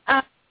 Hi.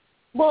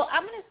 Well,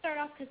 I'm going to start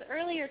off because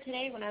earlier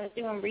today when I was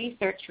doing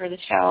research for the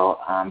show,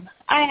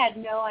 I had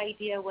no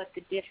idea what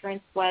the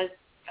difference was.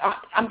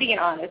 I'm being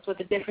honest, what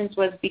the difference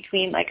was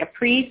between like a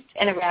priest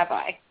and a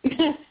rabbi.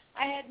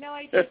 I had no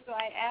idea, so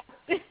I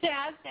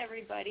asked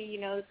everybody,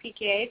 the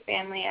PKA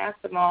family,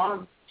 asked them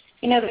all.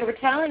 They were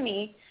telling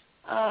me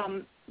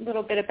a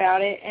little bit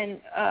about it, and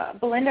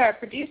Belinda, our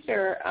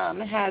producer,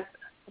 has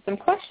some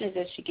questions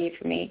that she gave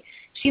for me.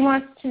 She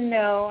wants to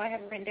know, I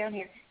have it written down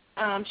here,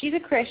 she's a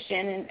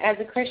Christian, and as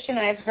a Christian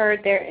I've heard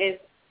there is,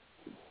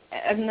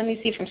 let me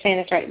see if I'm saying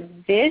this right,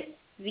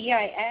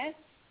 V-I-S,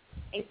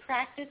 a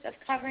practice of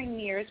covering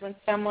mirrors when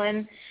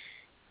someone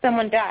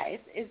dies.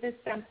 Is this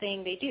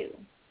something they do?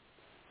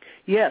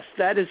 Yes,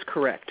 that is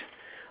correct.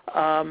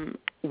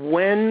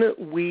 When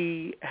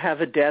we have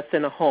a death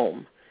in a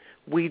home,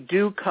 we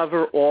do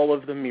cover all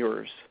of the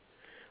mirrors.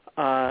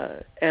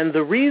 And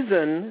the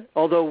reason,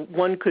 although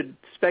one could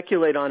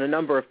speculate on a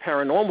number of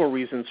paranormal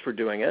reasons for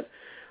doing it,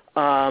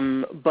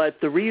 but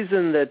the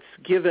reason that's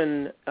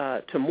given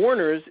to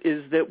mourners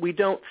is that we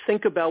don't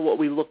think about what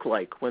we look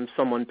like when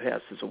someone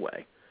passes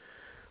away,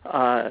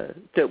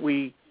 that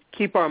we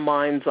keep our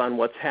minds on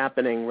what's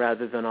happening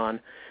rather than on,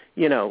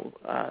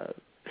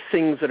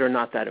 things that are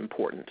not that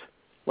important,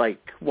 like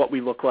what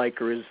we look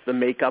like, or is the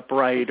makeup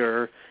right,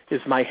 or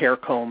is my hair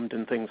combed,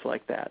 and things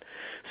like that.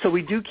 So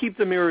we do keep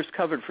the mirrors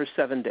covered for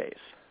 7 days.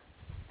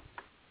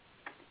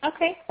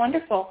 Okay,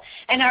 wonderful.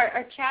 And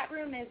our chat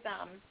room is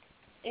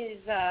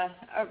a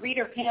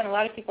reader pan. A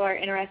lot of people are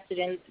interested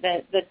in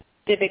the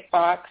Dybbuk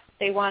box.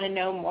 They want to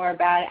know more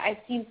about it. I've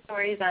seen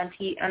stories on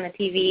the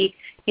TV,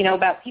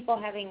 about people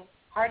having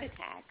heart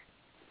attacks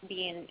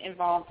being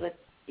involved with,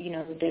 the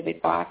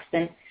Dybbuk box.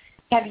 And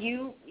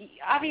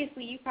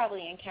obviously you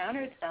probably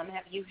encountered some.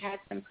 Have you had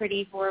some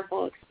pretty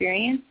horrible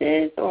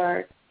experiences,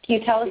 or can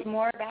you tell us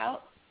more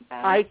about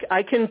it?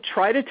 I can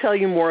try to tell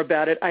you more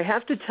about it. I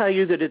have to tell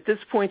you that at this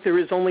point there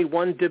is only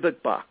one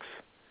Dybbuk box.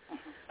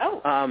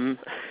 Oh.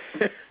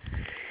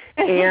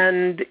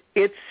 And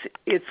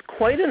it's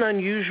quite an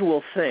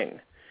unusual thing,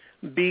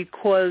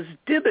 because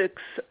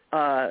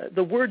Dybbuks,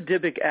 the word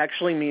Dybbuk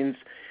actually means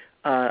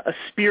a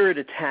spirit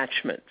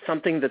attachment,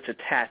 something that's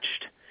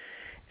attached.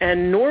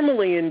 And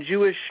normally in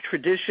Jewish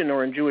tradition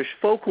or in Jewish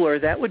folklore,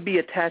 that would be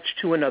attached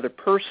to another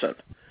person.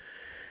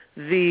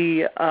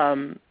 The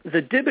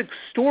Dybbuk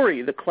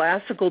story, the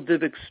classical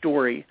Dybbuk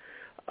story,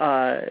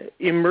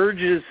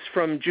 emerges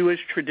from Jewish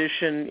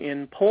tradition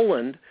in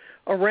Poland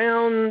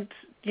around,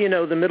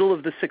 the middle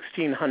of the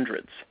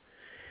 1600s.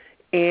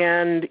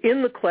 And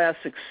in the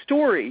classic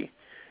story,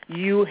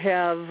 you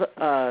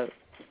have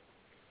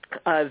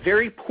a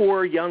very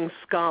poor young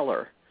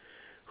scholar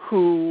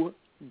who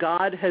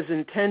God has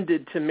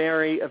intended to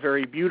marry a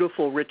very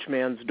beautiful rich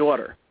man's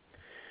daughter.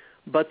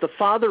 But the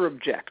father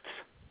objects.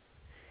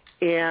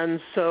 And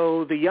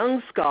so the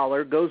young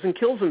scholar goes and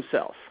kills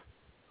himself.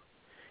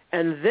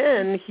 And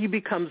then he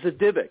becomes a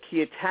Dybbuk.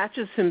 He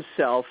attaches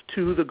himself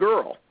to the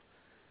girl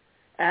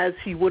as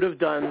he would have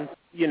done,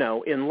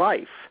 in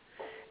life.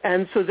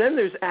 And so then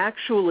there's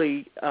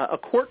actually a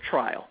court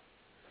trial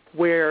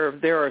where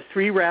there are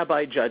 3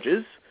 rabbi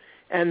judges,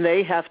 and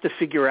they have to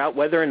figure out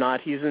whether or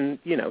not he's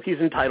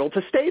entitled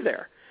to stay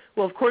there.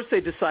 Well, of course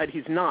they decide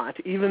he's not,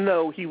 even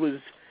though he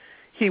was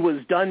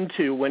done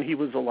to when he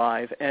was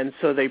alive, and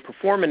so they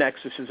perform an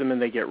exorcism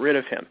and they get rid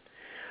of him.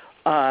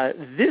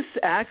 This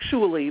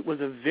actually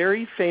was a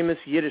very famous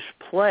Yiddish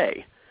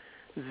play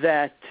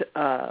that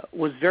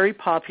was very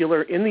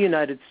popular in the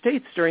United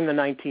States during the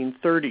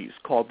 1930s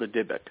called the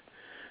Dybbuk.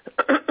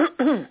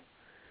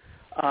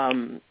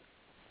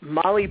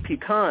 Molly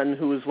Pecan,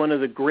 who was one of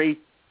the great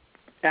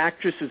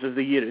actresses of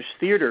the Yiddish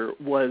theater,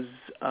 was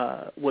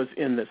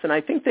in this. And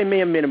I think they may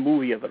have made a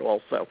movie of it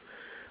also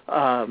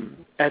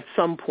at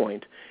some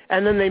point.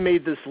 And then they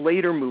made this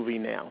later movie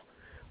now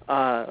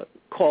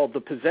called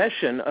The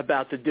Possession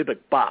about the Dybbuk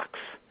box.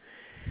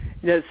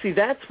 Now, see,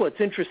 that's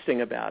what's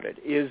interesting about it,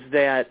 is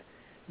that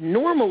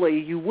normally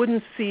you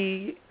wouldn't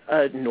see,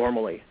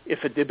 normally,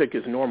 if a Dybbuk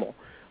is normal,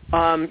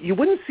 you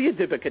wouldn't see a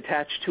Dybbuk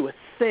attached to a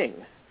thing.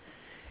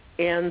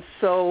 And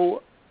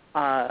so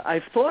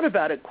I've thought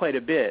about it quite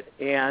a bit,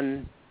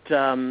 and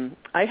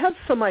I have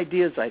some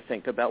ideas, I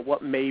think, about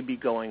what may be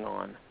going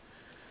on.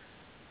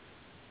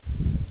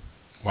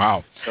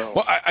 Wow. So.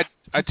 Well,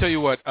 I tell you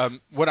what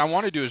I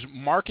want to do is,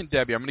 Mark and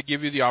Debbie, I'm going to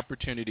give you the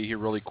opportunity here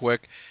really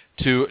quick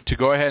to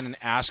go ahead and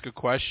ask a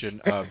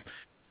question.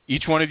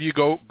 Each one of you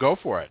go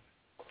for it.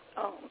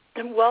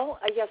 Well,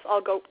 I guess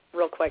I'll go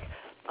real quick.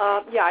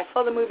 I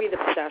saw the movie The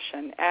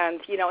Possession,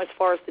 and, as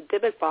far as the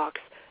Dybbuk box,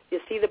 you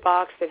see the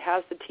box, it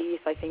has the teeth.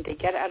 I think they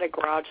get it at a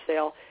garage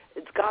sale.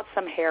 It's got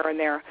some hair in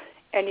there,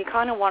 and you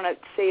kind of want to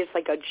say it's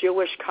like a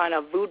Jewish kind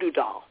of voodoo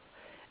doll.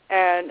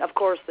 And, of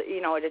course,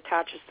 it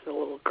attaches to the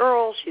little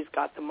girl. She's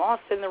got the moss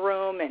in the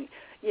room, and,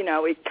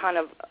 it kind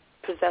of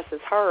possesses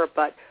her.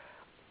 But,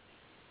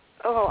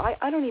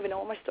 I don't even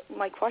know what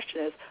my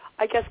question is.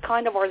 I guess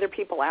kind of, are there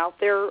people out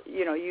there,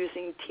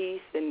 using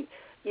teeth and,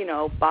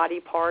 body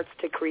parts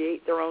to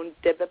create their own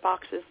Dybbuk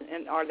boxes?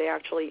 And are they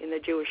actually in the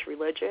Jewish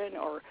religion,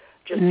 or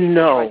just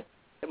no,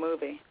 the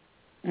movie?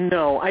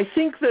 No, I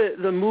think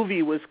the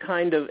movie was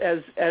kind of,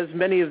 as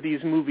many of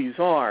these movies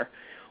are,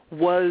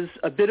 was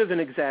a bit of an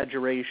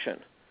exaggeration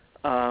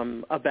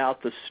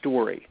about the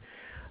story.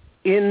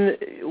 In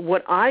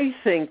what I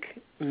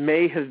think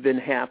may have been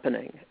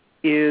happening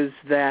is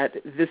that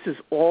this is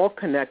all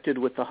connected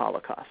with the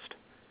Holocaust.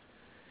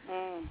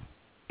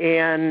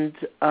 And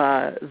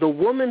the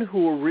woman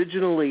who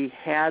originally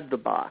had the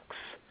box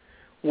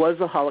was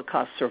a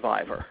Holocaust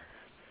survivor.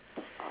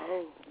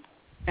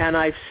 And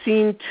I've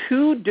seen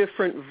 2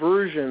 different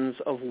versions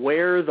of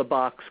where the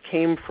box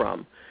came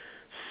from.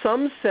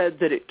 Some said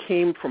that it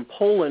came from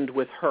Poland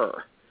with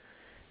her,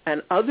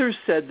 and others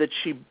said that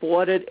she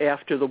bought it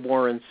after the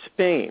war in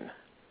Spain.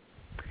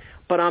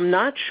 But I'm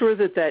not sure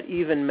that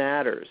even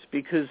matters,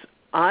 because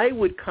I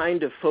would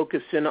kind of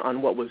focus in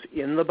on what was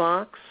in the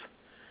box,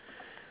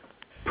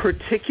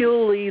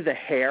 particularly the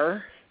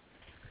hair.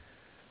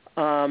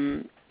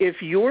 If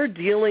you're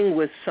dealing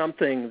with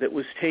something that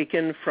was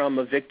taken from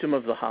a victim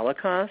of the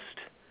Holocaust,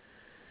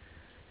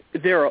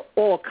 there are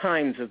all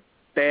kinds of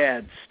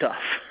bad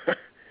stuff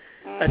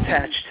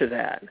attached to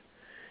that.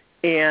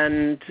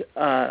 And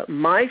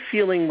my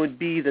feeling would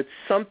be that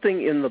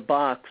something in the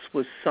box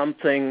was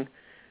something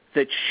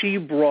that she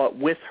brought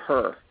with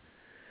her,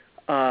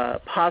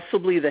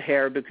 possibly the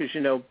hair, because,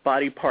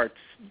 body parts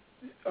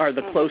are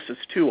the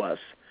closest to us.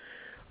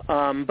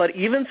 But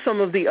even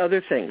some of the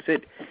other things,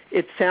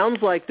 it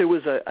sounds like there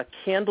was a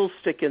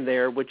candlestick in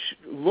there which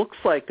looks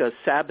like a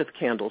Sabbath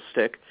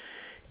candlestick,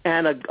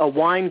 and a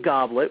wine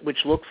goblet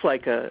which looks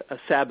like a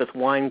Sabbath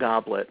wine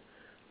goblet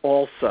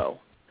also.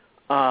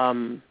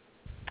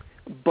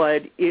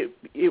 But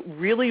it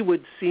really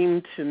would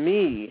seem to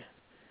me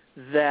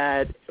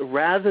that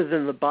rather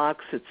than the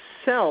box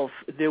itself,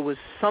 there was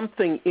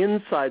something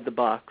inside the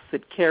box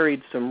that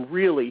carried some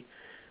really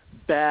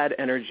bad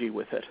energy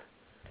with it.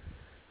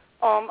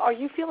 Are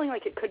you feeling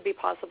like it could be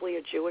possibly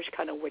a Jewish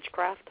kind of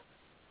witchcraft?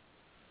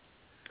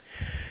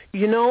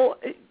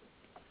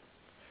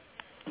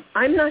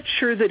 I'm not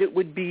sure that it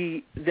would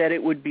be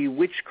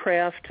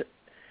witchcraft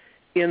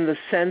in the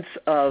sense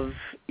of,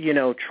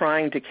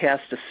 trying to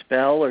cast a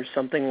spell or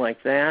something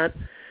like that.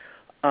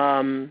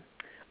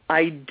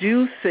 I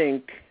do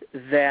think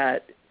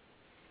that,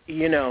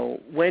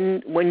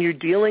 when you're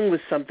dealing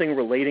with something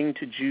relating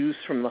to Jews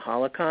from the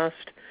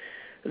Holocaust,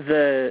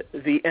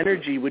 the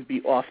energy would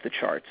be off the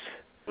charts.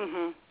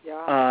 Mm-hmm.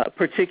 Yeah.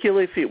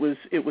 Particularly if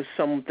it was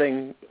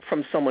something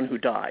from someone who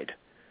died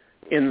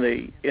in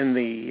the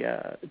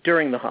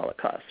during the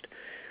Holocaust.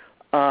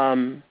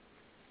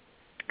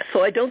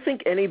 So I don't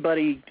think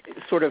anybody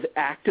sort of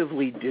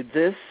actively did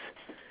this.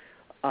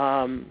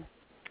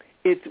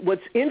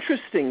 What's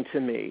interesting to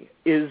me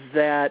is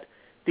that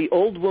the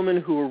old woman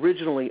who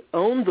originally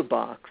owned the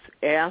box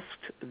asked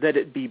that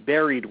it be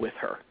buried with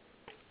her.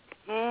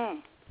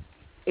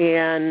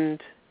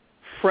 And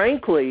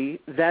frankly,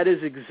 that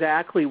is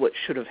exactly what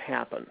should have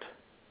happened.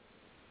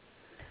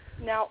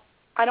 Now,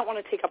 I don't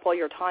want to take up all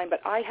your time, but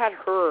I had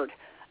heard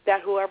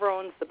that whoever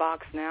owns the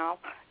box now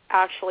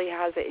actually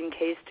has it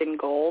encased in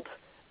gold,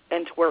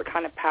 and to where it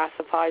kind of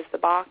pacifies the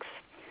box.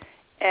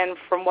 And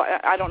from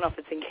what, I don't know if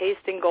it's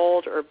encased in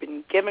gold or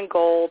been given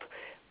gold,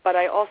 but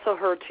I also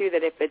heard, too,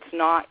 that if it's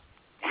not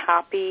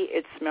happy,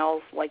 it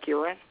smells like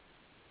urine.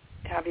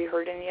 Have you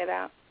heard any of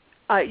that?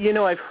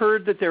 I've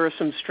heard that there are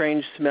some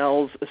strange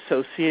smells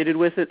associated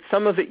with it.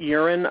 Some of it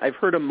urine. I've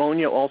heard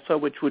ammonia also,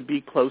 which would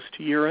be close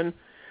to urine.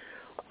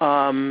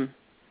 There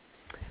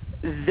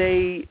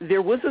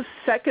was a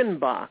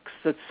second box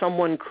that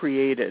someone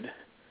created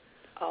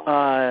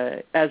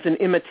as an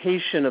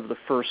imitation of the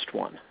first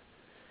one.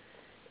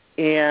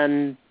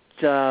 And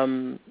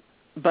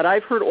but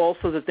I've heard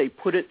also that they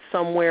put it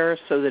somewhere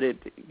so that it,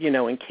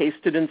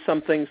 encased it in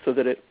something so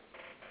that it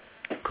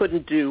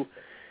couldn't do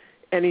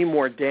any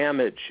more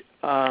damage.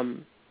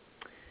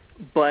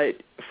 But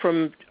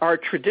from our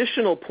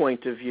traditional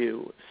point of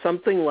view,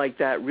 something like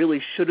that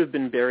really should have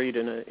been buried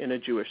in a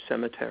Jewish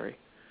cemetery,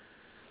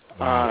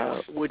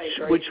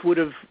 which would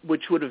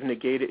have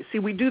negated. See,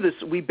 we do this.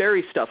 We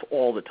bury stuff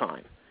all the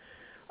time.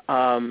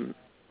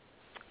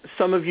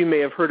 Some of you may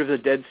have heard of the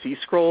Dead Sea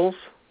Scrolls,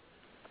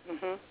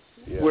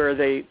 where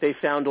they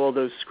found all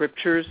those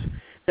scriptures.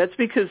 That's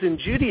because in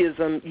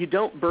Judaism, you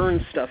don't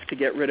burn stuff to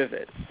get rid of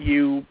it.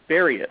 You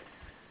bury it.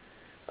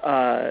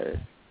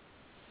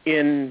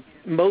 In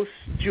most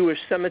Jewish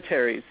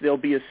cemeteries, there'll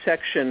be a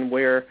section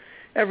where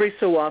every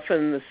so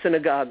often the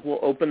synagogue will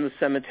open the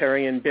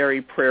cemetery and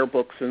bury prayer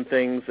books and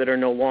things that are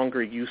no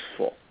longer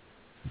useful.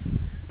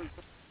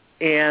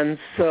 And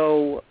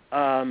so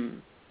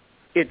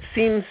it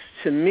seems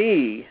to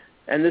me,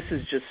 and this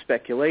is just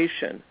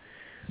speculation,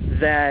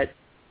 that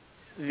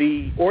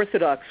the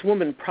Orthodox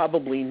woman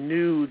probably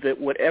knew that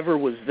whatever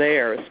was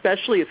there,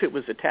 especially if it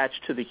was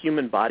attached to the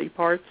human body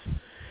parts,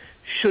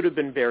 should have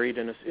been buried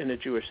in a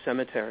Jewish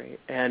cemetery,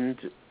 and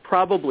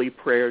probably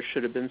prayers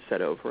should have been said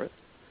over it.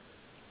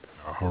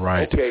 All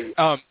right. Okay.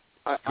 Go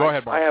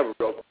ahead, Mark.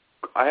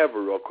 I have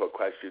a real quick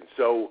question.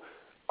 So,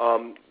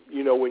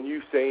 when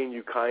you saying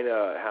you kind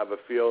of have a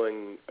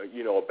feeling,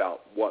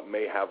 about what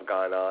may have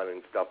gone on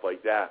and stuff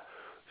like that.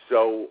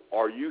 So,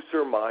 are you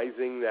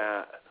surmising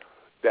that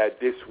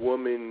this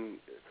woman,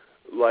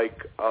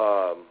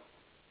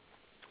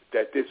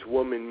 that this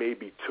woman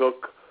maybe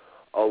took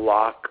a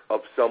lock of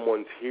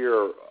someone's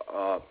hair,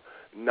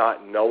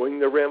 not knowing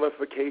the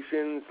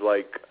ramifications?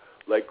 Like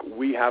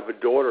we have a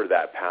daughter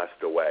that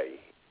passed away,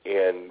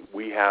 and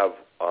we have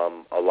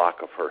a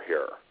lock of her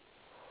hair.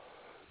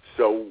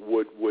 So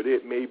would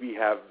it maybe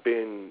have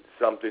been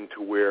something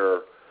to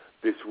where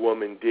this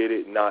woman did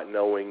it not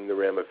knowing the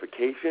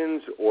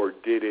ramifications, or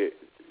did it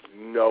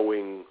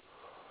knowing,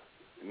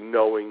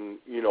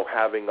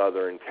 having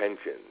other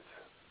intentions?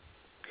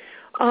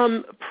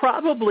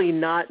 Probably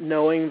not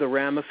knowing the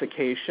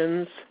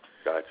ramifications.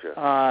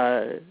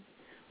 Gotcha.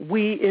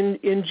 We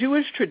in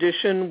Jewish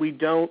tradition, we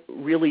don't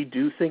really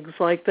do things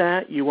like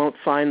that. You won't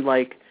find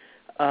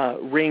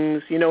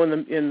rings. In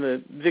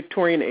the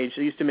Victorian age,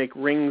 they used to make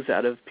rings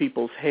out of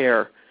people's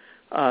hair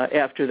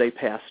after they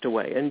passed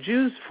away, and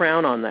Jews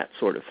frown on that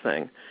sort of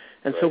thing,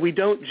 and so we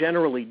don't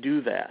generally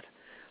do that.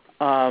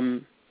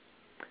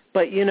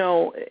 But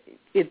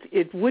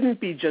it wouldn't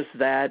be just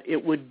that.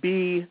 It would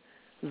be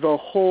the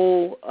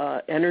whole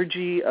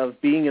energy of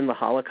being in the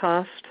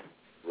Holocaust,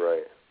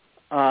 right?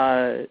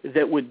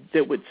 That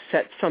would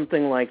set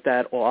something like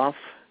that off.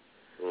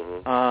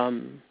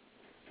 Mm-hmm.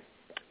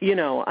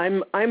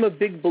 I'm a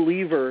big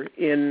believer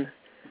in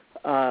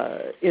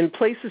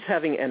places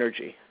having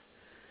energy,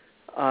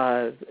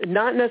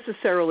 not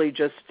necessarily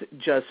just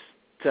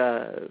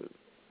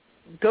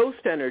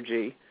ghost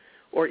energy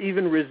or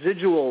even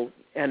residual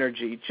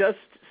energy. Just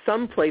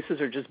some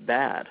places are just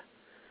bad.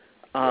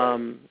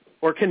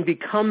 Or can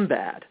become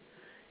bad.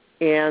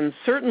 And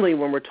certainly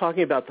when we're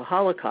talking about the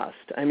Holocaust,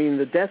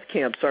 the death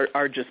camps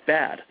are just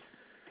bad.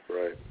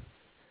 Right.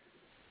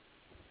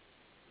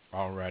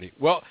 All righty.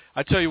 Well,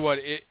 I tell you what,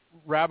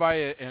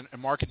 Rabbi and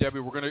Mark and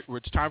Debbie,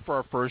 it's time for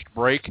our first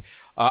break.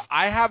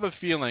 I have a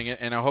feeling,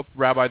 and I hope,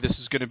 Rabbi, this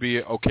is going to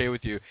be okay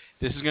with you.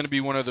 This is going to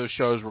be one of those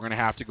shows we're going to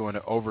have to go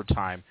into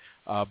overtime.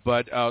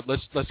 But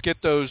let's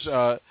get those.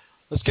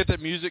 Let's get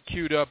that music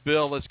queued up,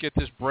 Bill. Let's get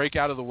this break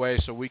out of the way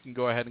so we can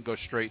go ahead and go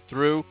straight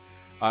through.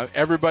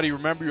 Everybody,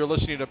 remember you're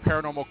listening to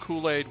Paranormal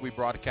Kool-Aid. We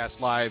broadcast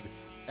live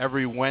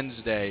every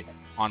Wednesday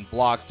on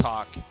Blog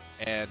Talk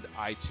and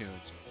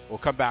iTunes. We'll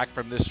come back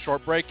from this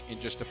short break in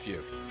just a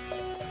few.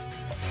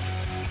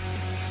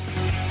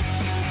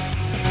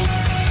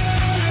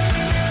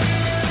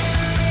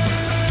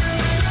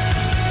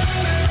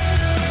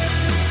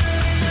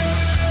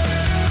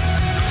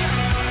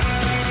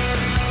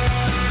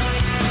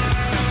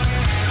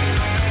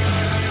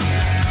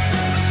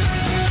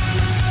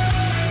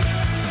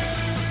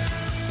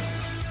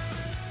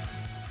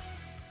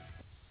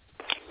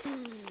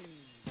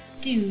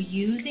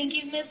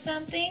 miss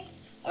something?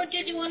 Or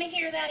did you want to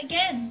hear that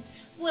again?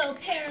 Well,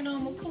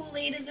 Paranormal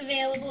Kool-Aid is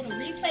available to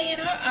replay in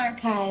our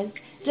archives.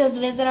 Just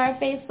visit our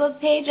Facebook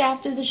page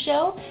after the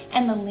show,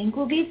 and the link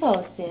will be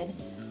posted.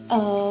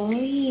 Oh,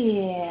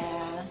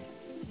 yeah.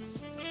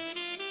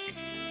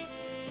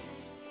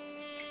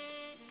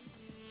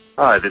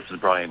 Hi, this is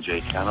Brian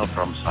J. Cano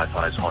from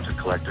Sci-Fi's Haunted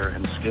Collector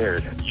and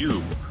Scared, and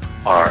you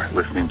are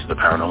listening to the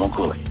Paranormal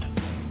Kool-Aid.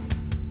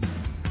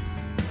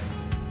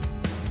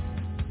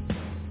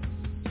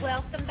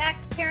 Welcome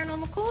back to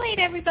Paranormal Kool-Aid,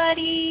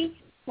 everybody.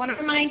 Want to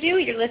remind you,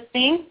 you're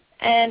listening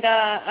and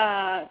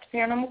to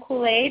Paranormal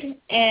Kool-Aid,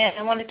 and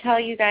I want to tell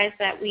you guys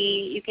that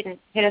you can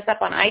hit us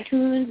up on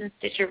iTunes and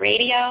Stitcher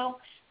Radio.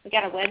 We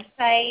got a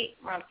website.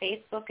 We're on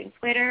Facebook and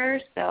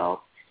Twitter, so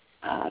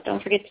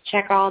don't forget to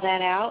check all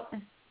that out.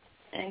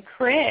 And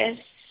Chris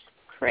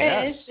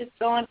Yes. is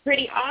going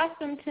pretty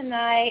awesome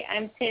tonight.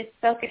 I'm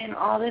soaking in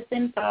all this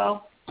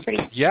info.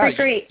 Pretty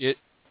great.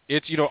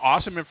 It's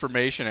awesome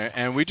information,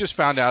 and we just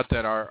found out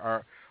that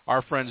our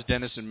friends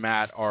Dennis and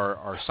Matt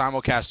are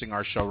simulcasting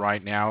our show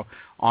right now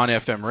on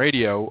FM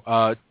radio,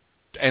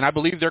 and I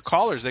believe they're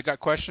callers. They got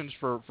questions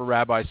for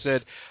Rabbi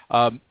Sid.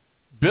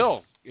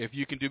 Bill, if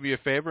you can do me a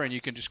favor and you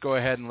can just go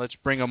ahead and let's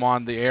bring them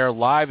on the air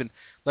live and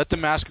let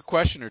them ask a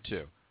question or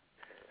two.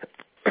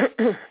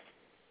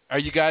 Are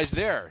you guys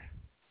there?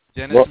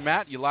 Dennis and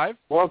Matt, you live?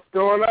 What's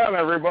going on,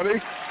 everybody?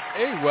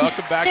 Hey,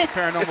 welcome back to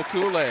Paranormal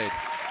Kool-Aid.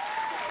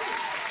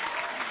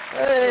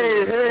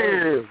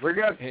 Hey, we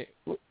got... Hey.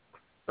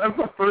 That's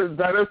the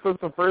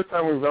first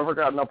time we've ever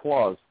gotten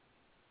applause.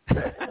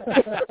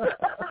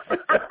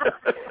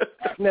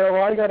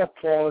 No, I got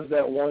applause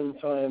that one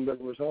time, but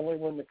it was only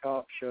when the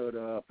cops showed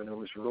up, and it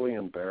was really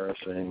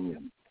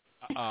embarrassing.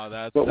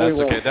 That's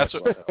okay. That's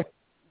what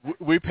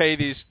we pay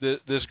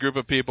this group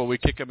of people. We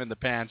kick them in the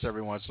pants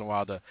every once in a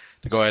while to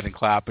go ahead and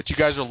clap. But you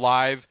guys are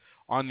live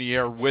on the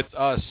air with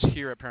us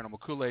here at Paranormal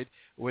Kool-Aid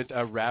with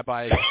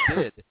Rabbi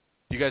Sid. Do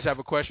you guys have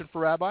a question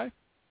for Rabbi?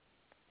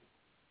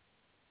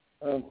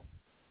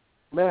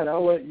 Matt,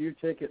 I'll let you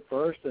take it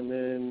first, and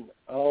then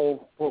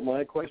I'll put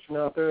my question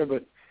out there.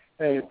 But,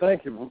 hey,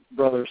 thank you,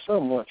 brother, so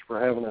much for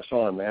having us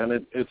on,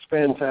 man. It's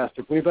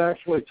fantastic. We've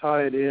actually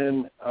tied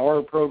in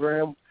our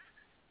program,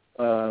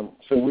 so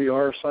we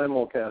are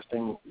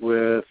simulcasting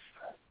with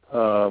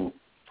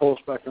Full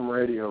Spectrum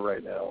Radio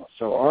right now.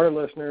 So our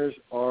listeners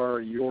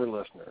are your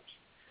listeners.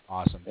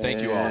 Awesome.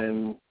 Thank you all.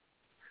 And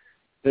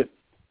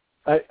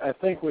I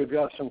think we've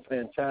got some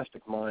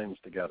fantastic minds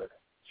together.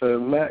 So,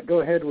 Matt, go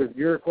ahead with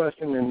your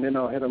question, and then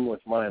I'll hit him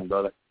with mine,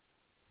 brother.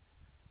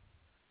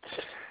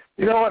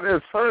 You know what?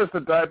 As far as the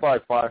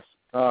Dybbuk box,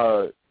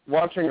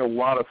 watching a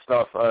lot of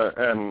stuff,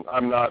 and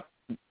I'm not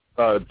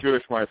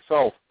Jewish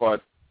myself,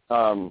 but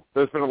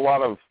there's been a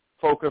lot of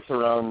focus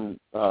around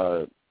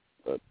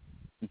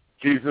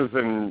Jesus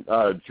and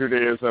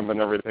Judaism and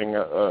everything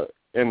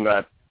in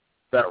that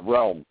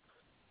realm.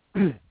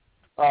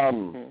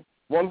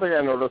 One thing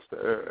I noticed,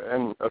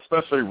 and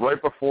especially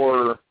right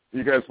before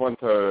you guys went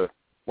to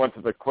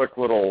the quick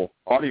little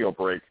audio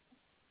break,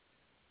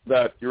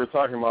 that you were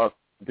talking about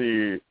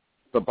the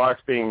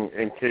box being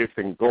encased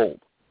in gold.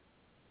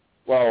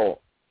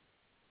 Well,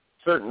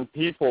 certain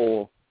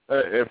people,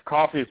 if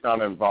coffee's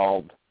not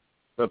involved,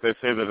 that they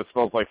say that it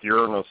smells like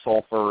urine or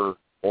sulfur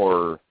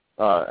or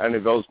any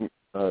of those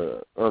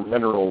or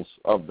minerals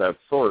of that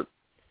sort.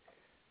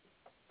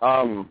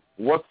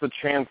 What's the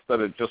chance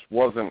that it just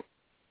wasn't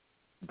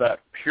that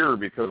pure,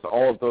 because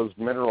all of those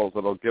minerals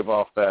that'll give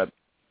off that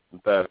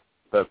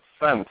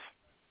scent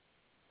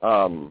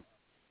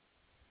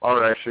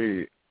are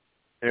actually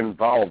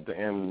involved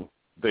in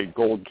the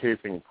gold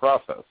casing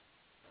process.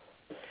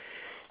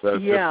 So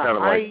it's just kind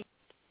of like...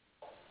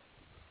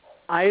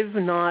 I've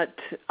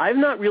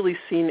not really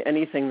seen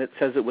anything that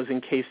says it was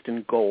encased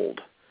in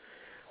gold.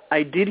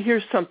 I did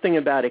hear something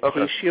about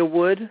acacia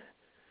wood,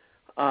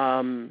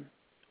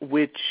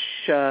 which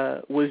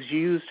was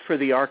used for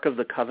the Ark of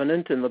the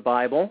Covenant in the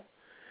Bible.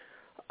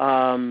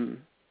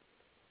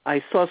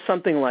 I saw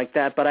something like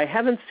that, but I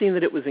haven't seen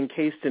that it was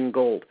encased in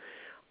gold.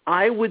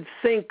 I would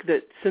think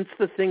that since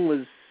the thing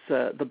was,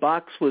 the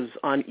box was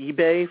on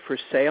eBay for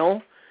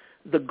sale,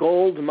 the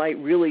gold might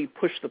really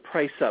push the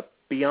price up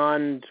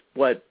beyond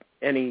what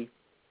any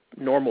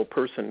normal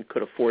person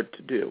could afford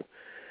to do.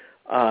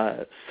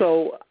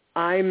 So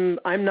I'm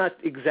not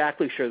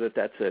exactly sure that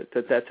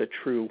that's a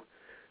true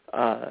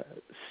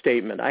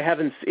statement.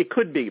 It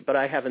could be, but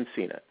I haven't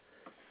seen it.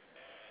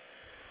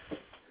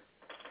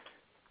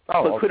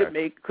 Oh, but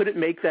okay. could it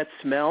make that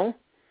smell?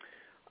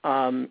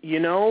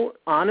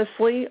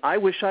 Honestly, I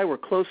wish I were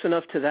close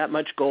enough to that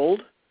much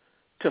gold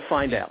to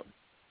find out.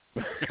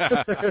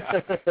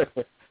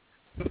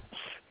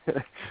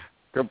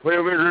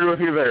 Completely agree with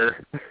you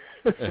there.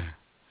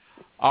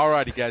 All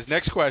righty, guys.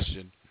 Next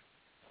question.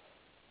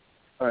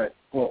 All right.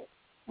 Well,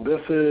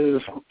 this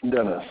is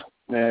Dennis,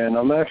 and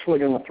I'm actually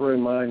going to throw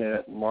mine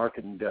at Mark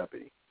and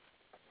Debbie.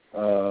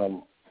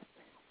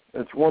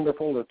 It's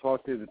wonderful to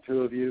talk to the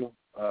two of you.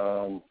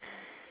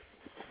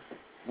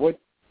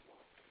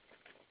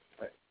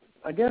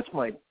 I guess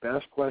my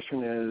best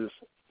question is,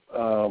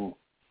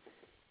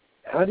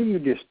 how do you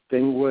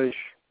distinguish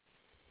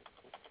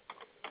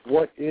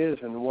what is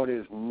and what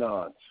is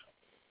not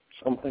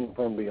something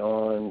from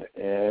beyond,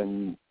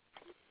 and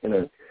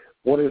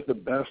what is the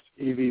best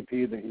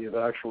EVP that you've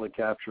actually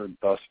captured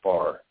thus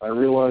far? I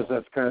realize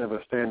that's kind of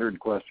a standard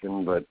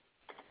question, but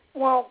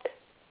well,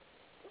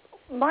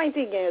 my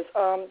thing is,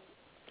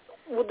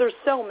 there's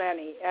so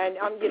many, and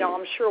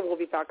I'm sure we'll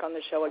be back on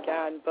the show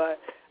again, but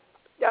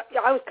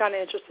I was kind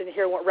of interested in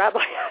hearing what Rabbi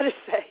had to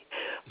say.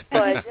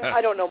 But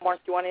I don't know, Mark,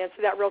 do you want to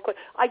answer that real quick?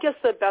 I guess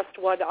the best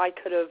one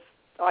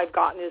I've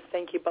gotten is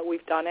thank you, but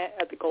we've done it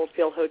at the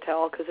Goldfield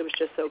Hotel because it was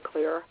just so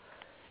clear.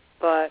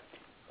 But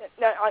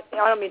I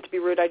don't mean to be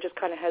rude. I just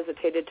kind of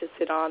hesitated to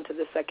sit on to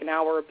the second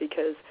hour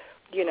because,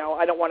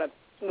 I don't want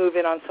to move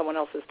in on someone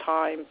else's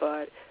time.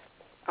 But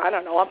I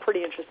don't know. I'm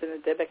pretty interested in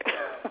the Dybbuk.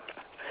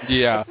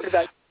 Yeah. What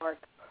about you, Mark?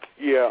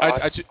 Yeah,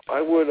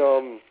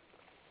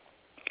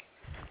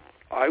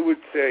 I would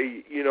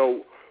say,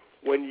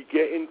 when you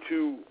get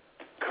into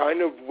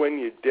when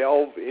you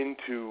delve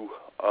into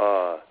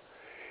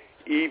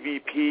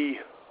EVP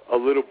a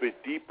little bit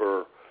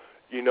deeper,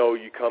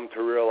 you come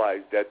to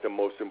realize that the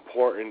most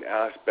important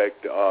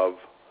aspect of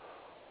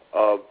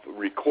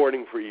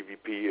recording for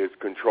EVP is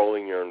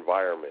controlling your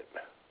environment.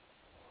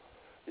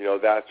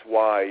 That's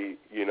why,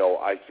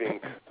 I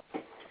think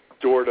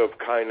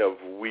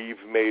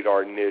we've made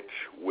our niche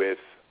with,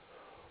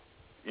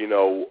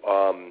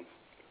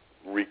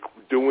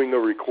 doing a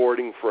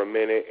recording for a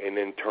minute and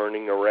then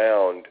turning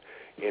around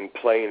and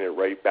playing it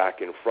right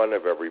back in front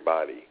of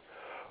everybody.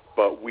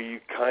 But we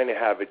kind of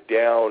have it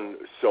down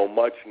so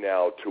much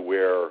now to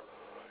where,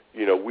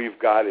 we've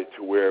got it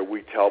to where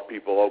we tell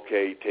people,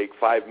 okay, take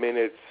 5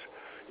 minutes,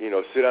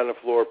 sit on the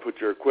floor, put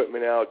your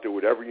equipment out, do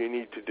whatever you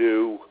need to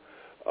do,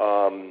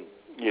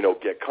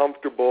 get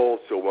comfortable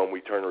so when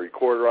we turn the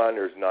recorder on,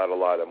 there's not a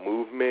lot of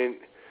movement.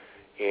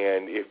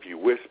 And if you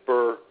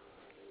whisper,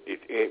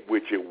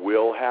 which it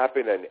will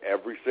happen in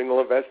every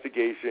single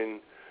investigation,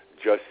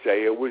 just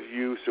say it was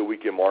you so we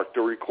can mark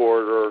the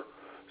recorder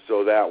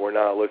so that we're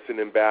not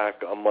listening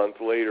back a month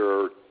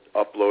later,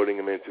 uploading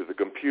them into the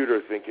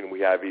computer thinking we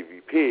have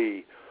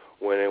EVP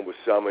when it was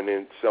someone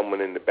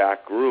in the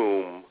back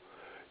room,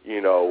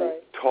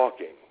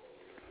 talking.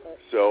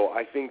 So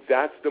I think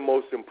that's the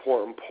most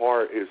important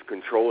part is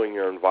controlling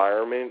your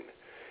environment,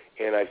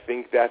 and I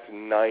think that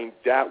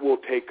will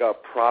take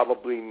up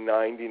probably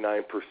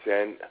 99%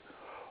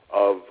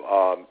 of,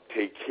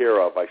 take care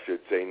of, I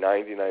should say,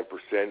 99%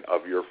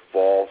 of your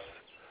false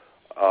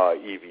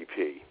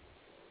EVP.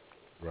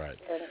 Right.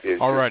 Is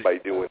just by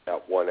doing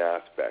that one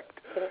aspect.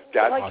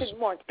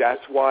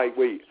 That's why,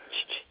 wait.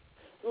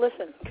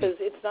 Listen, because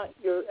it's not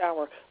your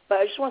hour. But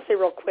I just want to say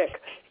real quick,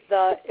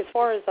 as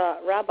far as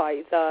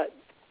Rabbi,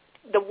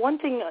 the one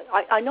thing,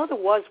 I know there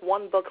was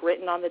one book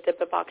written on the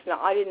Dybbuk box. Now,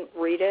 I didn't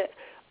read it,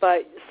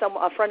 but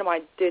a friend of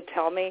mine did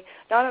tell me.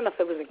 Now, I don't know if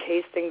it was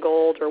encased in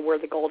gold or where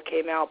the gold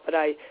came out, but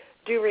I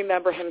do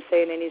remember him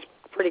saying, and he's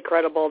pretty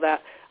credible,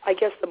 that I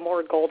guess the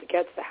more gold it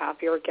gets, the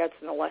happier it gets,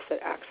 and the less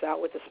it acts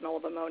out with the smell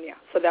of ammonia.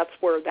 So that's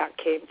where that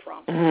came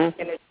from, and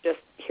it's just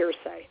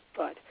hearsay.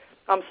 But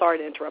I'm sorry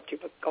to interrupt you,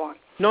 but go on.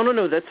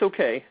 No, that's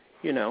okay.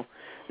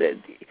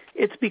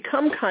 It's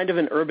become kind of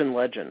an urban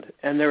legend,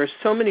 and there are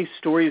so many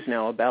stories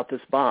now about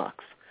this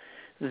box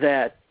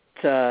that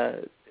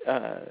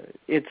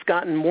it's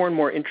gotten more and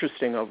more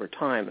interesting over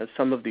time, as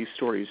some of these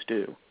stories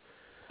do.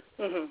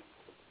 Mm-hmm.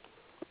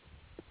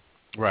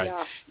 Right.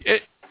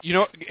 Yeah.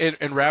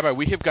 And Rabbi,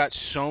 we have got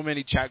so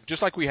many chat,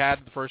 just like we had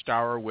the first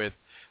hour with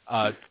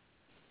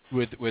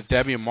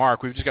Debbie and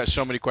Mark. We've just got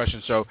so many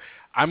questions. So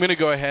I'm going to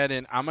go ahead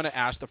and I'm going to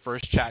ask the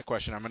first chat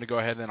question. I'm going to go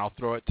ahead and I'll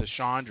throw it to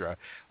Chandra.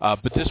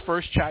 But this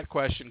first chat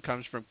question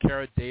comes from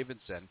Kara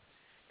Davidson,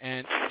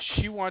 and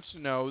she wants to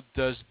know: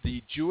 does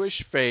the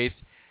Jewish faith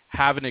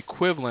have an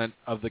equivalent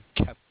of the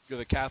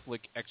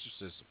Catholic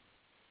exorcism?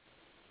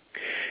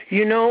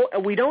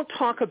 We don't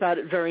talk about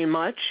it very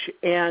much,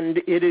 and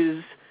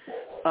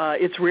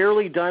it's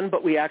rarely done,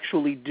 but we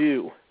actually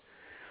do.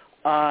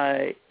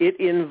 It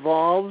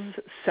involves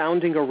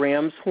sounding a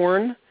ram's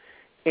horn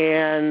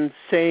and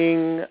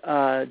saying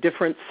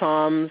different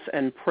psalms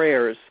and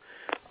prayers.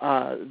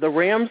 The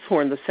ram's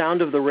horn, the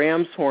sound of the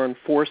ram's horn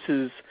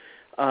forces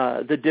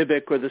the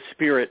Dybbuk or the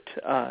spirit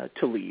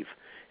to leave.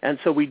 And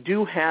so we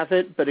do have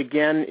it, but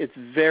again, it's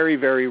very,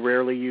 very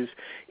rarely used.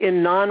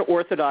 In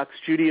non-Orthodox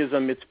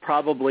Judaism, it's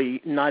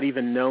probably not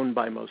even known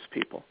by most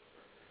people.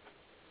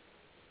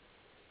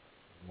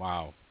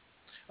 Wow.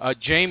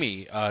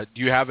 Jamie,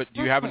 do you have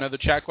another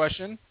chat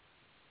question?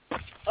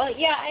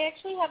 Yeah, I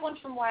actually have one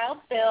from Wild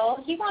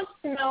Bill. He wants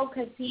to know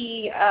because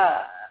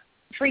I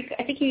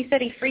think he said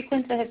he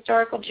frequents a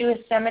historical Jewish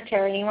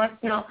cemetery. He wants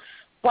to know,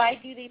 why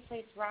do they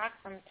place rocks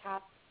on the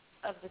top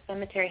of the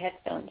cemetery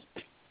headstones?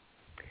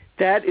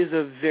 That is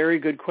a very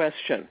good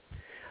question.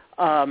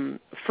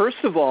 First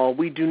of all,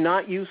 we do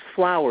not use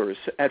flowers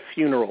at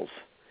funerals.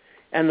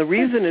 And the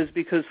reason is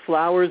because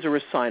flowers are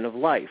a sign of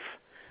life.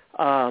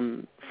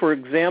 For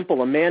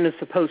example, a man is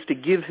supposed to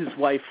give his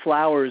wife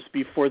flowers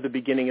before the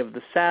beginning of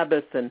the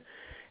Sabbath,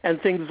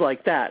 and things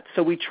like that.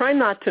 So we try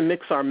not to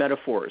mix our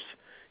metaphors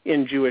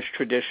in Jewish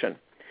tradition.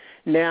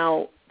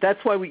 Now, that's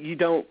why you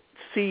don't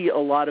see a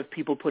lot of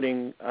people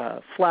putting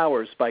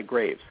flowers by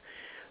graves.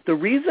 The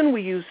reason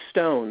we use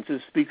stones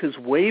is because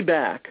way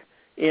back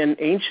in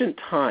ancient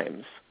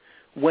times,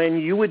 when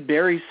you would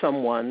bury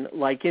someone,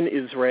 like in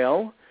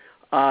Israel,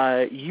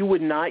 you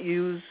would not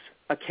use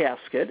a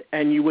casket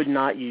and you would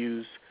not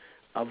use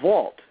a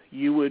vault.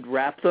 You would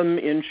wrap them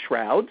in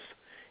shrouds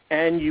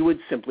and you would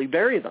simply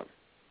bury them.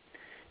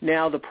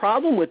 Now, the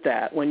problem with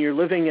that when you're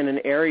living in an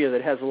area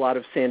that has a lot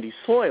of sandy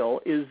soil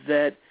is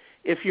that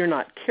if you're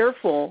not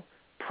careful,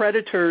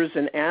 predators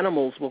and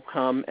animals will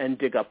come and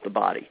dig up the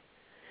body.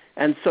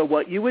 And so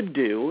what you would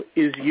do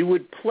is you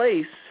would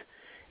place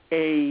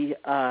a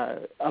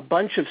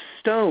bunch of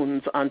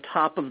stones on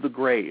top of the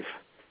grave.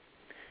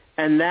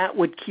 And that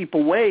would keep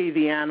away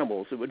the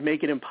animals. It would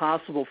make it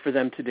impossible for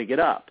them to dig it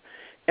up.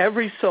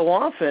 Every so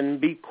often,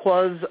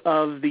 because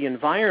of the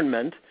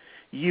environment,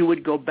 you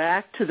would go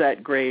back to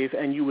that grave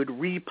and you would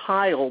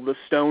repile the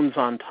stones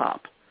on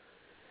top.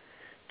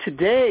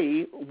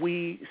 Today,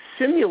 we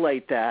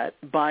simulate that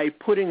by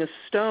putting a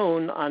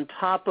stone on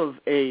top of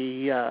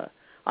a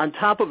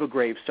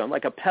gravestone,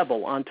 like a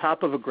pebble on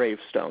top of a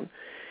gravestone.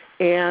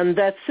 And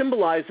that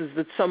symbolizes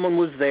that someone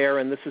was there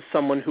and this is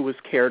someone who was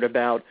cared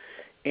about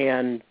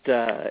and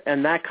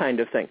that kind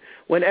of thing.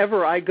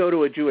 Whenever I go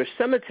to a Jewish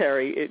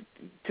cemetery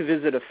to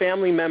visit a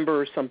family member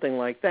or something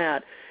like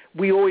that,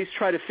 we always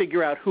try to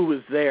figure out who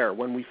was there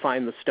when we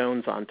find the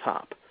stones on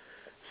top.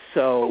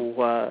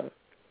 So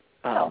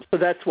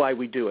that's why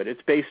we do it.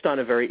 It's based on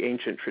a very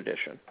ancient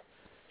tradition.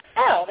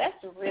 Oh, that's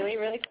really,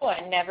 really cool.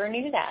 I never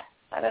knew that.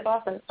 That is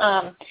awesome.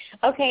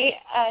 Okay,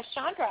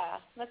 Chandra,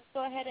 let's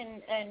go ahead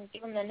and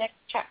give him the next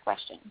chat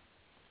question.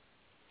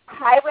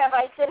 Hi,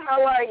 Rabbi Sid.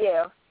 How are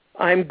you?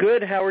 I'm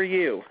good. How are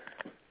you?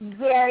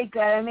 Very good.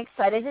 I'm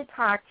excited to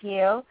talk to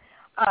you.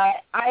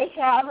 I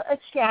have a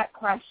chat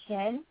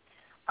question.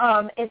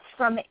 It's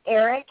from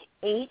Eric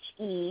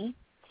H.E.,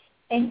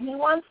 and he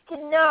wants to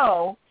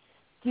know,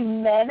 do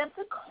men of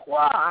the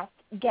cloth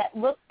get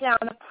looked down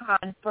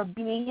upon for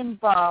being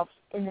involved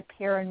in the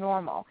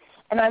paranormal?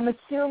 And I'm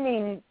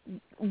assuming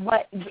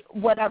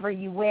whatever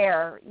you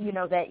wear,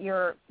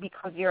 that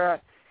because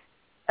you're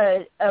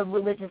a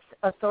religious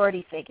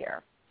authority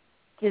figure.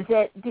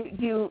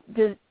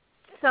 Do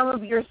some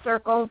of your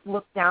circles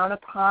look down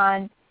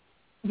upon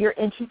your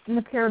interest in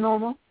the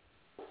paranormal?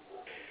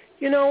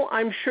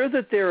 I'm sure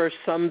that there are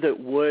some that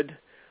would.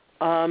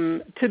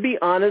 To be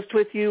honest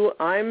with you,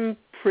 I'm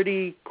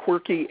pretty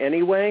quirky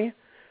anyway,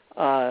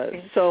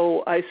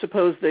 so I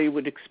suppose they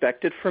would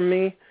expect it from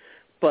me.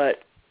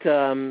 But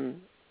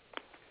in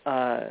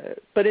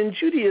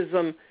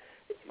Judaism,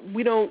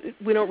 we don't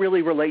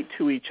really relate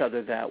to each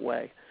other that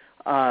way.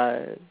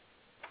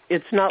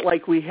 It's not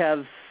like we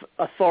have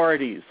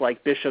authorities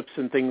like bishops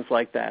and things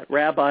like that.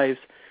 Rabbis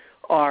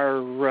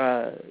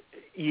are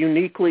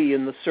uniquely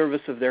in the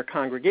service of their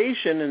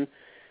congregation, and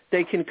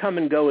they can come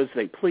and go as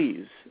they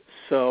please.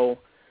 So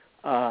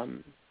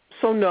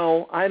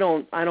no, I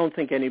don't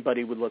think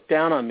anybody would look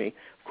down on me.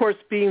 Of course,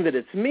 being that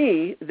it's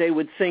me, they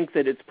would think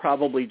that it's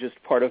probably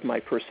just part of my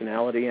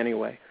personality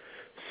anyway.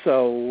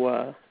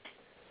 So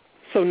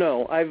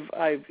no,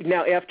 I've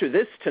now after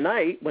this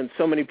tonight, when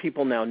so many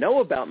people now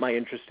know about my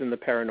interest in the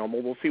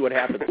paranormal, we'll see what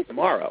happens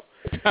tomorrow.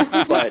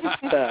 But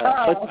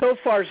so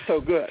far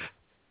so good.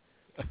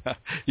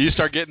 You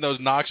start getting those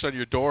knocks on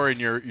your door and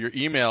your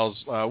emails.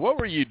 What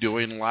were you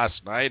doing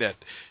last night at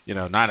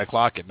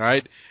 9:00 at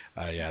night?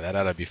 Yeah, that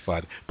ought to be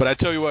fun. But I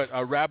tell you what,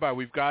 Rabbi,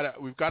 we've got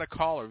a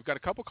caller. We've got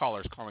a couple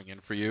callers calling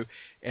in for you,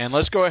 and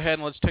let's go ahead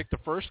and let's take the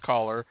first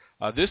caller.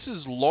 This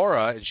is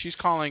Laura, and she's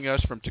calling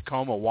us from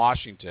Tacoma,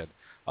 Washington.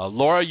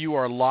 Laura, you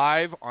are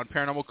live on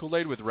Paranormal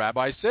Kool-Aid with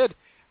Rabbi Sid.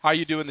 How are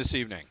you doing this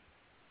evening?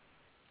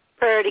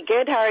 Pretty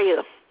good. How are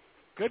you?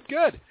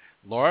 Good.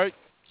 Laura,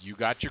 you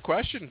got your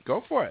question.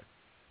 Go for it.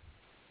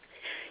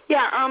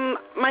 Yeah,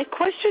 my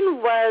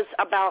question was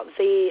about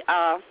the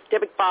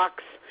Dybbuk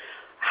box.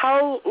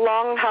 How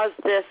long has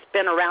this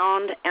been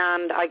around?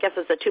 And I guess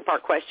it's a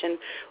two-part question.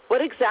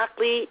 What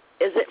exactly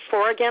is it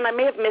for again? I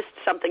may have missed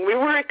something. We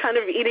were kind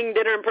of eating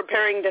dinner and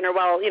preparing dinner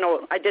while,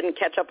 I didn't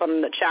catch up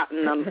on the chat,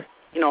 and,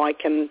 I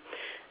can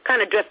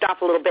kind of drift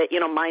off a little bit,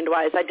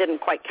 mind-wise. I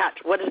didn't quite catch.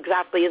 What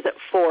exactly is it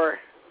for,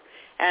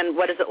 and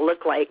what does it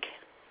look like?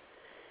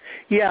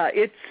 Yeah,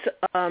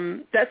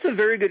 that's a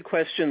very good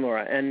question,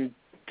 Laura, and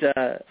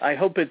I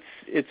hope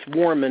it's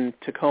warm in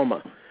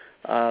Tacoma.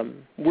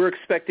 We're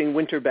expecting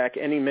winter back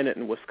any minute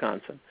in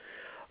Wisconsin.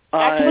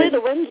 Actually,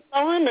 the wind's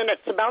blowing, and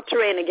it's about to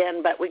rain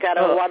again, but we got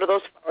a lot of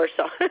those flowers,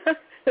 so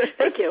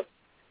thank you.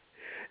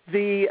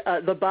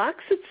 The box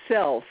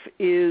itself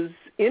is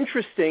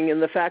interesting in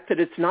the fact that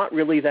it's not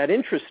really that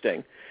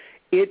interesting.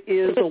 It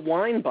is a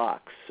wine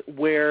box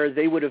where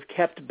they would have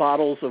kept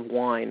bottles of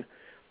wine,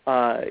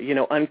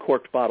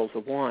 uncorked bottles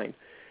of wine.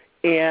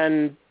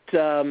 And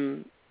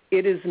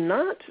it is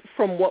not,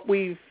 from what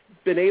we've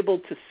been able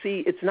to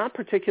see, it's not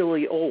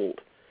particularly old.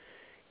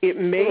 It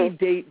may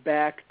date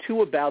back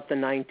to about the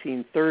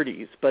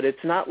 1930s, but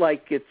it's not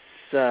like it's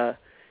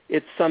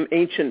some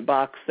ancient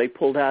box they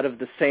pulled out of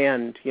the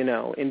sand,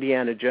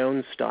 Indiana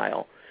Jones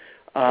style.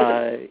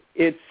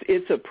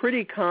 It's a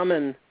pretty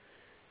common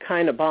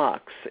kind of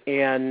box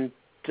and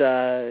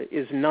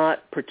is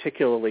not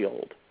particularly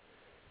old.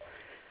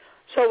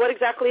 So what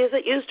exactly is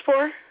it used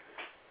for?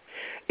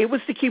 It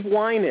was to keep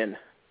wine in.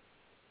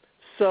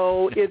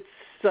 So it's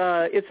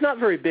not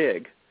very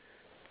big.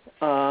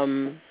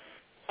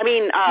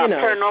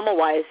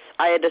 Paranormal-wise,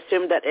 I had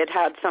assumed that it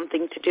had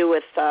something to do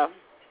with the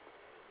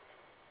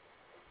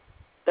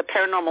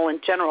paranormal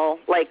in general.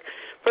 I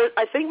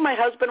think my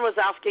husband was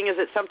asking, is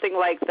it something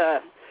like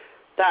that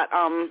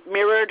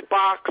mirrored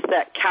box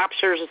that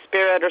captures a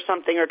spirit or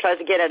something, or tries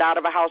to get it out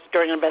of a house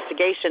during an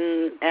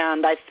investigation?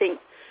 And I think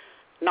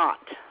not.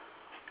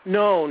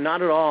 No,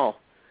 not at all.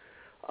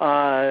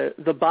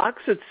 The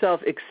box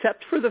itself,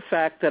 except for the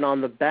fact that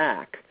on the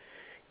back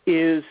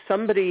is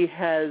somebody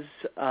has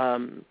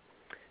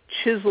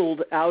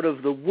chiseled out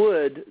of the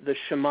wood the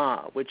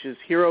Shema, which is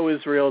Hear, O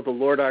Israel, the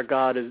Lord our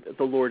God,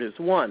 the Lord is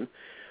one,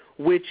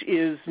 which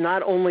is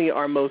not only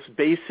our most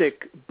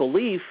basic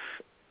belief,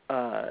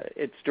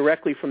 it's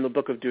directly from the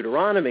book of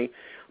Deuteronomy,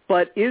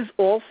 but is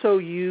also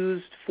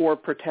used for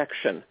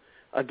protection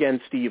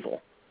against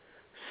evil.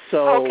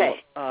 So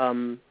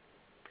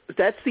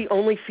that's the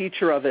only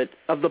feature of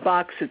the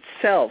box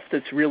itself,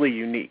 that's really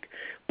unique.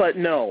 But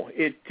no,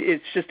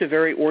 it's just a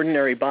very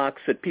ordinary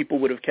box that people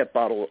would have kept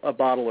a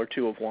bottle or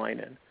two of wine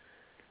in.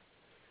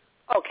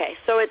 Okay,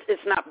 so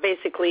it's not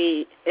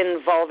basically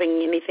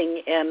involving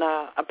anything in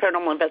a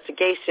paranormal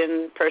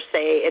investigation per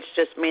se. It's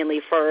just mainly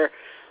for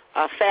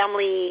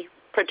family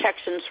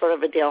protection sort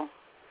of a deal.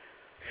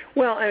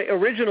 Well,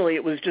 originally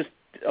it was just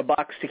a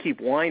box to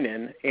keep wine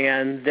in,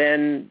 and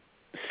then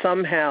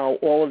somehow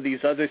all of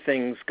these other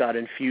things got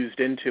infused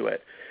into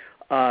it.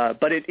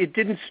 But it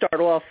didn't start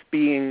off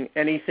being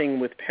anything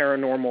with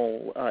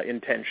paranormal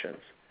intentions.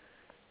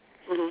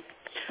 Mm-hmm.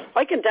 Well,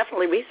 I can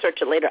definitely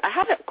research it later. I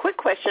have a quick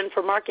question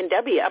for Mark and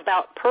Debbie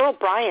about Pearl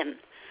Bryan,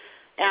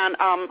 and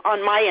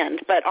on my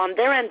end, but on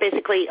their end,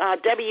 basically,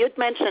 Debbie, you'd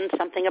mentioned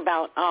something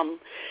about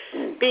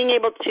being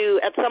able to,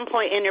 at some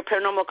point in your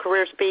paranormal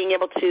careers, being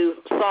able to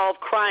solve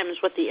crimes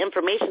with the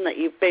information that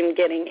you've been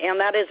getting, and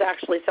that is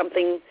actually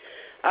something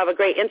of a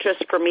great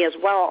interest for me as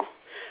well.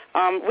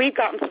 We've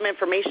gotten some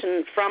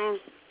information from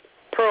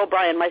Pearl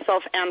Bryan,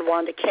 myself, and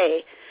Wanda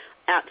Kay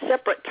at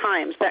separate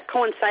times that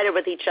coincided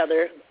with each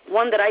other,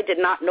 one that I did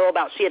not know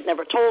about. She had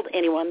never told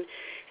anyone,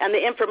 and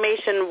the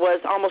information was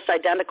almost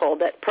identical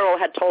that Pearl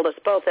had told us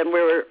both, and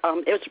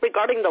it was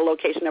regarding the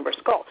location of her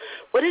skull.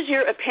 What is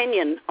your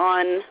opinion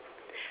on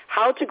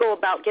how to go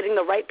about getting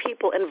the right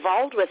people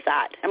involved with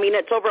that? I mean,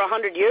 it's over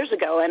 100 years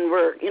ago, and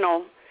we're,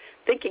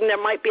 thinking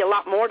there might be a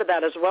lot more to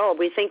that as well.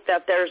 We think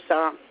that there's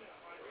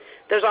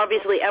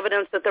obviously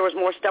evidence that there was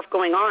more stuff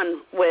going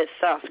on with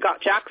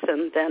Scott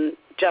Jackson than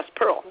just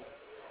Pearl.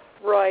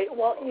 Right.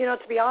 Well,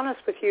 to be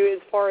honest with you, as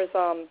far as,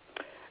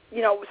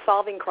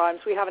 solving crimes,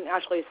 we haven't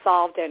actually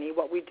solved any.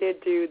 What we did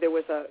do, there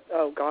was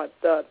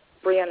the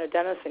Breonna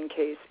Dennison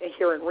case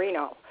here in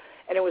Reno,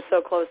 and it was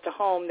so close to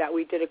home that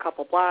we did a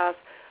couple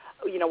blasts.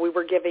 We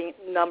were giving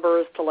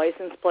numbers to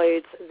license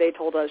plates. They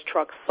told us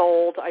trucks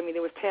sold. I mean,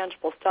 there was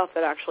tangible stuff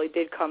that actually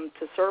did come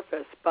to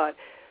surface. But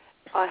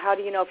how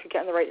do you know if you're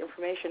getting the right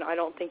information? I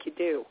don't think you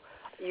do.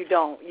 You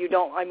don't.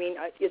 I mean,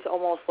 it's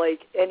almost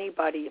like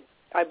anybody.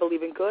 I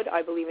believe in good.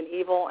 I believe in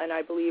evil. And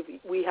I believe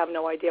we have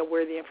no idea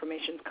where the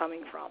information's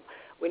coming from.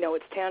 We know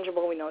it's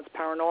tangible. We know it's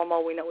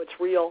paranormal. We know it's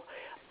real.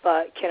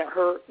 But can it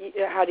hurt?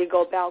 How do you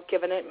go about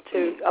giving it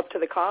up to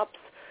the cops?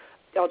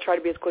 I'll try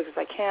to be as quick as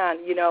I can.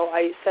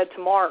 I said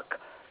to Mark,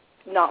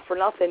 not for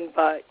nothing,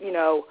 but,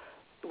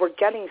 we're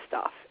getting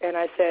stuff. And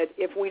I said,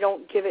 if we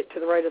don't give it to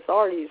the right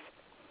authorities,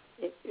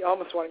 you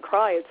almost want to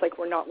cry. It's like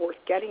we're not worth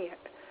getting it.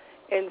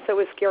 And so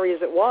as scary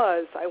as it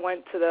was, I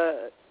went to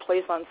the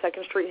place on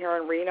 2nd Street here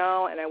in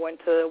Reno, and I went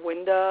to the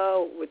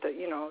window with the,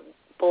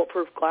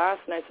 bulletproof glass,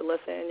 and I said,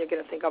 listen, you're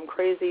going to think I'm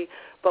crazy,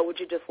 but would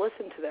you just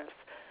listen to this?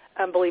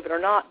 And believe it or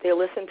not, they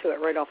listened to it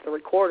right off the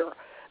recorder.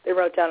 They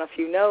wrote down a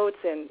few notes,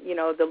 and,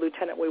 the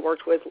lieutenant we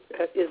worked with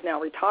is now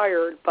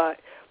retired. But,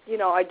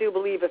 I do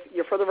believe if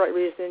you're for the right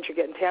reasons, you're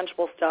getting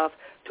tangible stuff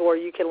to where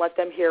you can let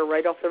them hear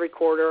right off the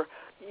recorder.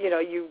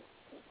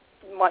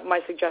 My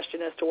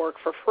suggestion is to work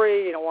for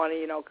free. You don't want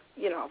to,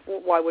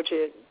 why would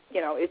you,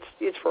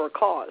 it's for a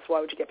cause. Why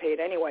would you get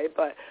paid anyway?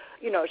 But,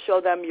 show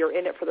them you're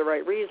in it for the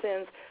right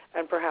reasons,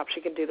 and perhaps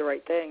you can do the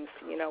right things,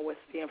 with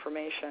the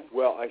information.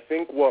 Well, I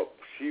think what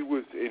she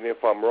was, and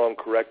if I'm wrong,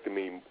 correct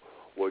me,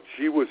 what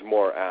she was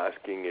more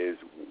asking is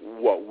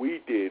what we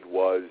did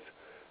was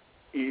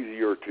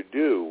easier to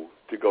do,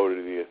 to go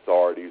to the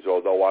authorities,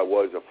 although I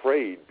was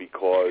afraid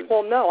because...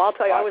 Well, no, I'll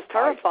tell you, I was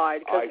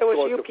terrified because there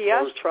was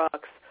UPS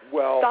trucks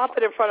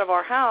stopping in front of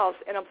our house,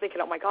 and I'm thinking,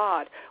 oh, my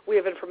God, we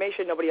have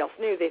information nobody else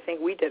knew. They think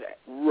we did it.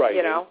 Right,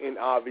 and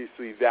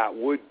obviously that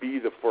would be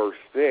the first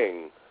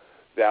thing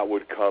that that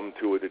would come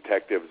to a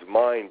detective's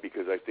mind,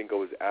 because I think it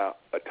was at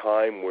a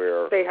time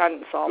where they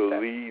hadn't solved the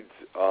leads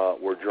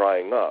were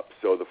drying up.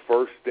 So the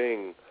first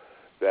thing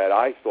that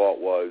I thought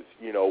was,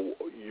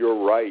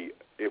 you're right.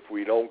 If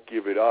we don't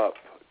give it up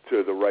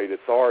to the right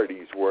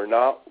authorities, we're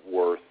not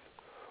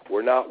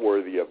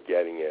worthy of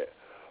getting it.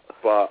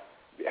 But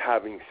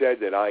having said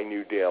that, I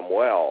knew damn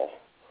well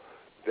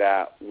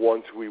that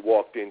once we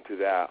walked into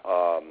that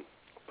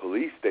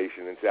police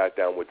station and sat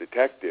down with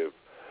detective,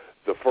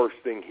 the first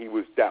thing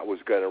that was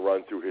going to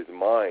run through his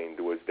mind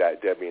was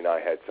that Debbie and I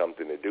had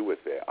something to do with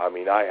it. I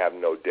mean, I have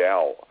no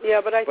doubt.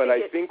 Yeah, but I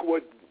think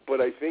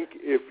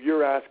if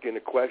you're asking a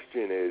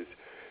question is,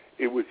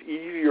 it was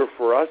easier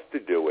for us to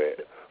do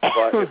it.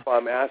 But if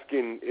I'm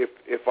asking,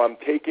 if I'm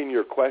taking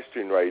your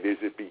question right, is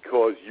it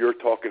because you're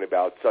talking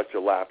about such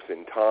a lapse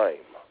in time?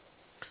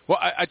 Well,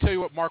 I tell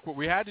you what, Mark, what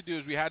we had to do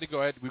is we had to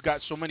go ahead. We've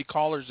got so many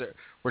callers that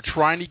we're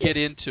trying to get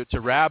into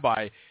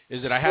Rabbi,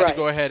 is that I had to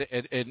go ahead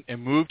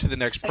and move to the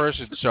next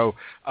person. So,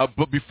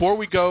 but before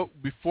we go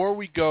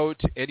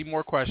to any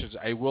more questions,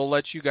 I will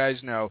let you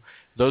guys know,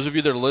 those of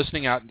you that are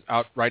listening out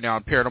right now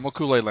in Paranormal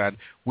Kool-Aid Land,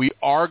 we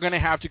are going to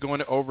have to go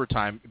into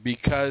overtime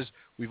because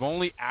we've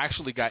only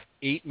actually got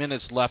 8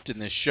 minutes left in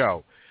this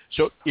show.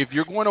 So if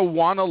you're going to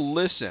want to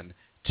listen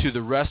to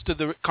the rest of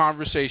the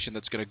conversation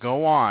that's going to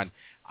go on,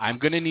 I'm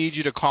going to need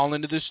you to call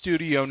into the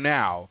studio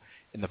now,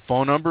 and the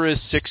phone number is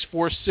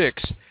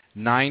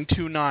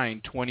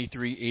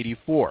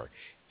 646-929-2384.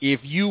 If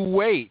you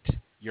wait,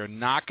 you're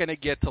not going to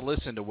get to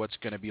listen to what's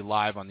going to be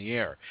live on the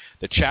air.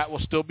 The chat will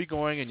still be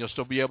going, and you'll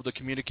still be able to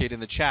communicate in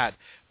the chat,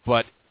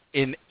 but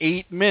in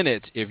 8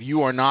 minutes, if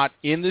you are not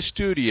in the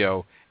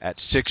studio at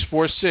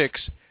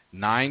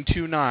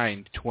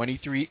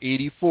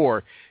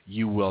 646-929-2384,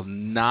 you will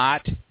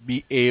not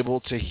be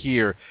able to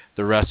hear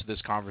the rest of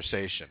this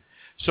conversation.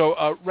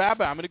 So,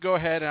 Rabbi, I'm going to go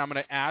ahead and I'm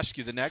going to ask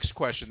you the next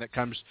question that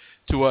comes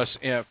to us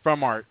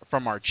from our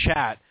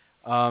chat.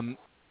 Oh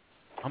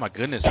my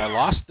goodness, I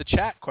lost the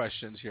chat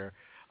questions here.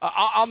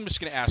 I'm just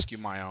going to ask you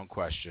my own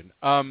question.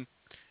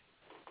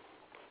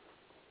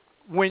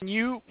 When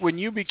you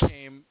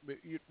became,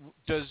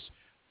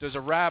 does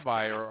a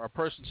rabbi or a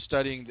person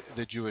studying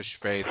the Jewish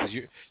faith,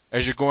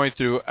 as you're going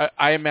through,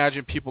 I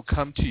imagine people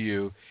come to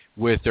you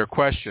with their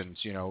questions.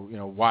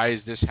 Why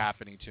is this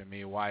happening to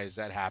me? Why is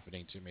that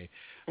happening to me?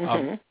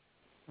 Mm-hmm.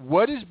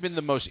 What has been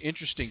the most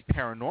interesting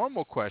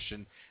paranormal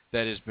question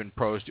that has been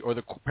posed, or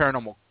the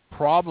paranormal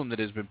problem that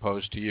has been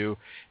posed to you,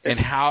 and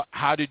how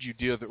did you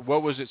deal with it?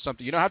 What was it?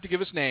 Something you don't have to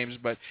give us names,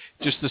 but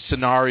just the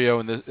scenario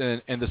and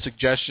the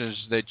suggestions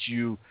that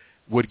you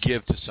would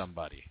give to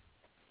somebody.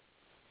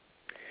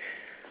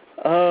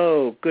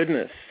 Oh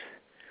goodness.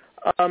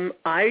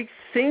 I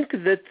think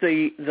that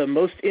the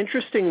most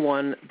interesting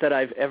one that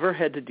I've ever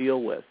had to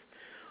deal with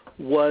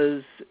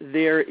was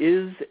there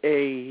was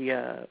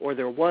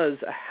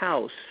a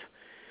house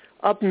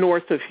up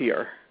north of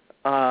here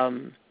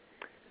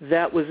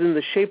that was in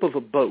the shape of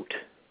a boat,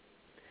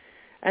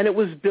 and it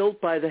was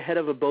built by the head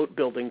of a boat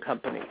building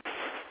company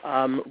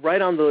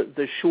right on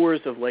the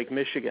shores of Lake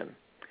Michigan.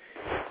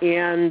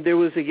 And there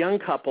was a young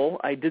couple.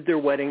 I did their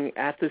wedding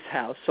at this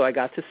house, so I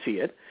got to see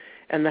it.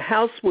 And the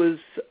house was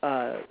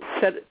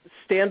set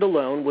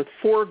standalone with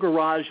 4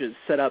 garages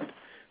set up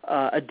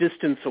a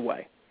distance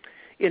away.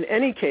 In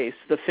any case,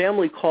 the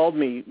family called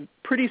me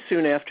pretty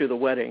soon after the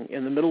wedding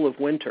in the middle of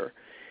winter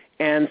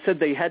and said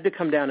they had to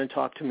come down and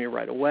talk to me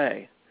right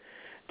away.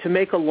 To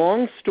make a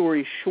long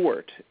story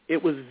short,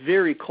 it was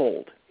very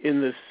cold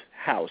in this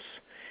house,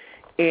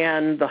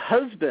 and the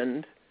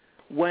husband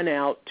went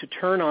out to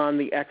turn on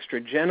the extra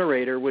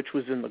generator, which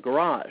was in the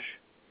garage.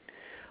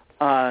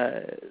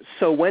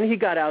 So when he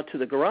got out to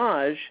the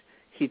garage,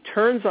 he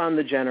turns on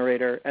the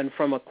generator, and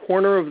from a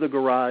corner of the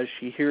garage,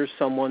 he hears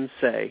someone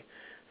say,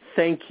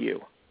 "Thank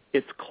you,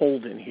 it's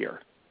cold in here."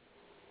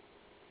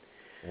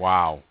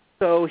 Wow.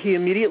 So he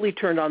immediately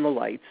turned on the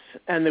lights,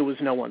 and there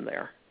was no one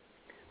there.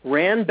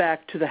 Ran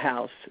back to the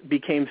house,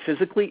 became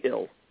physically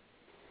ill,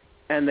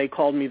 and they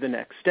called me the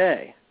next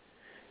day.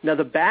 Now,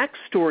 the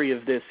backstory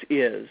of this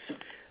is,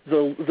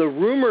 the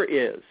rumor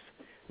is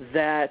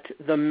that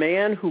the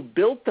man who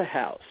built the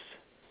house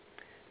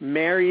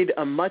married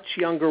a much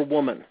younger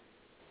woman.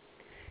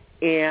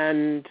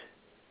 And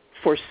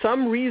for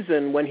some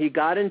reason, when he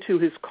got into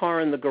his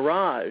car in the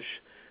garage,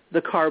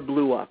 the car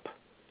blew up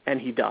and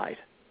he died.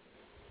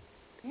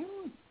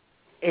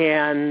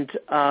 And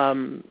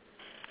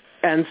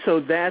so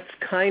that's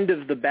kind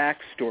of the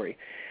backstory.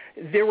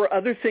 There were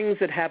other things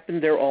that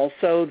happened there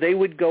also. They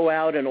would go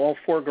out and all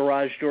 4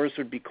 garage doors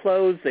would be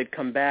closed. They'd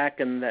come back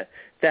and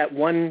that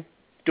one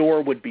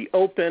door would be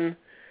open,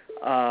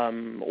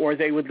 or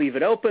they would leave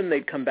it open.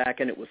 They'd come back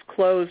and it was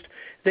closed.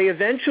 They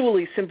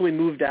eventually simply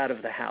moved out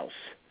of the house.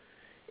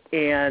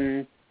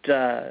 And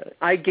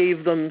I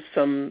gave them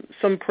some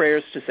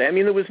prayers to say. I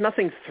mean, there was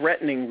nothing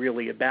threatening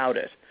really about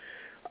it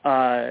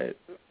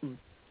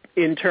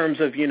in terms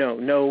of,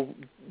 no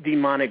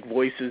demonic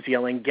voices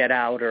yelling, "Get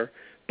out," or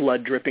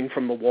blood dripping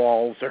from the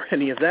walls or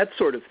any of that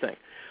sort of thing.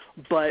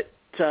 But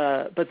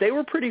they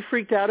were pretty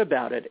freaked out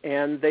about it,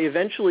 and they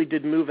eventually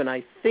did move. And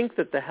I think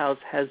that the house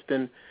has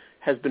been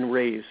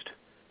razed.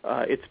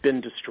 It's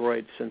been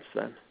destroyed since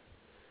then.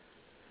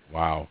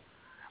 Wow.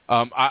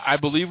 I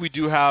believe we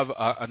do have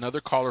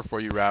another caller for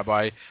you,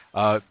 Rabbi.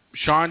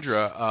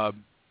 Chandra,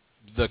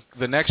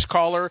 the next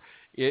caller,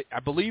 I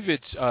believe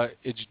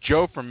it's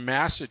Joe from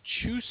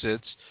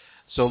Massachusetts.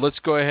 So let's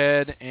go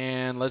ahead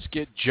and let's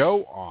get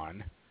Joe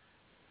on.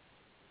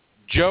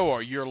 Joe,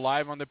 you're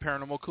live on the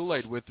Paranormal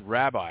Kool-Aid with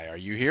Rabbi. Are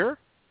you here?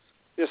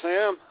 Yes, I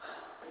am.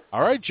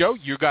 All right, Joe,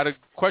 you got a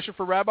question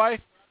for Rabbi?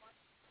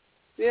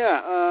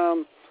 Yeah.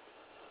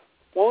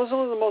 What was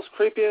one of the most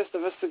creepiest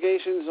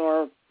investigations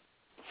or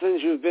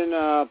things you've been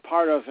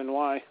part of, and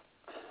why?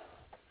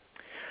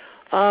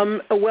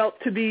 Well,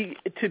 to be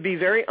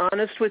very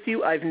honest with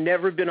you, I've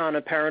never been on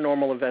a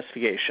paranormal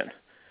investigation.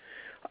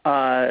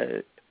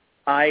 I've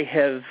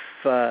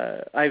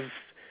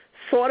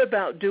thought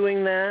about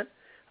doing that.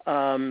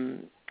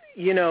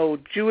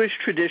 Jewish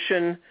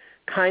tradition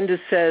kind of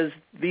says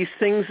these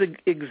things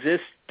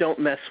exist, don't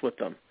mess with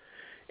them.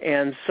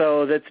 And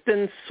so that's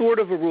been sort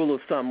of a rule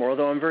of thumb,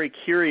 although I'm very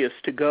curious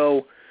to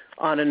go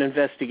on an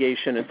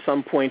investigation at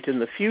some point in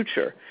the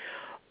future.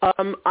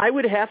 I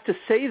would have to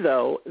say,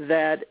 though,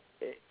 that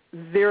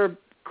there are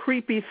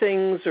creepy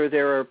things or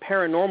there are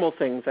paranormal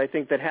things, I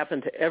think, that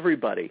happen to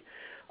everybody.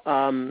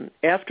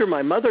 After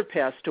my mother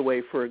passed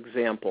away, for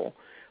example,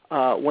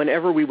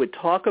 whenever we would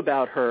talk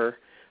about her,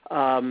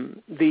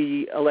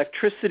 the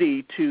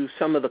electricity to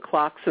some of the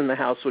clocks in the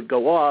house would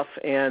go off,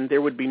 and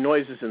there would be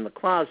noises in the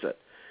closet.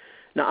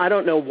 Now, I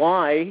don't know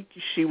why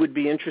she would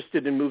be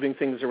interested in moving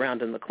things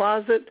around in the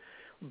closet,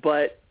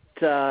 but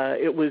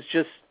it was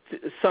just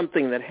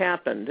something that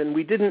happened. And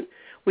we didn't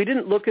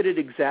look at it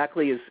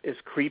exactly as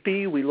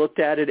creepy. We looked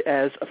at it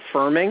as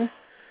affirming,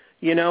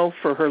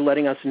 for her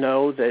letting us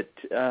know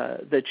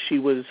that she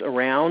was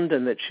around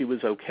and that she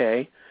was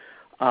okay.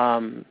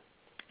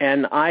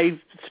 And I've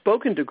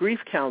spoken to grief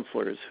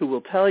counselors who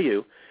will tell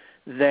you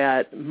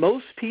that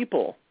most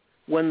people,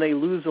 when they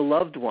lose a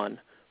loved one,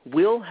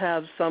 will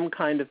have some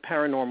kind of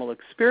paranormal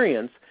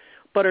experience,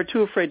 but are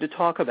too afraid to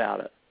talk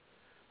about it.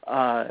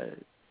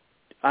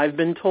 I've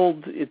been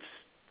told it's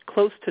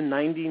close to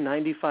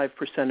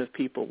 95% of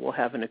people will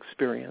have an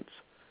experience.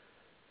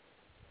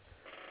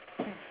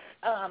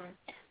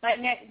 My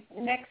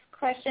next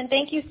question,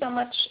 thank you so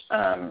much.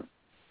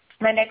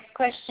 My next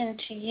question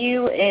to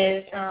you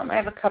is, I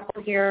have a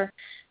couple here.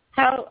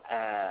 How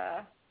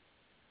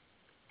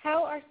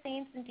are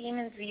saints and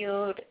demons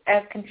viewed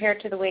as compared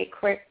to the way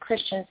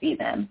Christians see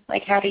them?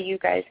 Like, how do you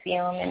guys see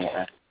them in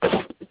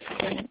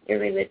your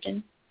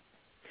religion?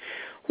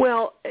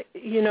 Well,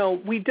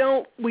 we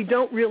don't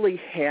really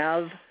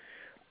have.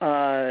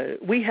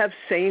 We have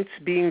saints,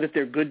 being that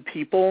they're good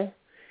people,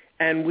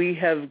 and we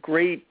have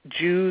great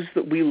Jews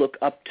that we look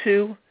up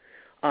to.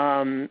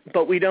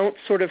 But we don't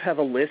sort of have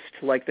a list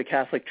like the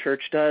Catholic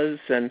Church does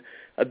and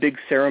a big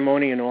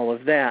ceremony and all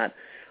of that.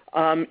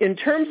 In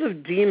terms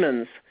of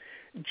demons,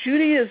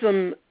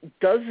 Judaism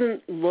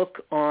doesn't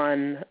look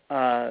on,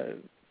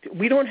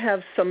 we don't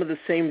have some of the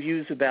same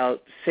views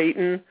about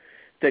Satan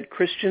that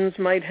Christians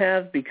might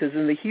have, because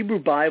in the Hebrew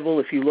Bible,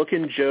 if you look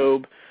in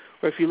Job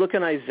or if you look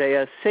in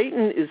Isaiah,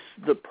 Satan is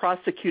the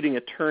prosecuting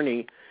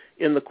attorney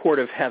in the court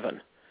of heaven.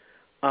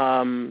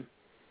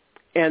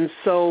 And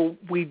so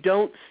we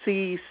don't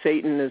see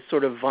Satan as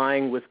sort of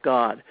vying with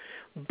God.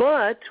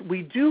 But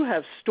we do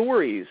have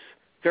stories,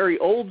 very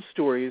old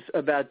stories,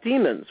 about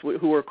demons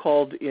who are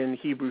called in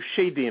Hebrew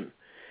Shedim.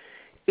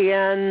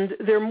 And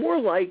they're more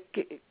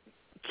like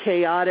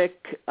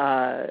chaotic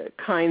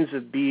kinds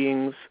of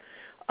beings.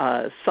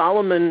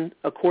 Solomon,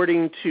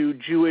 according to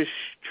Jewish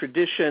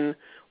tradition,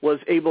 was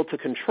able to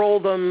control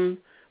them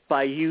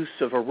by use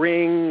of a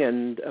ring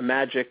and a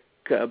magic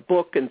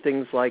book and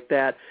things like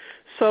that.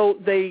 So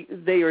they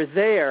are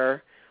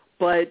there,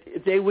 but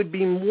they would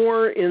be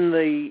more in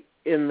the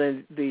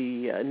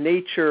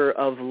nature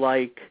of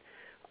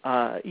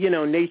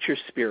nature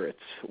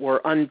spirits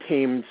or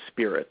untamed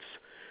spirits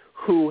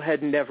who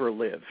had never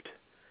lived.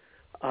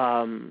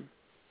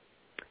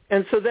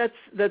 And so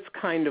that's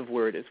kind of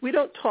where it is. We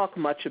don't talk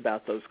much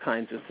about those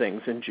kinds of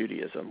things in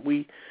Judaism.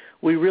 We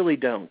really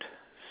don't.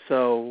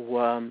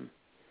 So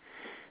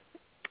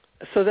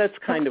that's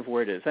kind of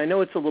where it is. I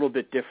know it's a little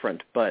bit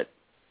different, but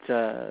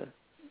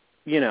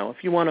if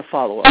you want to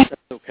follow up,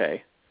 that's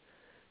okay.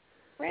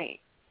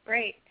 Great.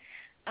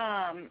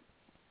 And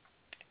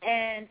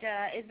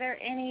is there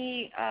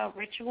any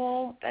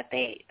ritual that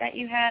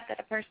you have that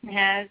a person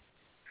has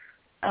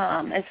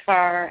as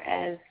far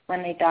as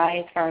when they die,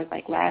 as far as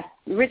like last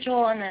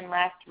ritual and then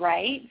last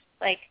rite,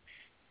 like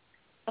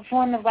a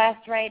form of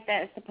last rite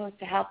that is supposed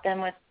to help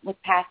them with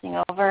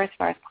passing over, as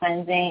far as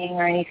cleansing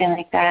or anything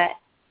like that?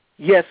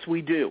 Yes,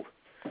 we do.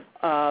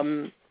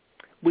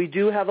 We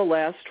do have a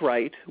last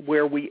rite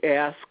where we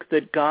ask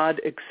that God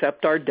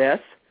accept our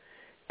death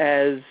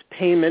as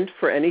payment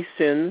for any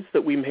sins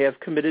that we may have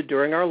committed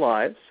during our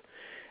lives.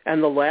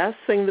 And the last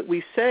thing that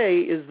we say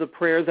is the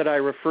prayer that I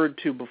referred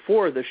to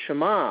before, the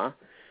Shema,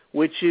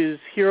 which is,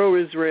 Hear, O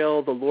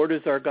Israel, the Lord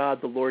is our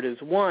God, the Lord is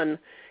one,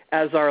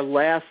 as our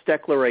last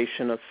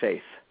declaration of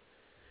faith.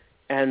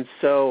 And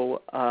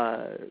so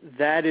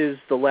that is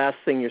the last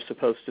thing you're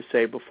supposed to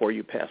say before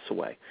you pass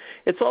away.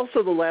 It's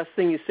also the last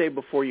thing you say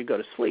before you go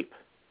to sleep,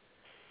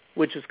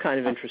 which is kind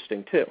of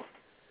interesting too.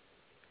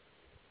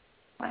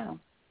 Wow.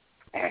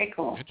 Very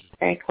cool.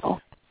 Very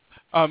cool.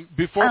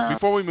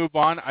 Before we move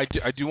on,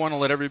 I do want to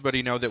let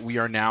everybody know that we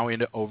are now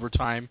into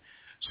overtime.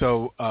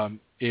 So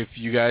if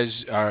you guys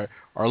are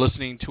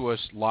listening to us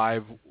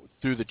live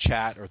through the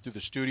chat or through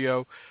the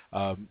studio,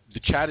 the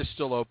chat is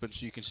still open,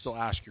 so you can still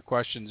ask your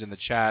questions in the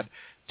chat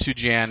to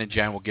Jan, and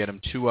Jan will get them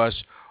to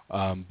us.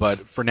 But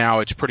for now,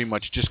 it's pretty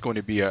much just going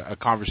to be a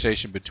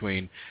conversation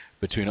between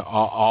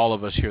all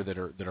of us here that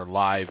are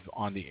live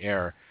on the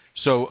air.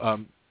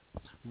 So,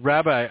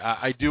 Rabbi,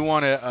 I do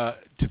want to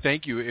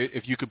thank you.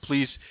 If you could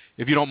please,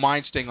 if you don't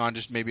mind staying on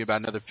just maybe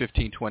about another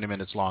 15, 20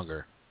 minutes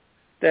longer.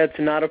 That's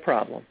not a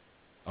problem.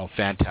 Oh,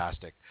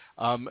 fantastic.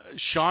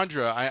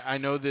 Chandra, I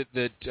know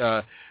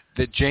that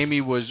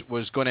Jamie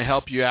was going to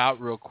help you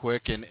out real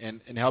quick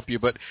and help you.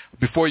 But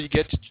before you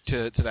get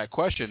to that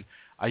question,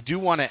 I do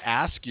want to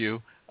ask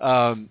you,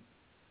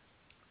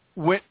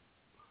 when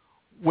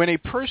a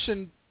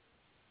person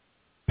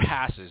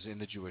passes in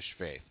the Jewish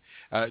faith,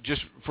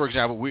 just for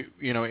example, we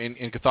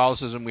in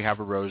Catholicism we have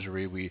a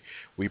rosary, we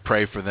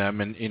pray for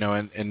them,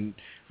 and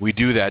we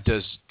do that.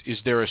 Is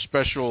there a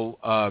special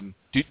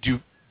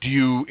do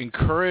you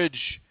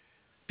encourage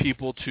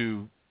people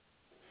to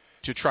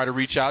try to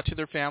reach out to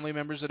their family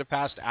members that have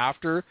passed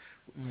after,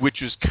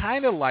 which is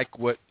kind of like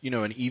what an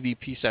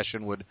EVP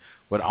session would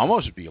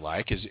almost be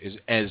like, is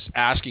as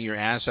asking your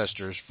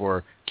ancestors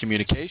for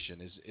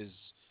communication?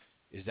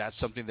 Is that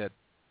something that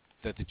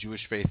the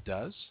Jewish faith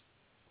does?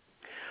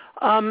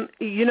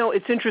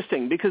 It's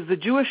interesting because the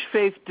Jewish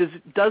faith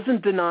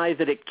doesn't deny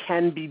that it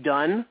can be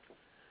done,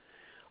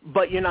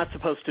 but you're not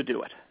supposed to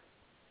do it.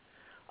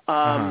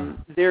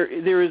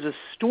 There is a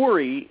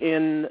story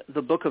in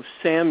the book of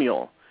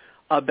Samuel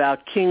about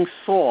King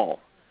Saul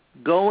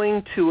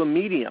going to a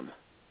medium,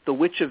 the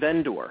witch of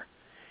Endor,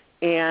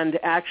 and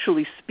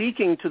actually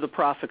speaking to the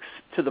prophet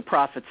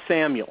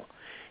Samuel,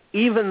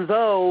 even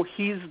though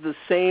he's the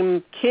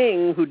same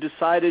king who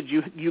decided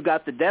you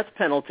got the death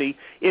penalty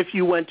if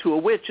you went to a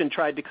witch and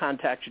tried to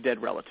contact your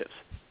dead relatives.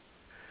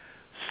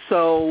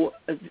 So,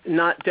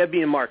 not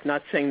Debbie and Mark,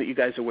 not saying that you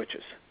guys are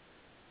witches.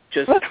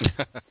 Just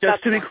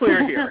to be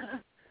clear here.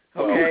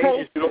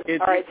 Okay?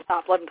 All right,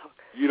 stop. Let him talk.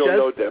 You don't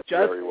know Debbie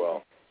very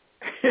well.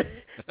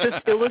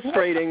 Just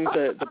illustrating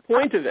the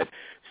point of it.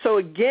 So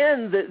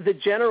again, the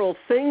general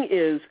thing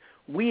is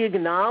we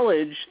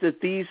acknowledge that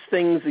these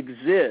things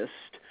exist,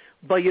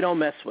 but you don't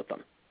mess with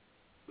them.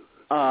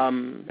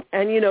 And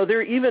there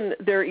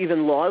are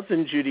even laws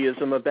in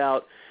Judaism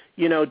about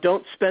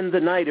don't spend the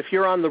night if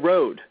you're on the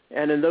road.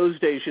 And in those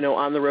days,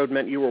 on the road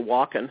meant you were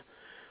walking,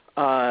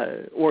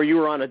 or you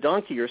were on a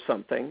donkey or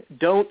something.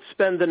 Don't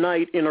spend the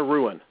night in a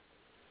ruin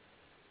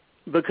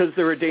because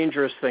there are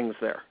dangerous things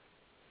there.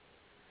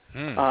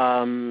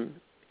 And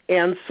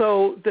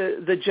so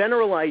the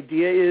general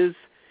idea is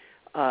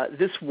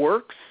this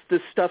works,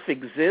 this stuff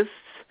exists,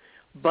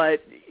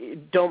 but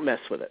don't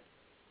mess with it.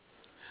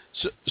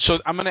 So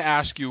I'm going to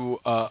ask you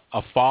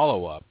a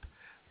follow-up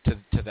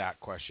to that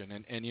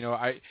question. And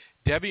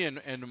Debbie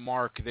and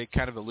Mark, they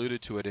kind of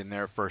alluded to it in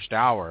their first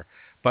hour.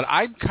 But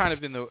I'm kind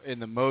of in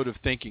the mode of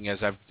thinking as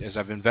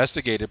I've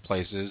investigated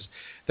places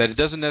that it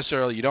doesn't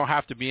necessarily, you don't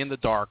have to be in the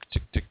dark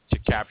to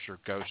capture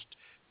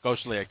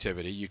ghostly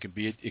activity.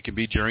 It can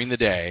be during the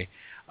day.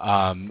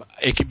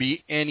 It can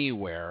be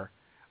anywhere.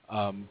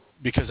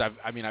 Because I've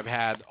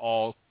had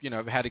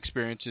I've had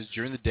experiences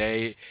during the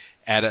day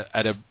at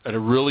a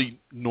really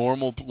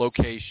normal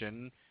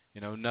location.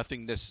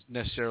 Nothing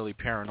necessarily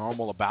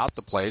paranormal about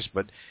the place,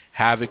 but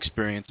have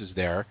experiences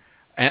there.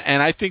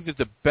 And I think that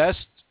the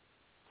best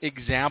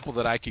example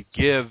that I could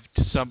give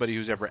to somebody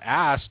who's ever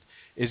asked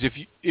is if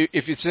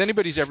it's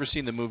anybody's ever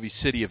seen the movie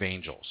City of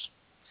Angels.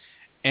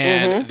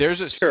 And there's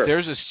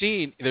a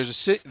scene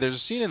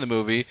in the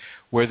movie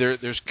where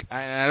there's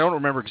I don't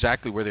remember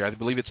exactly where they are. I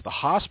believe it's the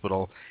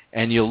hospital,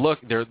 and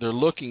they're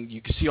looking.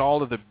 You can see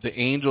all of the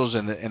angels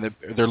and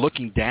they're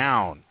looking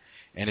down,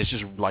 and it's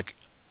just like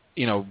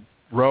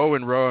row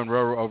and row and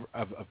row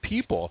of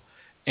people,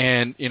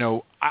 and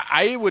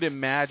I would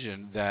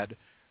imagine that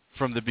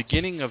from the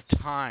beginning of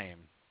time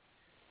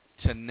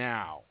to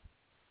now,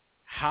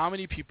 how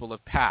many people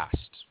have passed?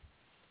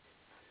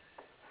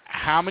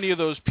 How many of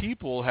those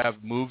people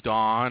have moved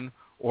on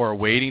or are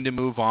waiting to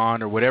move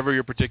on, or whatever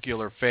your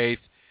particular faith,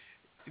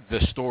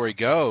 the story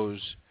goes,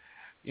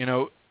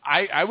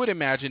 I would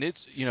imagine it's,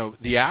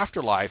 the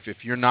afterlife, if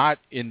you're not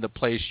in the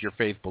place your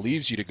faith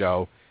believes you to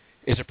go,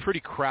 is a pretty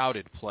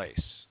crowded place.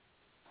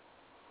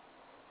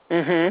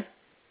 That's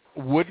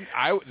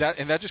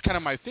just kind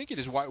of my thinking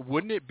is, why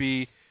wouldn't it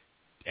be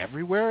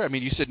everywhere? I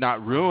mean, you said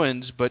not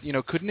ruins, but,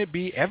 couldn't it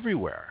be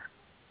everywhere?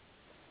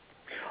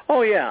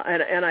 Oh yeah,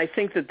 and I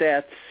think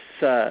that's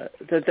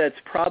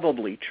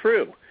probably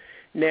true.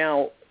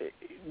 Now,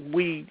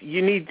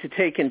 you need to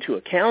take into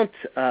account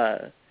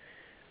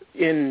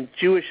in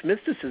Jewish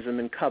mysticism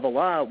and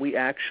Kabbalah, we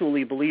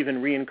actually believe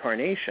in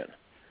reincarnation.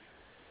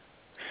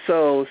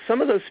 So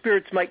some of those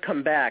spirits might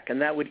come back,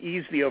 and that would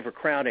ease the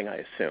overcrowding,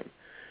 I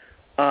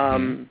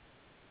assume.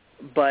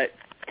 But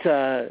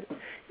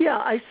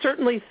I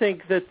certainly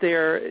think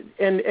that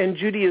and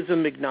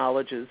Judaism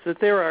acknowledges that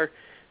there are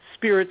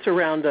spirits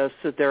around us,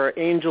 that there are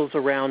angels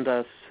around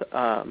us,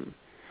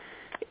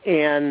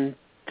 and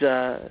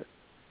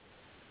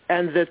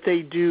that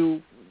they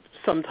do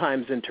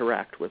sometimes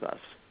interact with us.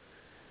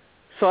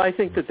 So I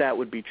think that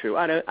would be true.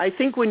 I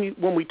think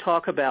when we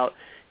talk about,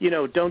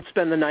 don't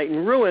spend the night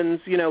in ruins,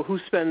 who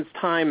spends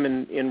time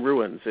in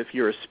ruins if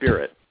you're a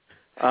spirit?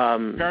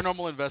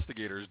 Paranormal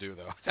investigators do,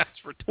 though. That's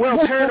for well,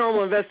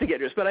 paranormal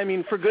investigators, but I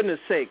mean, for goodness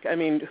sake, I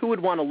mean, who would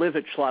want to live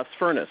at Schloss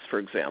Furnace, for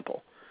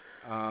example?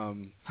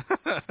 I'm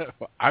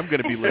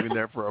going to be living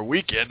there for a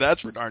weekend,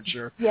 that's for darn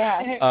sure.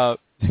 Yeah.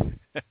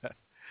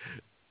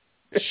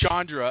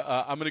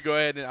 Chandra, I'm going to go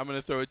ahead and I'm going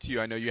to throw it to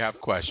you. I know you have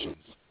questions.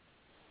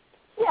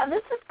 Yeah,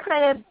 this is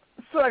kind of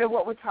sort of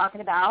what we're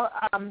talking about.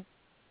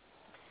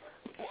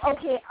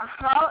 Okay,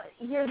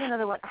 here's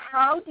another one.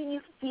 How do you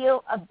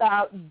feel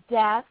about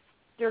death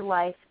after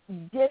life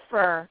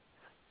differ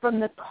from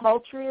the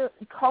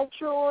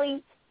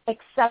culturally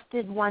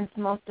accepted ones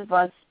most of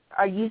us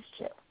are used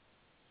to?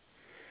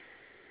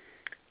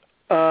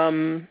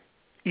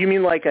 You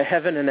mean like a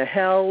heaven and a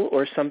hell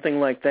or something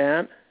like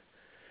that?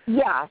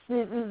 Yes,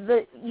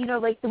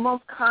 like the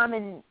most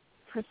common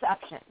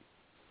perception.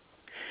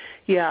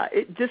 Yeah,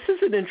 this is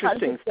an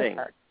interesting thing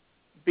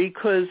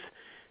because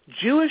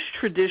Jewish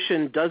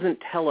tradition doesn't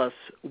tell us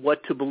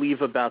what to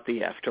believe about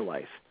the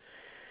afterlife.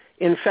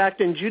 In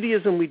fact, in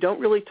Judaism, we don't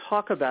really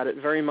talk about it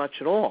very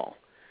much at all.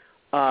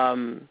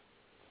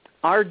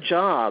 Our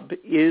job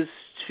is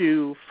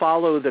to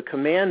follow the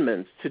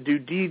commandments, to do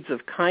deeds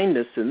of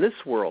kindness in this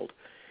world,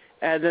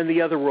 and then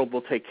the other world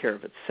will take care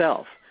of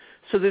itself.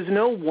 So there's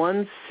no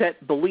one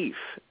set belief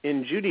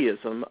in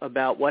Judaism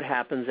about what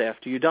happens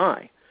after you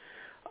die.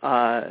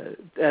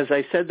 As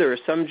I said, there are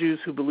some Jews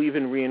who believe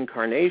in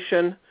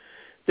reincarnation.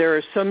 There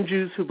are some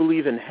Jews who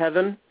believe in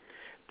heaven.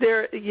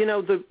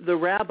 The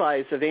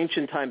rabbis of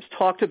ancient times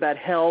talked about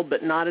hell,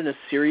 but not in a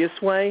serious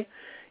way.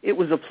 It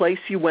was a place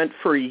you went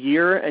for a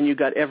year and you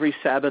got every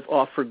Sabbath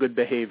off for good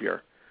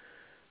behavior.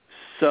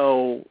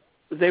 So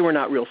they were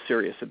not real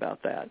serious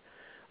about that.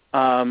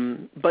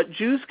 But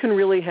Jews can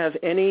really have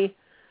any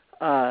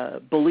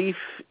belief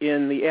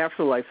in the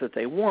afterlife that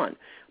they want.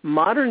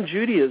 Modern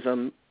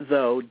Judaism,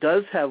 though,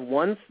 does have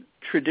one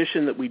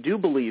tradition that we do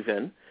believe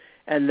in,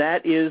 and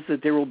that is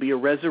that there will be a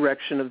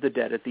resurrection of the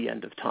dead at the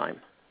end of time,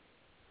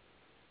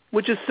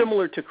 which is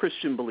similar to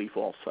Christian belief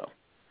also.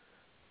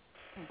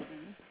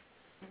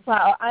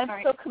 Wow, I'm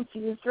so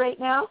confused right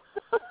now.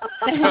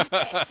 Because,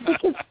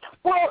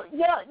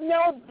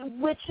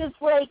 which is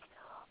like,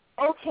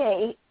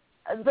 okay,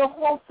 the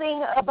whole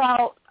thing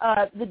about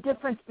the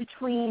difference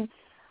between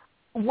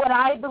what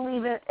I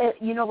believe in,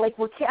 like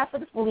what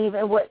Catholics believe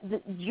and what the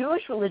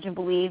Jewish religion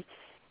believes,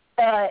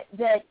 that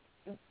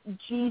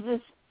Jesus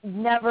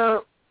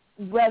never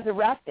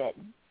resurrected.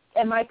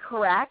 Am I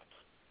correct?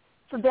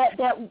 So that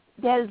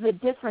is the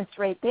difference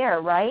right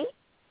there, right?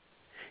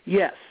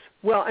 Yes.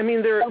 Well, I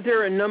mean, there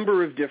are a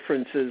number of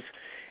differences.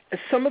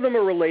 Some of them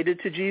are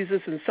related to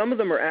Jesus, and some of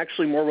them are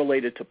actually more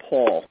related to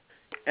Paul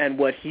and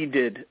what he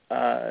did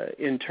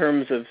in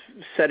terms of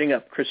setting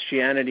up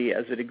Christianity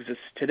as it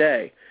exists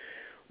today.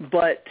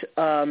 But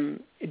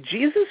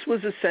Jesus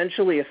was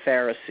essentially a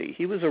Pharisee.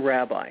 He was a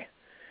rabbi.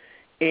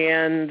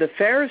 And the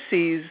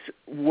Pharisees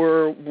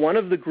were one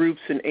of the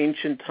groups in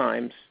ancient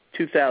times,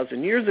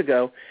 2,000 years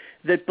ago,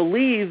 that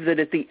believed that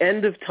at the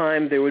end of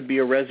time there would be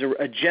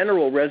a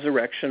general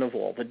resurrection of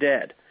all the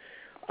dead.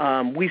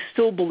 We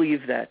still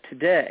believe that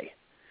today.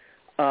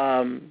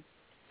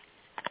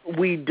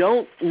 We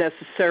don't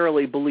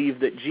necessarily believe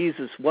that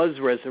Jesus was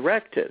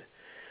resurrected,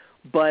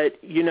 but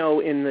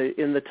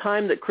in the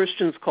time that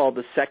Christians call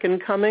the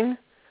second coming,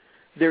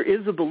 there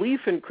is a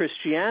belief in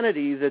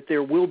Christianity that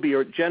there will be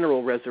a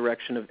general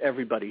resurrection of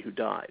everybody who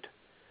died.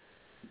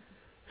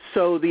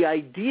 So the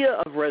idea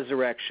of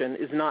resurrection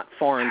is not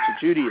foreign to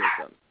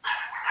Judaism.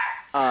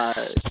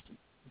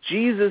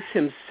 Jesus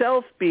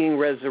himself being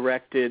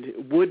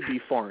resurrected would be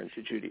foreign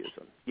to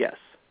Judaism, yes.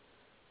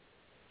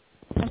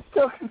 I'm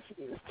so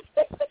confused.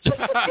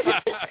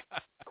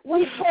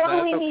 We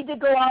totally need to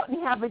go out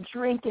and have a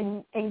drink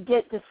and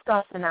get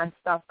discussing on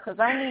stuff because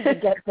I need to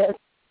get this.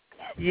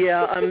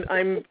 Yeah,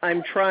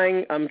 I'm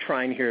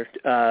trying here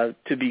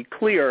to be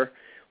clear,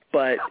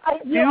 but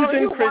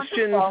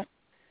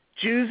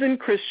Jews and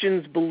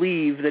Christians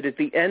believe that at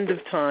the end of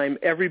time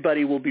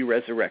everybody will be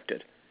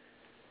resurrected,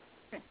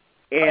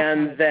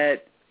 and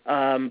that.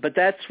 But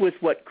that's with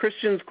what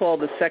Christians call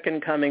the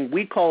second coming.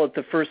 We call it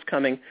the first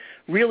coming.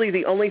 Really,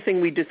 the only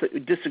thing we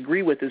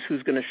disagree with is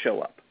who's going to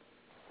show up.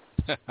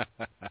 All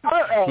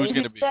right. Who's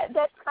going to be?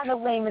 That's kind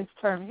of layman's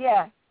terms,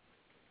 yeah.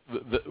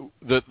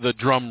 The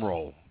drum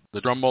roll.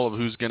 The drum roll of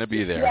who's going to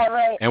be there. Yeah,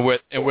 right. And whether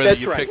That's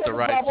you right. pick the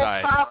right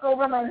side. Talk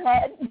over my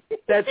head.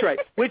 That's right.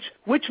 Which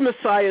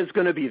Messiah is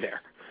going to be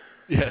there?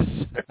 Yes.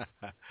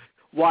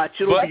 Watch,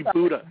 it'll be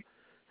Buddha.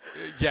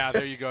 Yeah,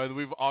 there you go.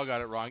 We've all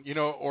got it wrong.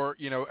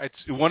 It's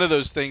one of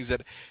those things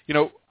that,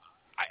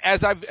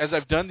 as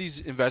I've done these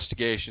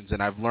investigations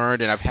and I've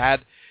learned and I've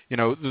had,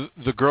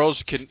 the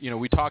girls can,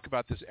 we talk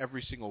about this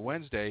every single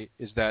Wednesday,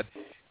 is that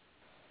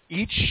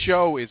each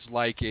show is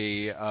like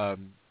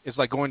it's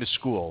like going to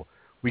school.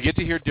 We get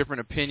to hear different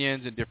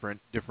opinions and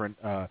different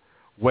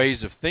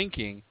ways of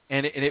thinking,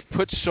 and it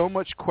puts so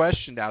much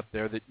question out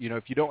there that,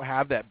 if you don't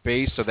have that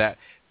base or that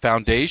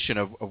foundation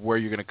of where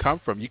you're going to come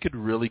from, you could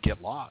really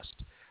get lost.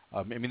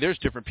 There's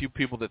different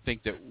people that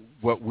think that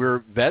what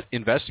we're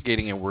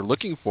investigating and we're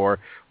looking for,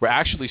 we're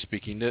actually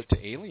speaking to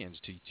aliens,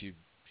 to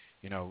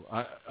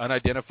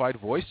unidentified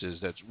voices.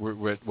 That's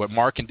what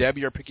Mark and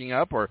Debbie are picking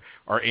up, or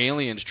are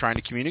aliens trying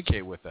to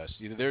communicate with us.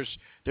 There's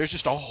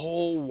just a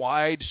whole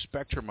wide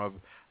spectrum of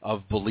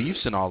beliefs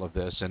in all of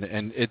this, and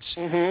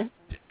it's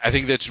I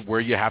think that's where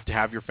you have to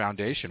have your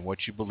foundation, what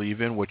you believe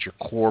in, what your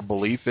core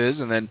belief is,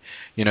 and then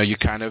you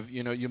kind of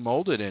you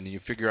mold it in, and you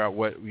figure out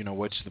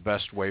what's the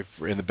best way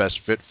and the best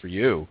fit for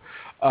you.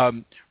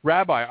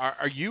 Rabbi,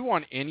 are you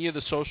on any of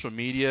the social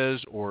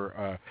medias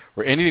or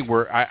anything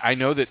where I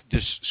know that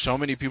just so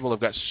many people have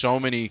got so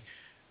many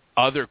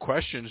other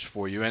questions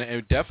for you, and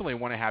I definitely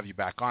want to have you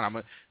back on. I'm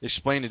going to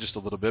explain it just a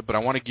little bit, but I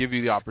want to give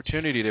you the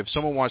opportunity to, if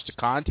someone wants to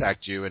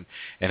contact you and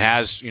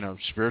has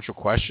spiritual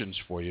questions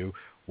for you,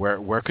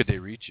 where could they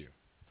reach you?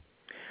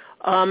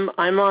 I'm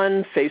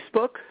on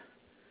Facebook,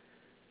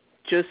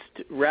 just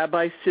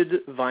Rabbi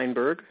Sid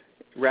Vineburg.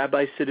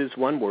 Rabbi Sid is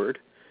one word,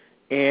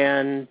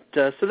 and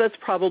so that's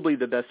probably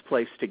the best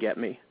place to get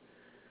me.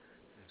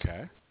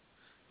 Okay.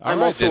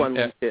 I'm also on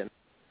LinkedIn.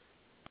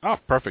 Oh,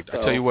 perfect.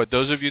 I'll tell you what,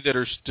 those of you that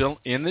are still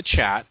in the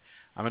chat,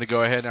 I'm going to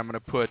go ahead and I'm going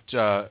to put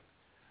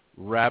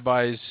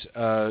Rabbi's,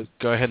 go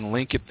ahead and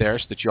link it there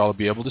so that you all will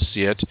be able to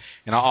see it.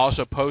 And I'll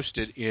also post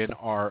it in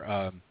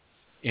our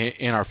on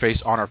our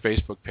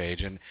Facebook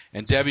page. And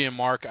Debbie and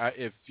Mark,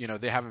 if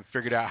they haven't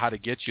figured out how to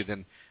get you,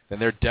 then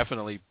they're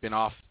definitely been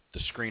off the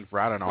screen for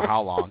I don't know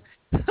how long.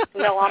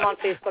 No, I'm on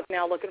Facebook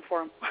now looking for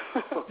them.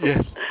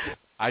 Yes.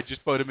 I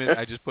just put them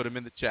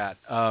in the chat.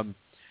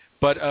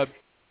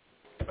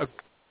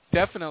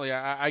 Definitely,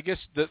 I guess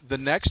the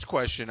next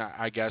question,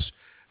 I'm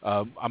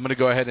going to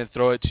go ahead and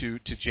throw it to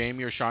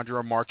Jamie or Chandra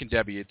or Mark and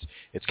Debbie.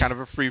 It's kind of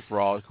a free for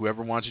all.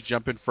 Whoever wants to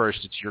jump in first,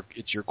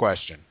 it's your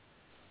question.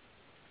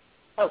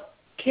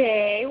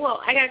 Okay.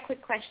 Well, I got a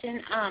quick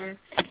question.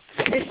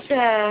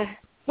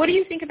 What do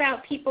you think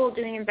about people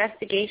doing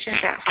investigations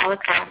at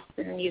Holocaust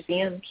and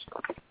museums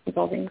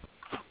buildings?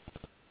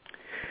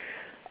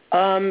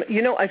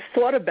 I've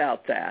thought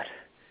about that,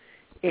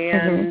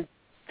 and.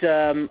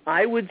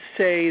 I would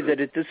say that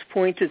at this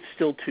point it's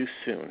still too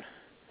soon.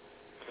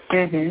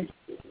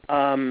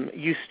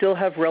 You still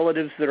have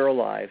relatives that are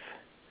alive,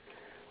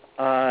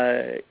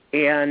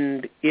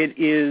 and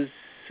it's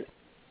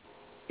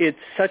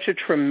such a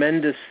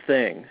tremendous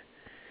thing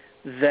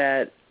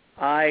that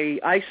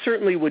I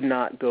certainly would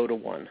not go to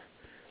one.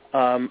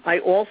 I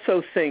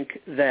also think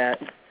that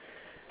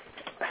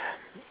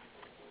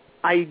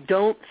I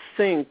don't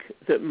think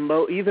that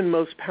even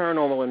most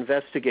paranormal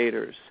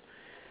investigators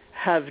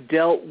have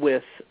dealt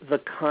with the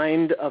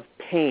kind of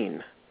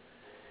pain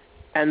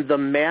and the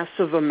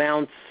massive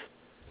amounts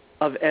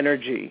of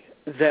energy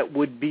that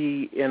would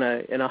be in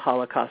a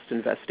Holocaust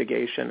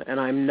investigation, and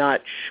I'm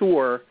not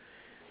sure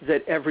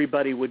that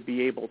everybody would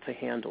be able to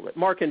handle it.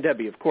 Mark and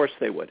Debbie, of course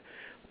they would,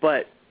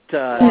 but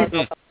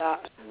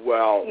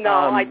well,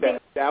 no, I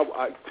think that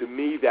to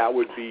me that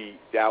would be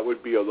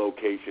a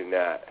location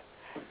that,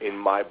 in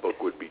my book,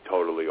 would be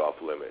totally off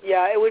limits.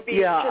 Yeah, it would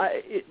be to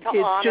honor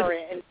just,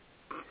 it.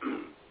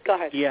 Go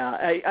ahead. Yeah,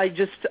 I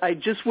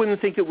just wouldn't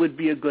think it would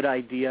be a good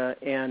idea,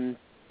 and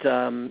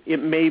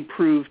it may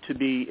prove to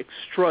be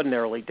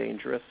extraordinarily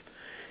dangerous,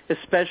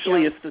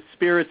 especially if the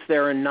spirits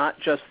there are not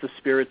just the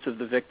spirits of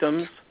the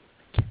victims,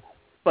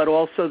 but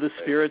also the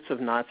spirits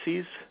of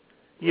Nazis.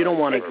 You don't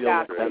want to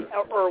deal with them.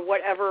 Or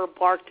whatever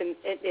barked in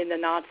the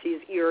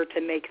Nazis' ear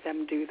to make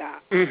them do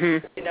that.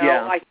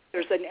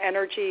 There's an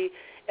energy,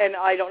 and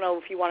I don't know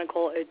if you want to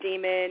call it a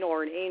demon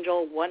or an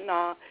angel,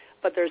 whatnot,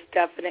 but there's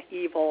definite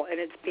evil, and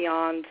it's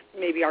beyond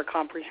maybe our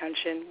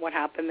comprehension what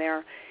happened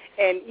there.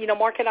 And,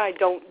 Mark and I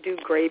don't do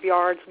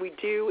graveyards. We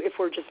do if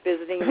we're just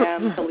visiting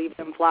them to leave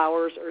them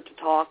flowers or to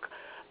talk.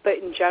 But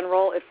in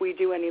general, if we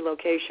do any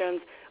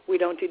locations, we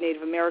don't do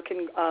Native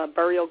American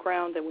burial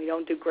ground, and we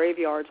don't do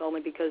graveyards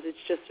only because it's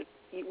just,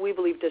 we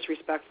believe,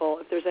 disrespectful.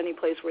 If there's any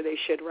place where they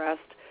should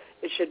rest,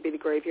 it should be the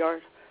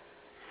graveyard.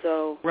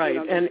 So, right.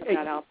 And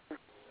that out there.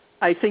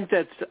 I think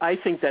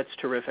that's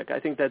terrific. I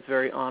think that's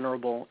very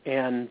honorable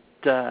and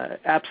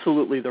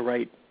absolutely the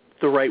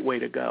right way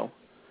to go.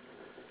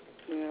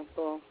 Yeah,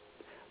 well,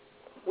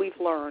 we've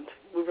learned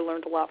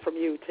a lot from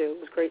you too. It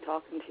was great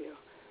talking to you.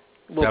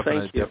 Well,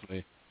 definitely, thank you.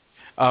 Definitely.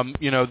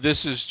 This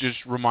is just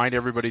remind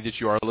everybody that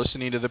you are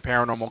listening to the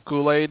Paranormal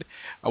Kool-Aid.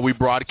 We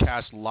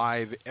broadcast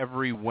live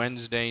every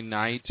Wednesday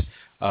night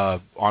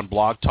on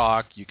Blog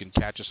Talk. You can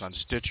catch us on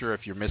Stitcher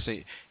if you're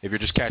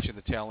just catching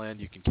the tail end.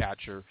 You can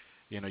catch her.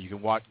 You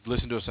can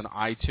listen to us on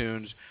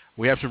iTunes.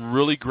 We have some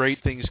really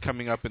great things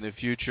coming up in the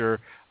future.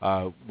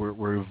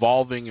 We're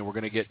evolving, and we're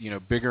going to get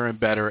bigger and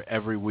better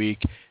every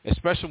week,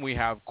 especially when we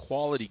have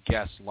quality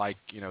guests like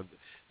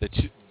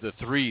the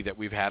three that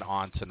we've had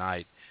on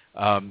tonight.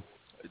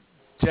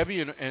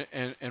 Debbie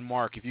and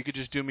Mark, if you could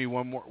just do me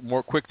one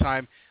more quick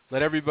time,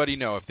 let everybody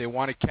know if they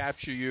want to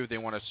capture you, if they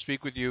want to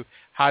speak with you,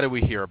 how do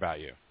we hear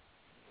about you?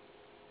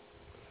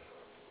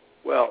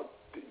 Well,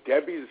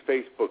 Debbie's a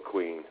Facebook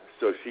queen,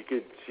 so she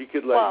could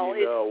let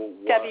you know.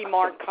 Debbie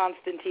Mark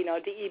Constantino,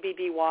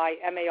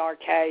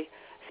 DebbYMark,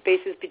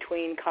 spaces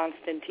between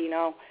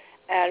Constantino,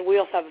 and we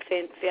also have a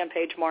fan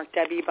page, Mark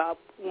Debbie. But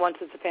once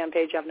it's a fan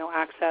page, you have no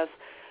access.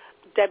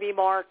 Debbie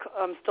Mark,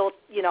 still,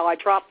 I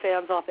drop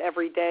fans off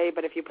every day,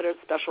 but if you put a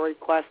special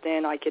request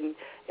in, I can,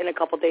 in a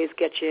couple days,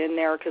 get you in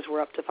there because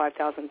we're up to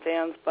 5,000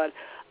 fans. But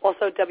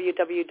also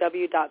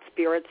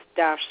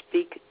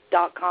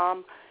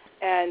www.spirits-speak.com.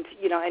 And,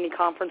 any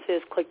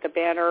conferences, click the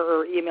banner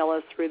or email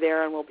us through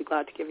there, and we'll be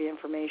glad to give you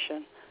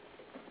information.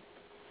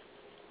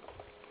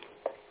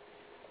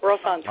 We're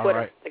also on Twitter,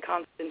 right. the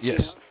Constantinos.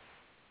 Yes.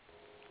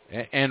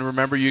 And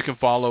remember, you can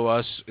follow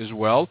us as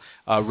well.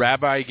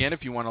 Rabbi, again,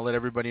 if you want to let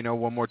everybody know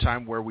one more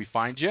time where we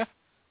find you.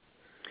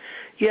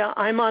 Yeah,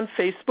 I'm on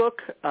Facebook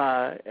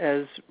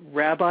as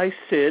Rabbi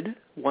Sid,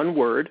 one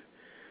word,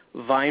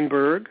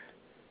 Vineburg,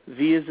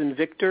 V as in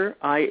Victor,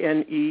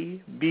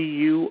 Ineburg.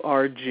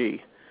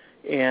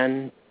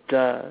 And,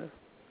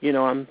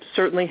 I'm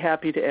certainly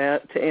happy to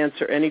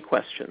answer any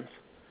questions.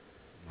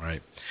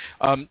 Right.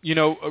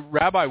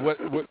 Rabbi,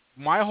 what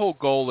my whole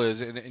goal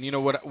is, and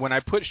when I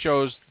put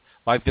shows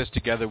like this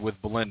together with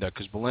Belinda,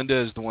 because Belinda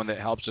is the one that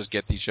helps us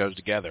get these shows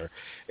together,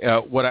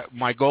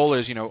 my goal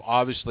is,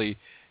 obviously,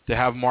 to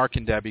have Mark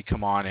and Debbie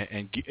come on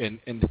and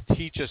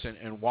teach us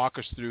and walk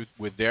us through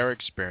with their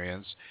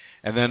experience,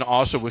 and then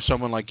also with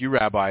someone like you,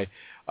 Rabbi.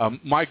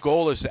 My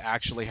goal is to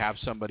actually have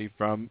somebody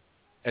from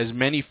as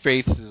many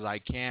faiths as I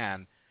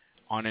can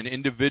on an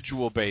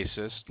individual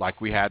basis,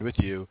 like we had with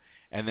you,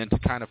 and then to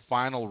kind of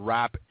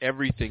wrap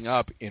everything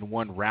up in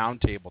one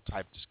roundtable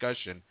type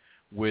discussion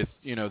with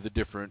the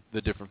different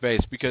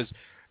faiths. Because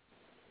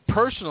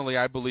personally,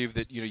 I believe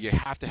that you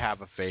have to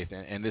have a faith,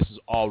 and this is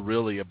all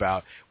really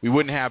about. We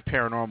wouldn't have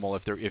paranormal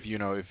if there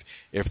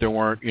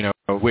weren't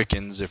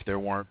Wiccans, if there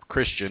weren't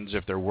Christians,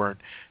 if there weren't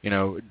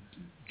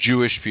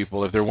Jewish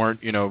people, if there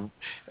weren't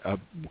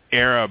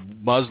Arab,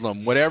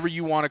 Muslim, whatever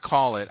you want to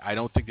call it. I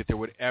don't think that there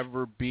would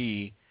ever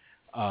be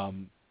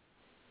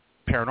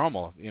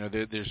paranormal.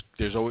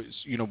 There's always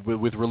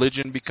with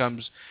religion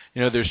becomes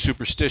there's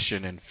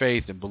superstition and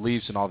faith and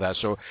beliefs and all that.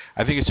 So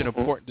I think it's an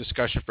important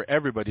discussion for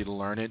everybody to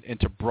learn it and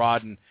to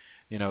broaden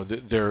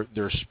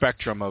their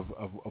spectrum of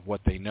what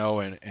they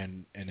know and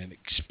an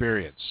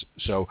experience.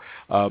 So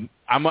I'm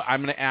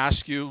going to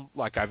ask you,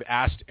 like I've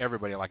asked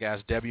everybody, like I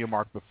asked Debbie and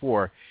Mark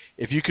before,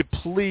 if you could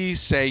please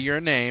say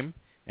your name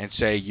and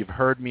say you've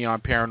heard me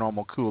on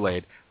Paranormal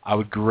Kool-Aid, I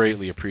would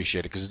greatly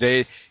appreciate it, because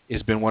today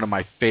has been one of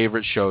my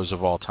favorite shows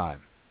of all time.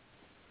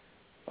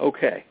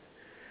 Okay.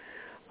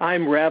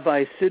 I'm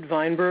Rabbi Sid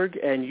Vineburg,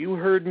 and you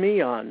heard me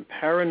on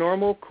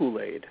Paranormal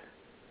Kool-Aid.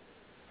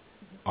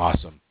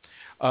 Awesome.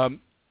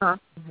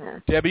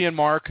 Debbie and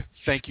Mark,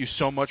 thank you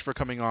so much for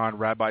coming on.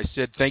 Rabbi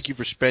Sid, thank you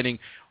for spending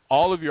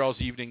all of y'all's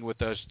evening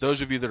with us.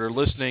 Those of you that are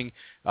listening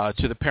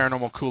to the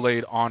Paranormal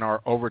Kool-Aid on our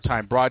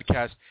overtime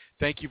broadcast,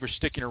 thank you for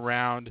sticking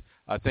around.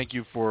 Thank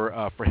you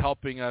for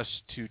helping us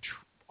to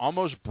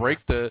almost break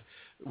the.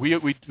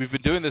 We've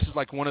been doing this is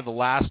like one of the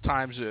last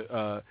times.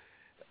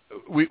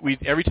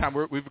 Every time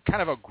we've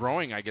kind of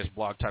outgrowing, I guess,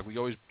 Blog Talk. We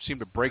always seem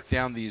to break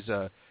down the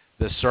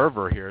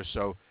server here.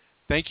 So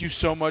thank you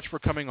so much for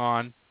coming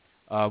on.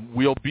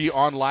 We'll be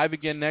on live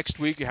again next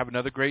week. You have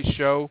another great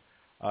show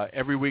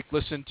every week.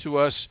 Listen to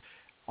us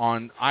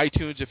on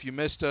iTunes if you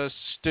missed us,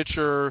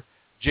 Stitcher.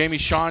 Jamie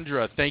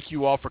Chandra, thank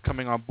you all for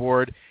coming on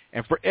board.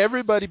 And for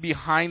everybody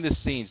behind the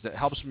scenes that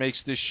helps makes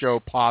this show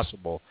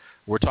possible,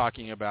 we're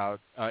talking about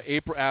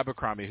April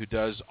Abercrombie, who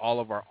does all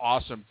of our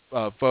awesome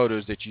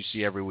photos that you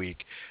see every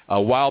week.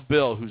 Wild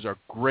Bill, who's our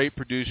great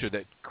producer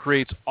that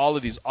creates all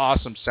of these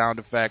awesome sound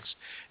effects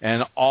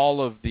and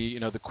all of the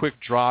the quick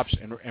drops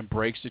and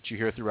breaks that you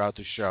hear throughout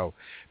the show.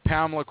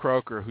 Pamela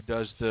Croker, who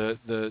does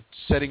the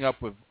setting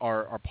up with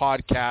our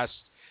podcast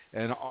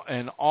and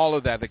all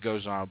of that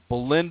goes on.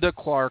 Belinda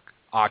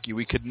Clark-Aki,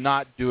 we could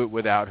not do it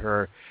without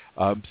her.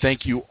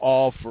 Thank you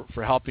all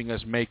for helping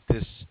us make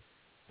this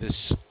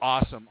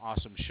awesome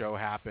show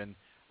happen.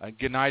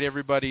 Good night,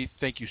 everybody.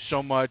 Thank you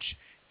so much,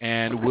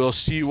 and we'll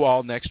see you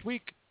all next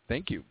week.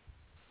 Thank you.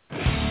 Good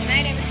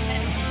night,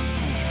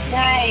 everybody.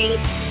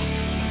 Night.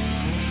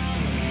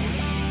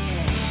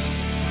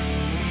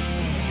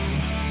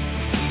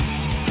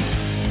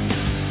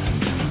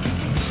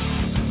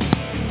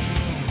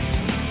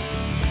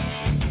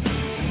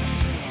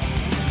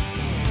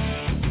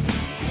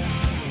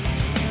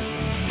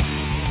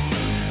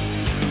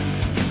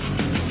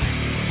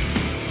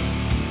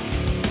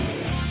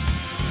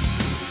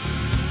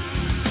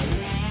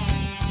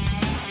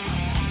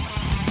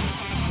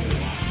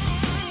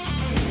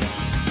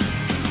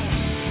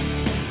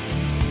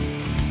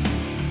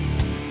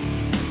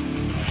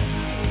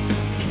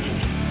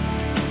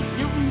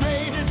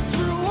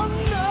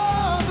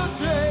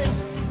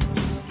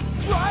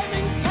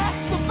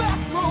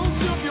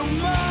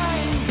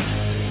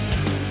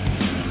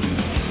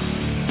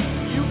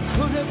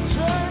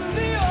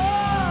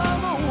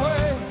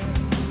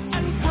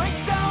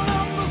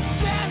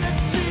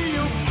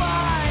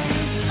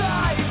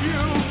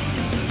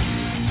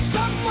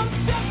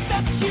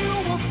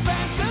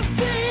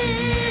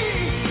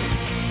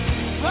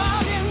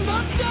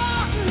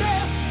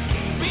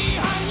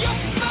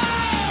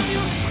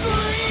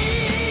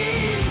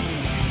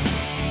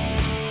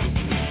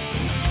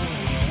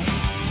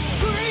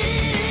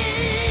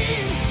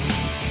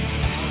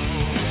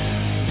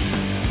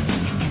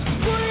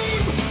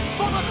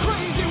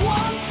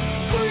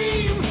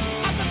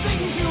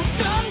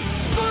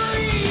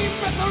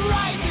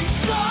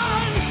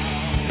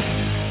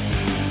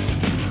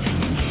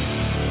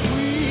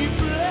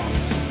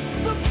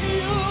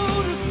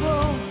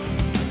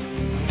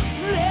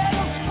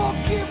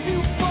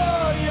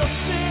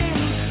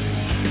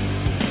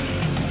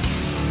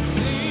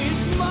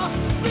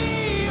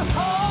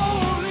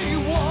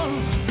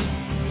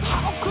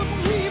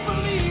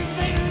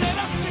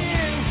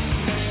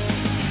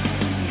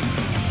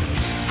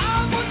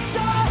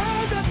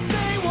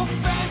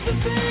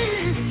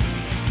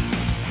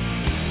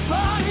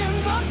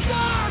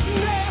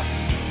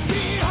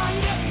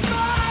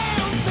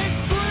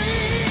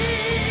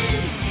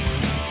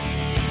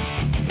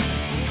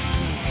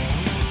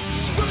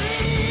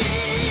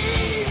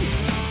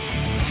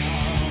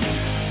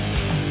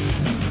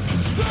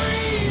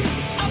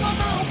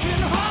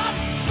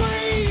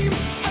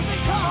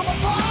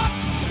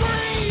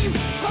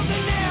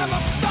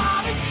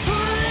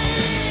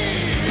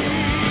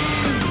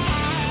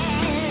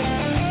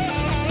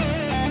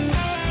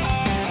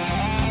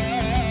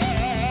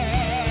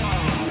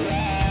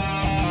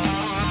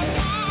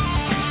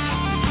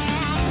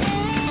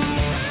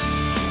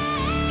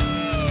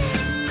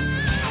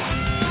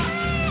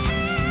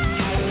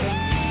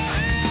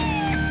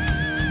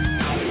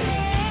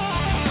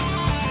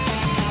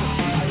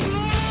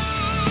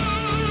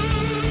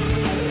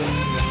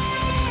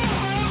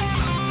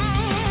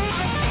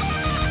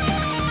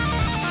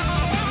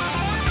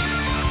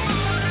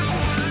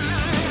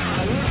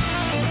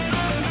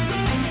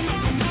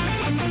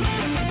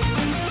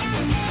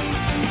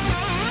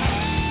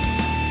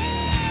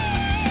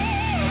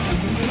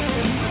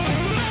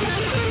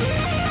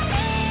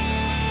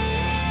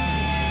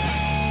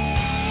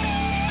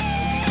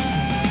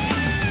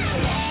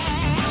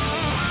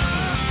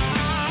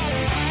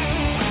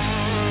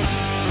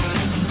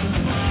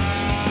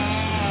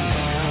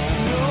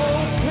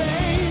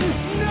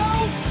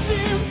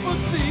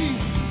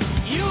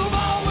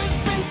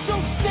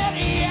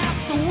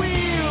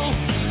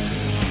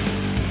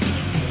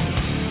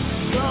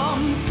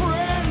 some friends.